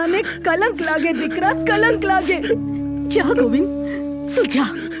મમતાને કલંક લાગે દીકરા, કલંક લાગે. જા ગોવિંદ, તું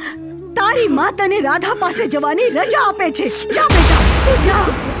જા. તારી માં તને રાધા પાસે જવાની રજા આપે છે. જા બેટા, તું જા.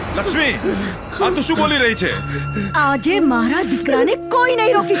 લક્ષ્મી, આ તું શું બોલી રહી છે? આજે મારા દીકરાને કોઈ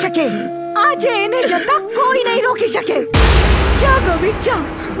નહીં રોકી શકે. આજે એને જતા કોઈ નહીં રોકી શકે. જા ગોવિંદ, જા.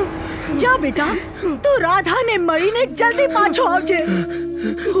 જા બેટા, તું રાધાને મળીને જલ્દી પાછો આવજે.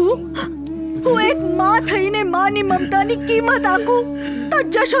 હું એક માં થઈને માની મમતાની કિંમત આકું તો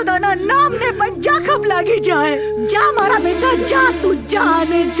જશોદાના નામને પણ જાખમ લાગી જાય. જા મારા બેટા, જા. તું જા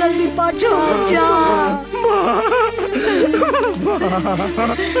ને જલ્દી પાછો આવ.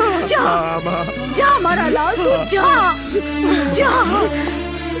 જા મારા લાલ, તું જા.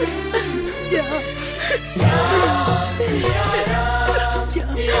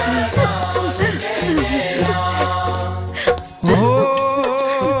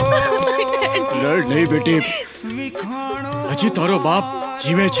 લડ નહીં બેટી, હજી તારો બાપ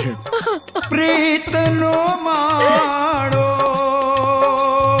જીવે છે. પ્રીતનો માળો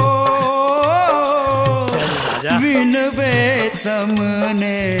વિનવે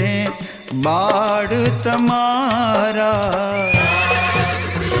તમને બાળ તમારા.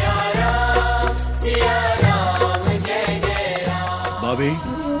 ભાભી,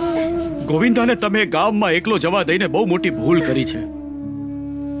 ગોવિંદાને તમે ગામમાં એકલો જવા દઈને બહુ મોટી ભૂલ કરી છે.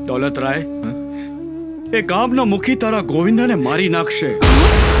 દોલતરાય, એ ગામનો મુખી તારા ગોવિંદાને મારી નાખશે.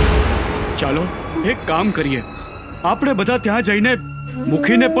 ચાલો એક કામ કરીએ, આપણે બધા ત્યાં જઈને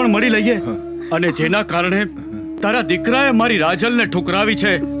મુખીને પણ મળી લઈએ અને જેના કારણે તારા દીકરાએ મારી રાજલને ઠુકરાવી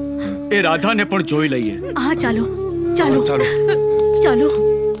છે એ રાધાને પણ જોઈ લઈએ. હા, ચાલો ચાલો ચાલો ચાલો.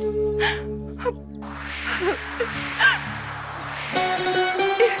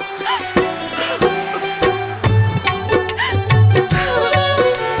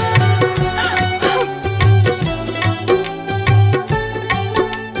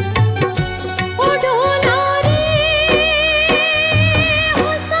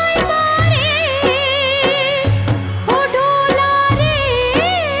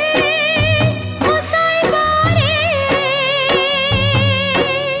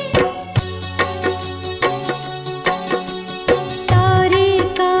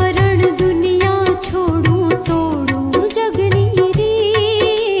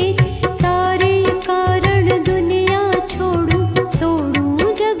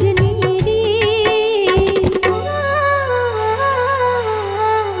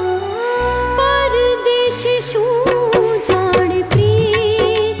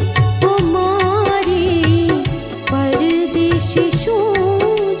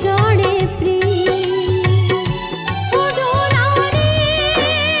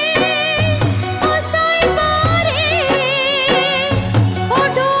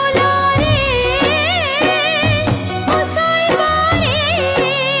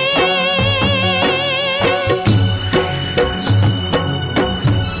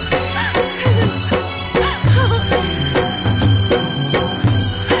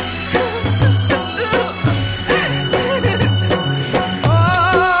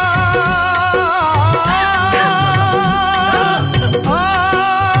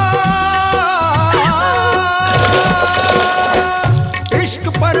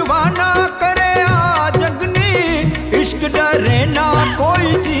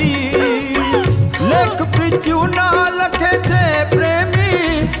 मृत्यु ना लखे छे प्रेमी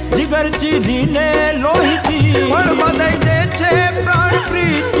जिगर चीरीने लोहीथी पण बदई दे छे प्राण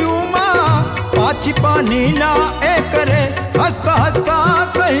मृत्यु मां पाछी पानी ना ए करे हसता हसता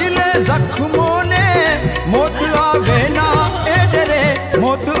सहीले जख्मों ने मोत आवे ना ए डरे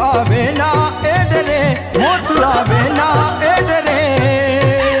मोत आवे ना ए डरे मोत आवे ना ए डरे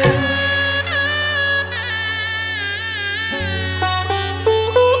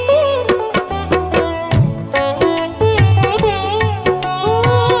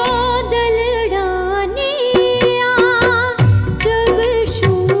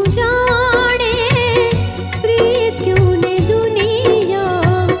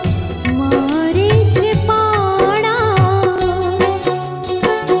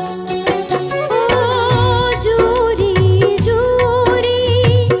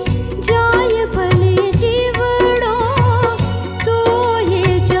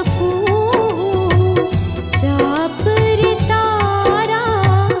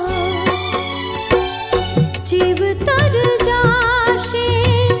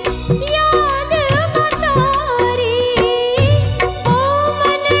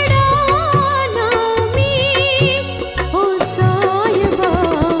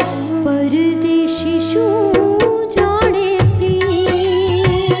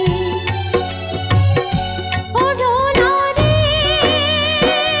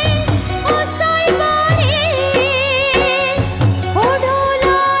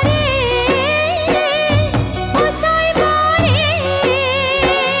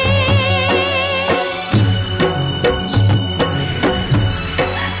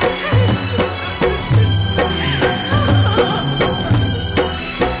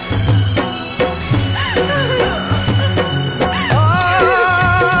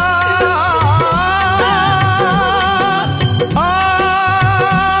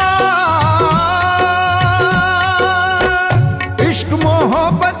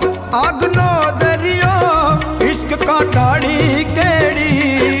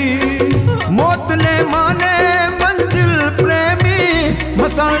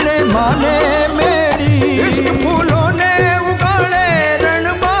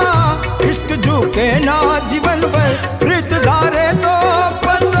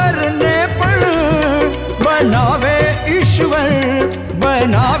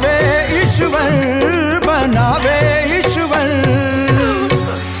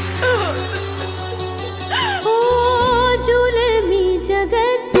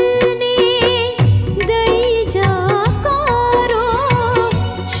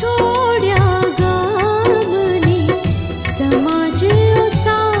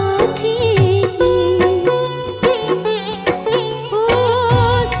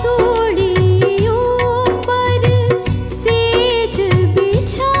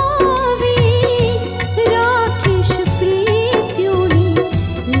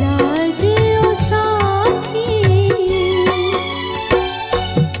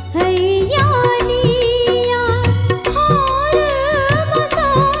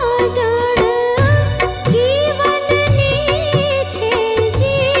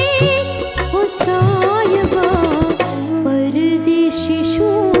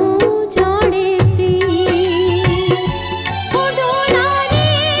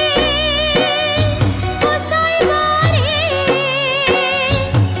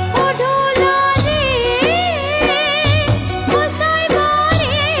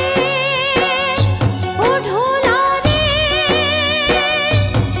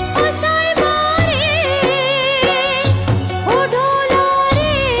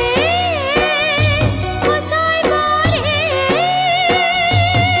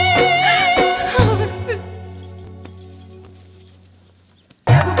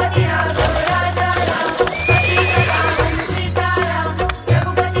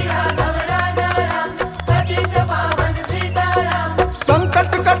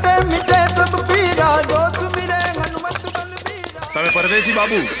પરદેશી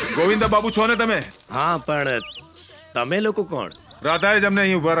બાબુ ગોવિંદા બાબુ છો ને તમે? હા, પણ તમે લોકો કોણ? રાધાએ જ અમને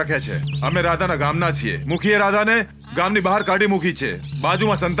અહીં ઉભા રાખ્યા છે. અમે રાધાના ગામના છીએ. મુખીએ રાધાને ગામની બહાર કાઢી મૂકી છે.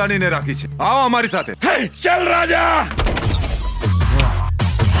 બાજુમાં સંતાનીને રાખી છે. આવો અમારી સાથે. ચલ રાજા.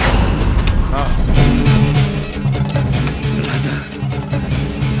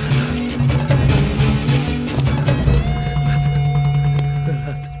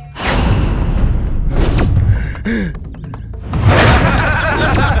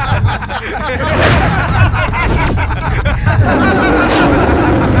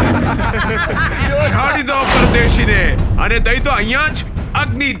 કાઢી દો પરદેશીને અને દઈ તો અહીંયા જ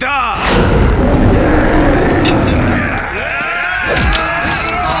અગ્નિદાહ.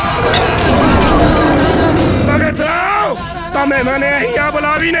 મને અહીંયા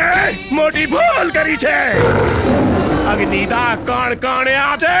બોલાવીને મોટી ભૂલ કરી છે. અગ્નિદા કોણ કોણે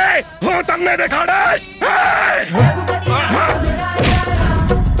આજે હું તમને દેખાડીશ.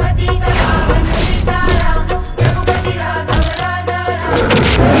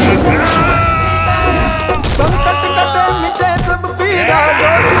 संकट कटे मिटे सब पीड़ा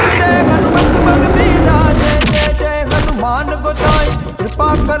हनुमत बल बीरा. जय जय जय हनुमान गोसाई कृपा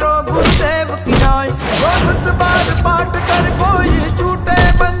करो गुरुदेव की नाई. जो सत बार पाठ कर कोई छूटे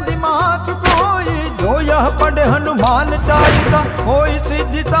बंदी महात कोई. जो यह पढ़े हनुमान चालीसा होई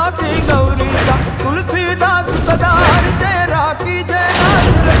सिद्धि साखी गौरी सा. तुलसीदास सदा हरिते राखी जय नाथ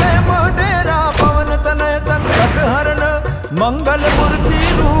हृदय मोडेरा. पवन तनय संकट हरण मंगल मूर्ति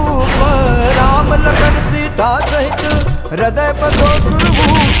रूप. राम लखन सीता सहित हृदय पसो सुरभू.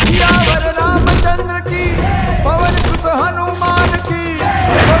 सियावर रामचंद्र की पवन सुत हनुमान की.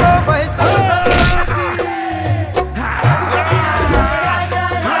 करो भय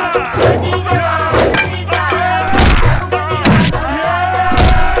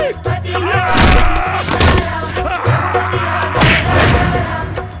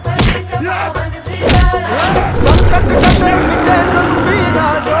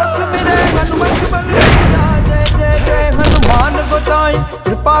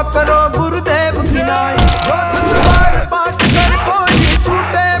कृपा करो गुरुदेव की नाई. जो सतबार पाठ कर कोई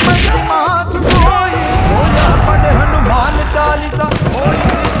छूटे बंदी महात कोई. जो यह पढ़े हनुमान चालीसा होई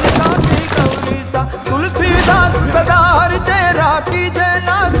सिद्धि साखी गौरी सा. तुलसीदास सदा हरिते राखी जय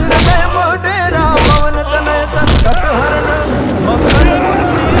नाथ हृदय मोडेरा. पवन तनय संकट हरण मंगल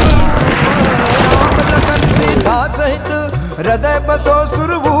मूर्ति राम लखन सीता सहित हृदय बसो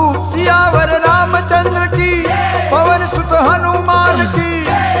सुरभू. सियावर रामचंद्र की पवन सुत हनुमान की.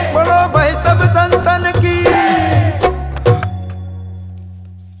 बोलो भाई सब संतन की.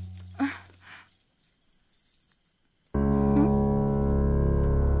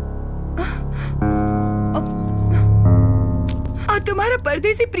 આ તમારા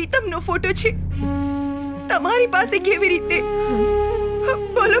પરદેશી પ્રીતમનો ફોટો છે. તમારી પાસે કેવી રીતે?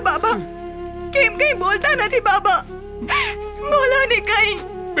 બોલો બાબા. કેમ કઈ બોલતા નથી બાબા? બોલો ને કઈ.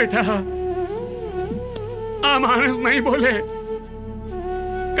 બેટા આ માણસ નહીં બોલે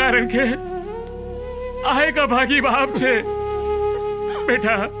કારણ કે આ એક અભાગી બાપ છે.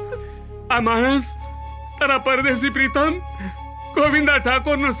 બેટા આ માણસ તારા પરદેશી પ્રીતમ ગોવિંદા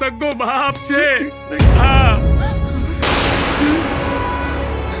ઠાકોરનો સગ્ગો બાપ છે. હા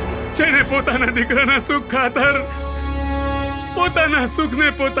જેને પોતાના દીકરાના સુખ ખાતર પોતાના સુખને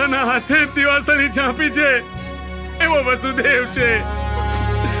પોતાના હાથે દિવાસળી ઝાંપી છે એવો વસુદેવ છે.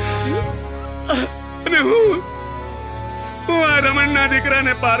 અને હું આ રમણના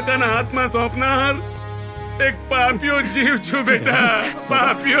દીકરાને પારકાના હાથમાં સોંપનાર એક પાપ્યો જીવ છું. બેટા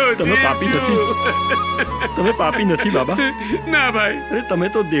પાપ્યો તમે પાપી નથી. તમે પાપી નથી બાબા. ના ભાઈ. અરે તમે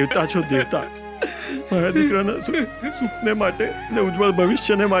તો દેવતા છો દેવતા. મારા દીકરાના સુખને માટે ને ઉજ્જવળ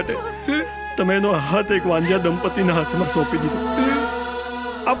ભવિષ્યને માટે તમે એનો હાથ એક વાંજ્યા દંપતીના હાથમાં સોંપી દીધો.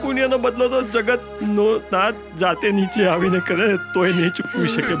 આ પુણ્યનો બદલો તો જગતનો નાથ જાતે નીચે આવીને કરે તોય નહીં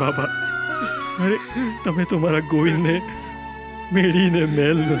ચૂકવી શકે બાબા. અરે તમે તો મારા ગોવિંદને મેળીને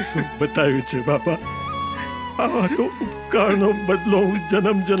મેલનો સુખ બતાવ્યું છે બાબા. આ તો ઉપકારનો બદલો હું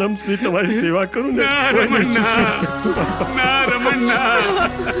જન્મ જન્મ સુધી તમારી સેવા કરું ને.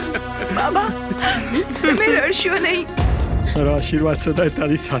 બાબા તમે રડશો નહીં. મારો આશીર્વાદ સદાય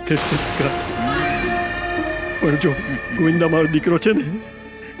તારી સાથે જ છે. પણ જો ગોવિંદા મારો દીકરો છે ને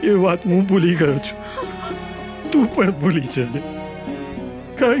એ વાત હું ભૂલી ગયો છું. તું પણ ભૂલી જજે.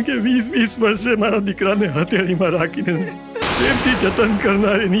 કારણ કે 20 વર્ષે મારા દીકરાને હથેળીમાં રાખીને પ્રેમથી જતન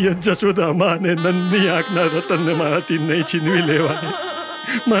કરનારીની જશોદા માં અને નંદની આંખના રતનને મારાથી નહીં છીનવી લેવાય.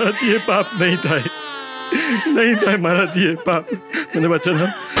 મારાથી એ પાપ નહીં થાય. નહીં થાય મારાથી એ પાપ. મને વચન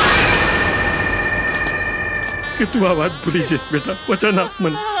આપ કે તું આ વાત ભૂલી જઈશ બેટા. વચન આપ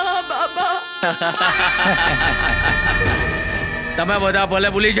મને. તમે બધા ભલે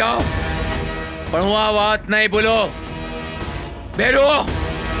ભૂલી જાઓ પણ હું આ વાત નહીં ભૂલો. બેરો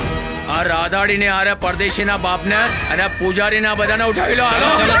આ રાધાડીને આરે પરદેશીના બાપને અને પૂજારીના બધાને ઉઠાવી લો.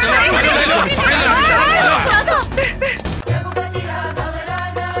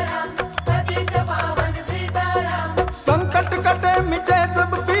 संकट कटे मिटे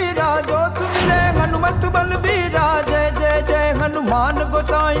सब पीरा. जो तुमने हनुमत बल बीरा. जय जय जय हनुमान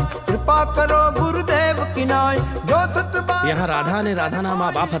गोसाई कृपा करो गुरुदेव की नाई. जो सत यहाँ राधा અને રાધાના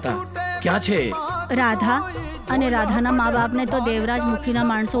મા બાપ હતા. ક્યાં છે? રાધા અને રાધાના મા બાપને તો દેવરાજ મુખીના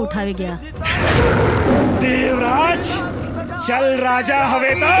માણસો ઉઠાવી ગયા. દેવરાજ चल राजा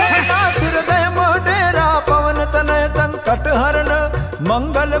हवे तो हृदय मोडेरा. पवन तनय संकट हरण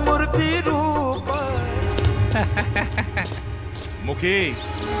मंगल मूर्ति रूप. મુખી,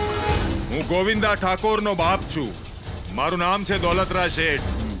 હું ગોવિંદા ઠાકોરનો બાપ છું. મારું નામ છે દોલતરા શેઠ.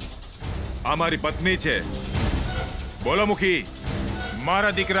 આ મારી પત્ની છે. બોલો મુખી,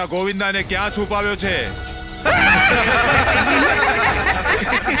 મારા દીકરા ગોવિંદાને ક્યાં છુપાવ્યો છે?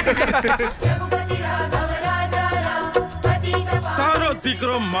 તારો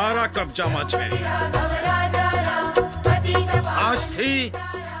દીકરો મારા કબજામાં છે. આજથી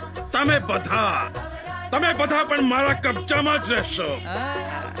તમે બધા પણ મારા કબજામાં જ રહેશો.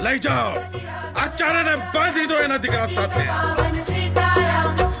 લઈ જાઓ, આ ચારેને બાંધી દો એના દીકરા સાથે.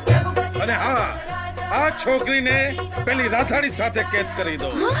 અને હા, આ છોકરીને પેલી રાધાડી સાથે કેદ કરી દો.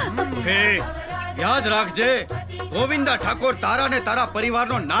 યાદ રાખજે, ગોવિંદા ઠાકોર તારા ને તારા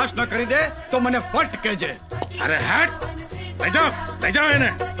પરિવારનો નાશ ન કરી દે તો મને ફટ કહેજે. અરે હેટ, લઈ જાઓ એને.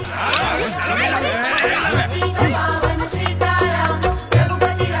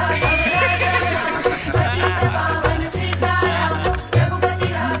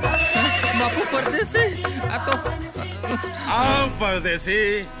 બાપુ પરદેશી, આ તો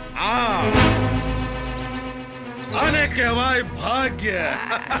પરદેશી આને કહેવાય ભાગ્ય.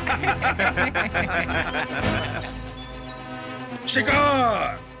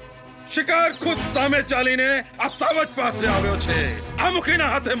 શિકાર ખુદ સામે ચાલીને આ સાવજ પાસે આવ્યો છે, આ મુખીના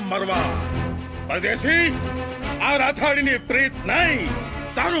હાથે મરવા. પરદેશી, આ રાથાડીની પ્રીત નહીં,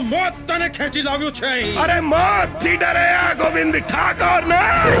 તારું મોત તને ખેંચી લાવ્યું છે. અરે મોત થી ડરે આ ગોવિંદ ઠાકોર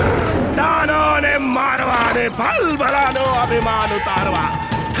નહીં, દાનોને મારવા ને ભલભલાનો અભિમાન ઉતારવા.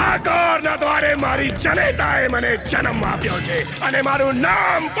 ઠાકોરના દ્વારે મારી જનેતાએ મને જન્મ આપ્યો છે અને મારું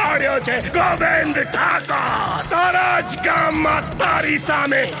નામ પાડ્યો છે ગોવિંદ ઠાકોર. તારા જ ગામમાં તારી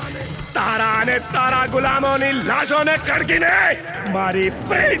સામે તારા અને તારા ગુલામોની લાશોને કડકીને મારી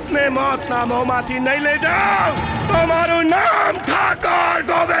પ્રીતને મોતના મોંમાંથી નહીં લઈ જાઉં તો મારું નામ ઠાકોર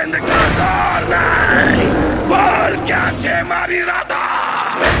ગોવિંદ ઠાકોર નહીં. બોલ, ક્યાં છે મારી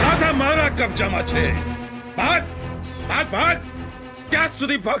રાધા? મારા કબજામાં છે. ભાગ. ક્યાં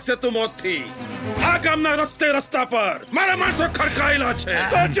સુધી ભાગશે તું મોતથી? આ ગામના રસ્તા પર મારા માણસો ખડકાયેલા છે.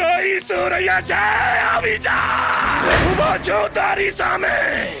 તો જોઈશું રહ્યા છે. આવી જા, ઉભો છું તારી સામે.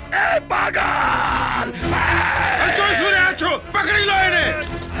 એ પાગલ, જોઈશું રહ્યા છો, પકડી લો એને.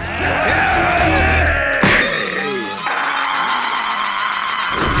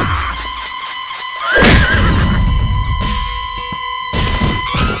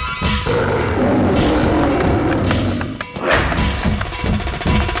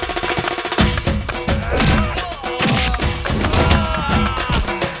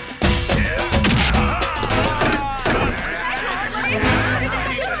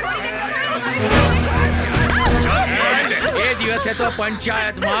 તો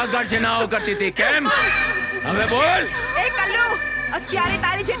પંચાયતમાં ગર્જનાઓ કરતી હતી, કેમ? હવે બોલ. એ કલ્લુ, અત્યારે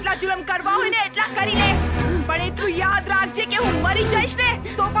તારે જેટલા જુલમ કરવા હોય ને એટલા કરી લે, પણ એટલું યાદ રાખજે કે હું મરી જઈશ ને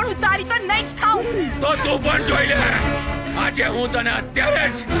તો પણ હું તારી તો નહીં જ થાઉં. તો તું પણ જોઈ લે, આજે હું તને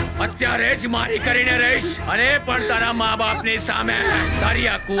અત્યારે જ મારી કરીને રહીશ, અને પણ તારા મા બાપની સામે તારી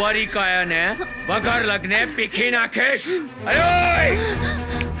આ કુંવારી કાયાને વગર લગ્ને પીખી નાખીશ. અરે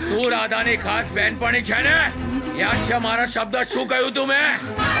તું રાધાની ખાસ બહેનપણી છે ને? યાદ છે મારા શબ્દ શું કહ્યું તું મેં?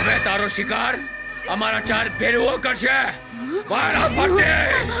 હવે તારો શિકાર અમારા ચાર ભેરુઓ કરશે.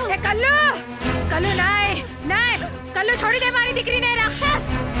 કલ્લુ છોડી દે મારી દીકરીને, રાક્ષસ.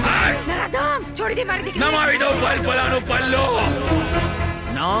 નરાધમ, છોડી દે મારી દીકરીને. નમાવી દો પલપલાનું પલ્લો.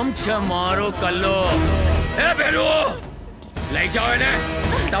 નામ છે મારો કલ્લો. એ ભેરુઓ, લઈ જાઓ એને.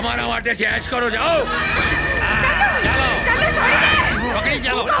 તમારા માટે સેજ કરો, જાઓ. કલ્લુ છોડી દે. પકડી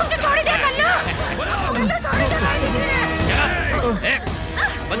ચાલો. છોડી દે કલ્લુ.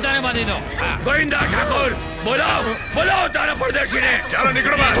 બધાને બાંધી દો. ગોવિંદા ઠાકોર, બોલાવો તારા પરદેશીને. ચાલો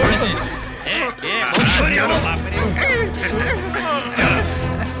નીકળો બહાર.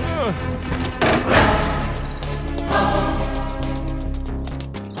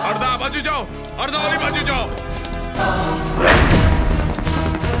 અડધા બાજુ જાઓ, અડધા ઓલી બાજુ જાઓ.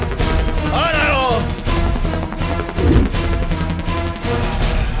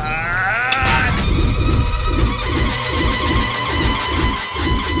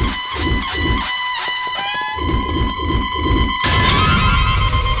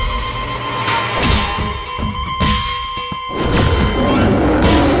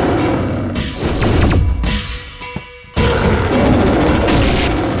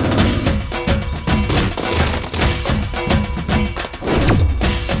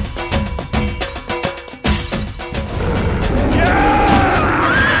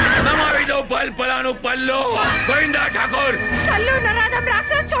 પલ્લો. ગોવિંદા ઠાકોર. કલ્લુ, નરાધમ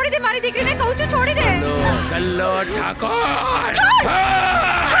રાક્ષસ, છોડી દે મારી દીકરીને, કહું છું છોડી દે. કલ્લો ઠાકોર.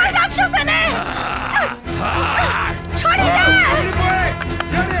 છોડ રાક્ષસને. છોડી દે.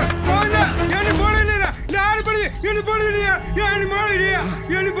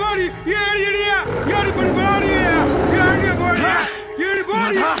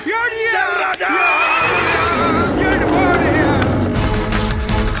 राधा चल राजा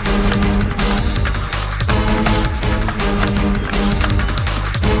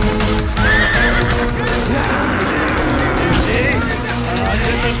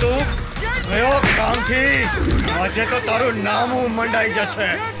આજે તો તું કયો કામથી આજે તો તારું નામ મંડાઈ જશે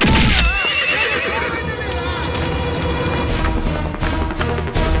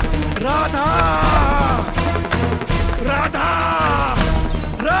राधा राधा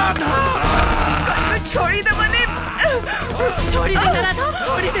राधा छोड़ी दे मने छोड़ी दे राधा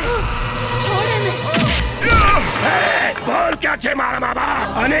छोड़ी दे छोड़े ने बोल क्या छे मारा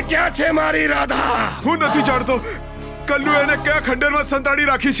बाबा અને क्या छे મારી રાધા હું નથી જાણતો કલ્લુ એને કયા ખંડરમાં સંતાડી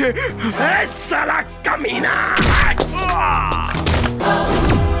રાખી છે એ સાલા કમીના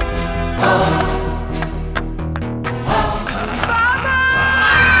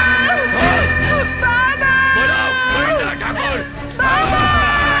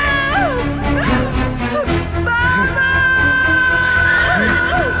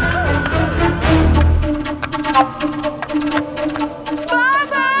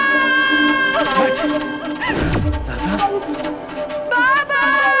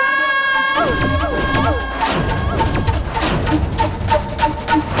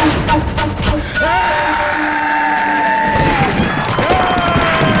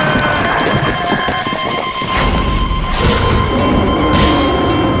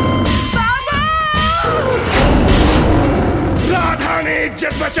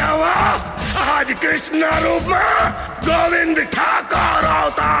बचावा आज कृष्ण रूप में गोविंद ठाकुर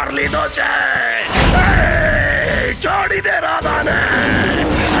अवतार लीधो छे छोड़ी दे राधा ने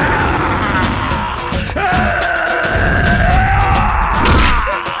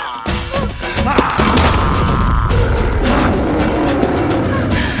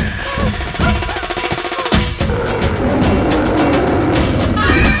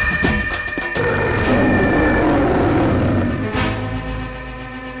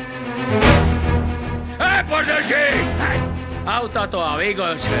આવતા તો આવી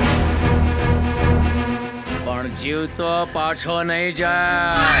ગયો છે પણ જીવતો પાછો નહીં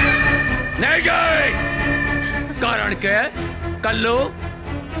જાય કારણ કે કલ્લુ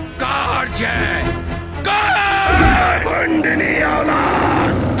કાર છે બંધની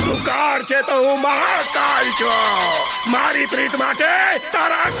औलाद તું કાર છે તો હું મહાકાલ છું મારી પ્રીત માટે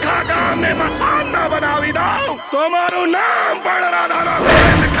તારા આખા ગામને મસાન ના બનાવી દઉં તો મારું નામ પણ રાધાનો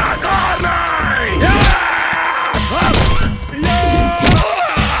ગોવિંદ ઠાકોર નહીં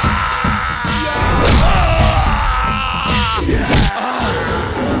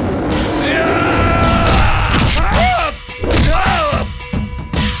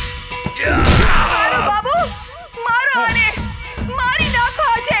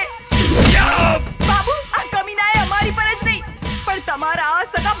તમારા આ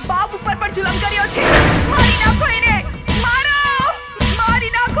સગા બાપ ઉપર પણ જુલમ કર્યો છે મારી નાખો એને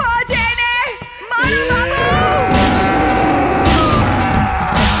મારી નાખો આજે એને મારો બાબુ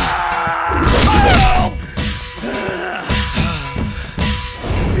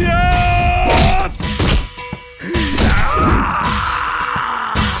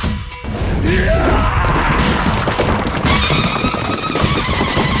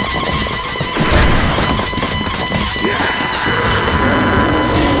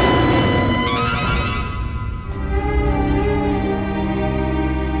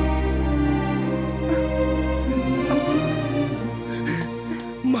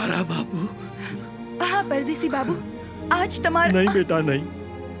परदेसी बाबू आज તમાર નહીં બેટા નહીં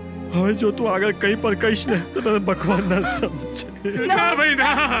હવે જો તું આગળ કઈ પર કહીશ ને તો તને ભગવાન ના સમજે ના ભાઈ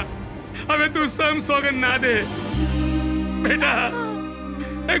ના હવે તું સમ સોગન ના દે બેટા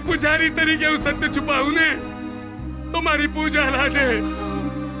એક પુજારી તરીકે હું સત્ય છુપાવું ને તો મારી પૂજા લાજે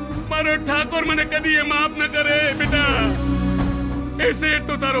મારો ઠાકોર મને કદી એ માફ ન કરે બેટા એસે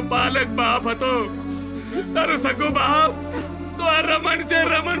તો તારો બાલક બાપ હતો તારો સગો બાપ તો આ રમણ છે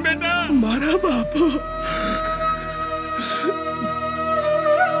રમણ બેટા મારા બાપુ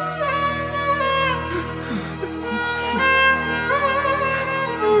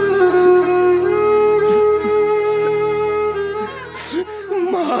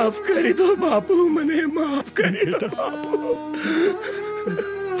माफ કરી દો બાપુ મને માફ કરી દો બાપુ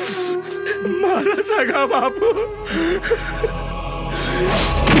મારા સગા બાપુ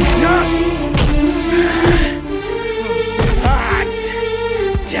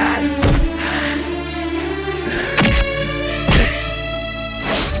ચાલ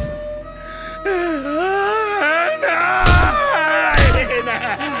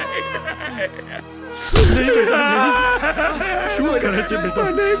શું કરે છે બેટા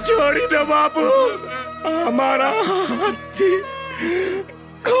મને છોડી દો બાપુ અમારા હાથથી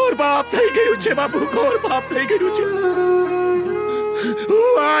ઘોર પાપ થઈ ગયું છે બાપુ, ઘોર પાપ થઈ ગયું છે.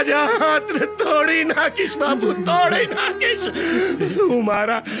 હું આજ હાથ તોડી નાખીશ બાપુ, તોડી નાખીશ. હું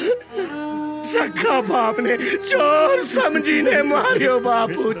મારા સખા બાપને ચોર સમજીને માર્યો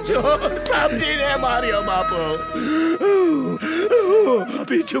બાપુ, ચોર સમજીને માર્યો બાપુ.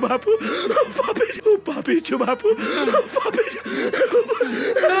 પાપી છું બાપુ, પાપી છું બાપુ, પાપી છું.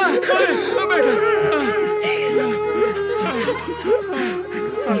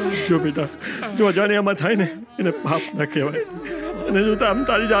 જો બેટા, જો અજાણ્યામાં થાય ને એને પાપ ના કહેવાય. અને જો આમ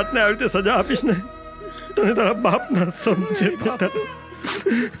તારી જાતને આવી રીતે સજા આપીશ ને, તને તારા બાપ ના સમજે બેટા,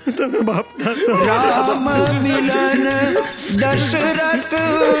 તને બાપ ના સમજે. રામ મિલન દશરથ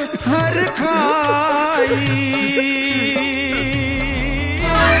હર ખાઈ,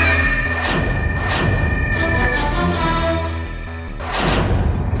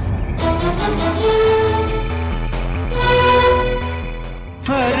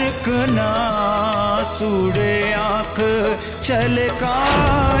 हरक ना सूड़े आंख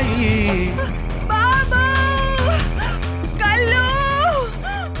छलकाई. बाबा कल्लू,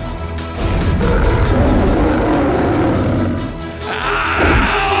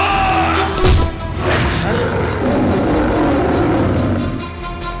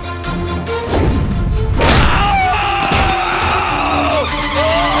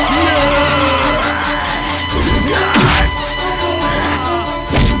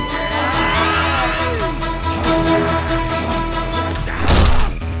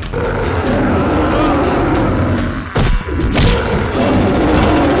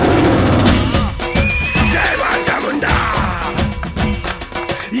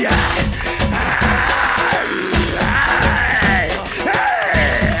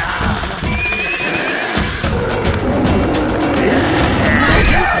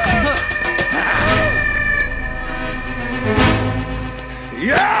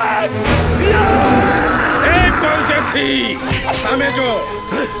 સામે જો,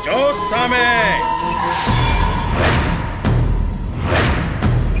 જો સામે.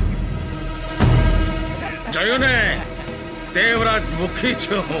 જોયું ને, દેવરાજ મુખી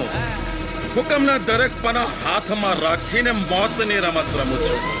છું હું. હુકમના દરેક પાના હાથમાં રાખીને મોતની રમત રમું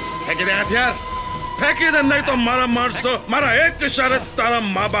છું. ફેંકી દે હથિયાર, ફેંકી દે, નહીં તો મારા માણસો મારા એક ઇશારે તારા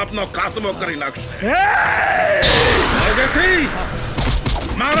મા બાપનો ખાતમો કરી નાખશે.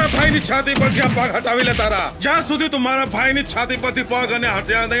 મારા ભાઈની છાતી પરથી આ પગ હટાવી લે તારા. જ્યાં સુધી તું મારા ભાઈની છાતી પરથી પગ અને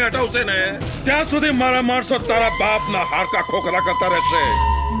હથિયાર નહીં હટાવશે ને, ત્યાં સુધી મારા માણસો તારા બાપના હાડકા ખોખરા કરતા રહેશે.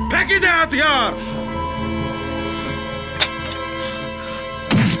 ફેંકી દે હથિયાર.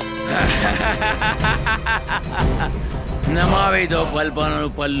 નમાવી દો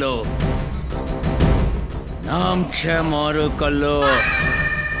પલપણનું પલ્લો. નામ છે મારું કલ્લો,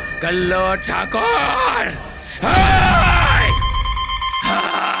 કલ્લો ઠાકોર.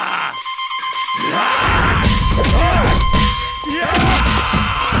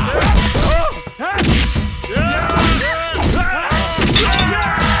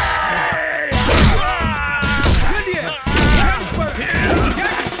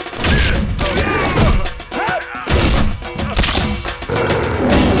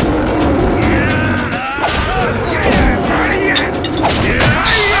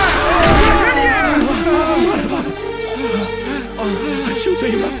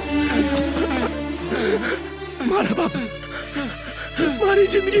 મારા બાપ, મારી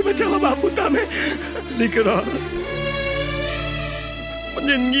જિંદગી બચાવો બાપુ તમે. દીકરો,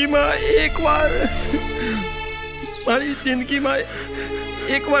 જિંદગીમાં એકવાર, મારી જિંદગીમાં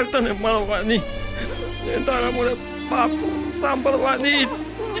એકવાર તને મળવાની, તારા મોડે બાપુ સાંભળવાની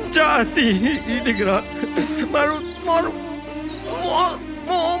ઈચ્છા હતી. દીકરા, મારું મારું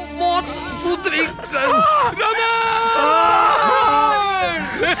મોત ઉતરી ગયું.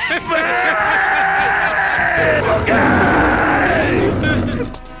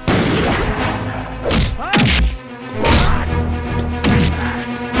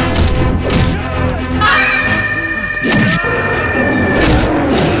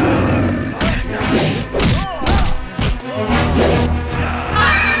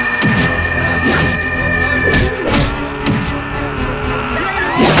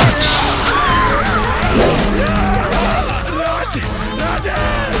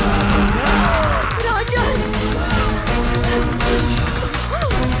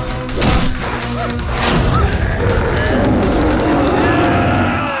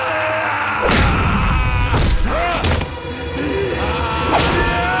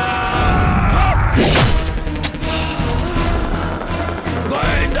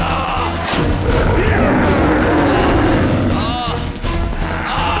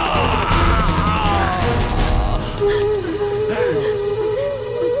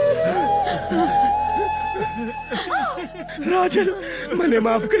 राजन मने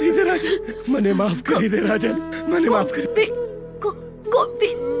माफ करी दे राजन मने माफ करी दे राजन मने माफ करी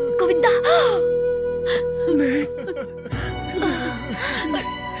गोविंदा नहीं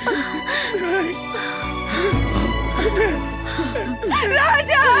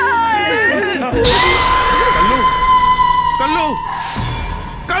राजा कल्लू कल्लू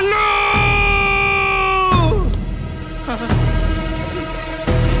कल्लू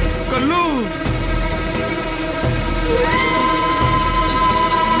कल्लू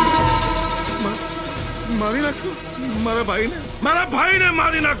मारी नाख्यो मारा भाई ने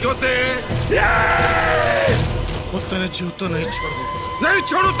मारी नाख्यो ते तने जीव तो नहीं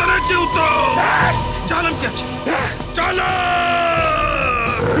छोड़ू तने जीव तो चालम क्या चालो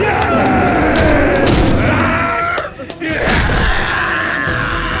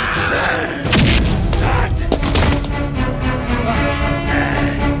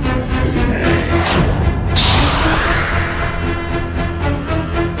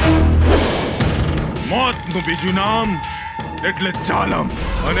મોત નું બીજું નામ એટલે ચાલમ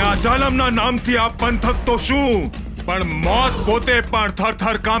અને આ ચાલમના નામથી આ પંથક તો શું પણ મોત પોતે પણ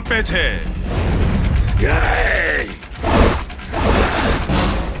થરથર કાંપે છે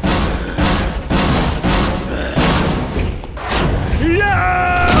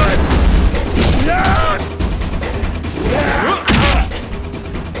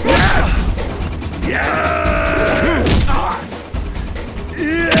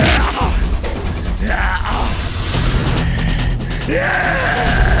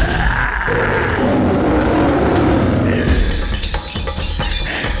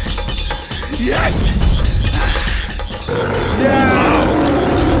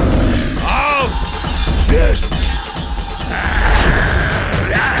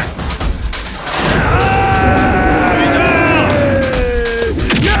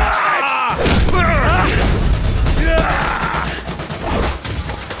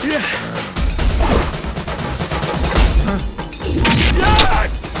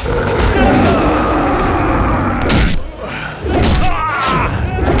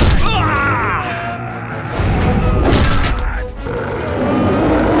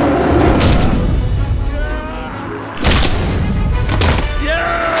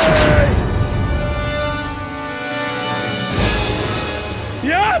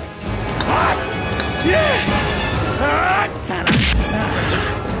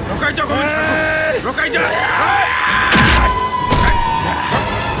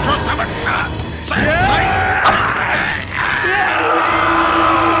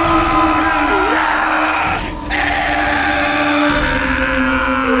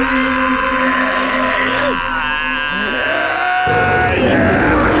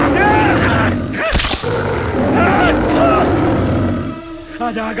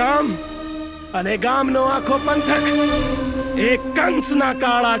અને ગામનો આખો પંથક એક કંસના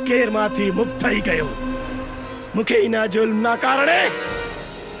કાળા કેરમાંથી મુક્ત થઈ ગયો મુખીના જુલ્મના કારણે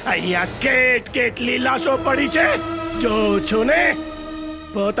અહીંયા કેટલી લાશો પડી છે જો છો ને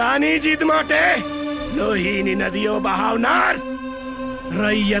પોતાની જીદ માટે લોહીની નદીઓ બહાવનાર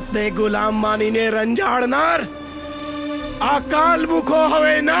રૈયતને ગુલામ માનીને રંજાડનાર આ કાલમુખો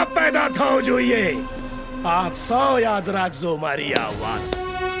હવે ના પેદા થવો જોઈએ આપ સૌ યાદ રાખજો મારી આ વાત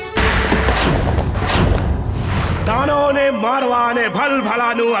દાનોને મારવા અને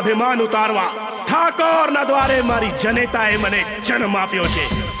ભલભલાનું અભિમાન ઉતારવા ઠાકોરના દ્વારે મારી જનેતાએ મને જન્મ આપ્યો છે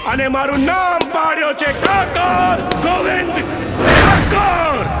અને મારું નામ પાડ્યો છે ઠાકોર ગોવિંદ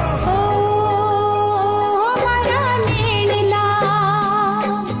ઠાકોર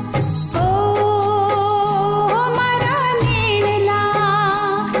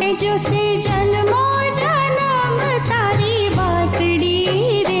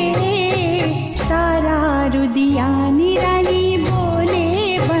रुदियानी रानी बोले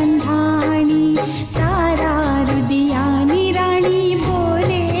बंधानी सारा रुदियानी रानी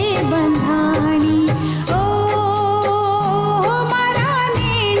बोले बंधानी ओ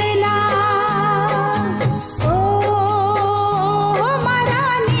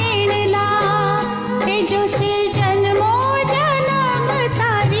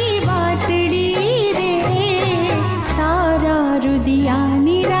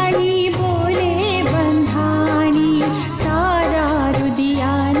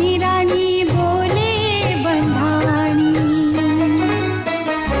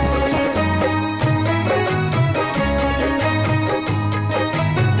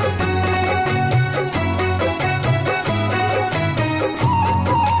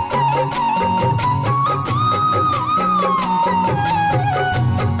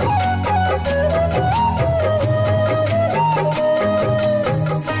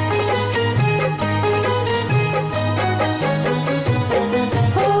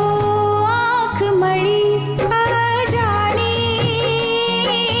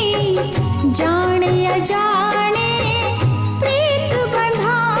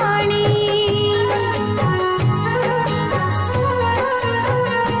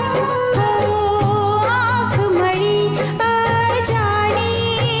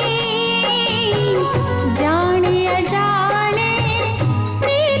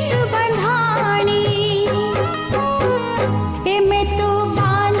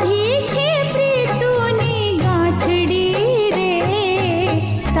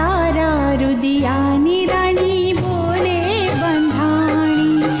रुदियानी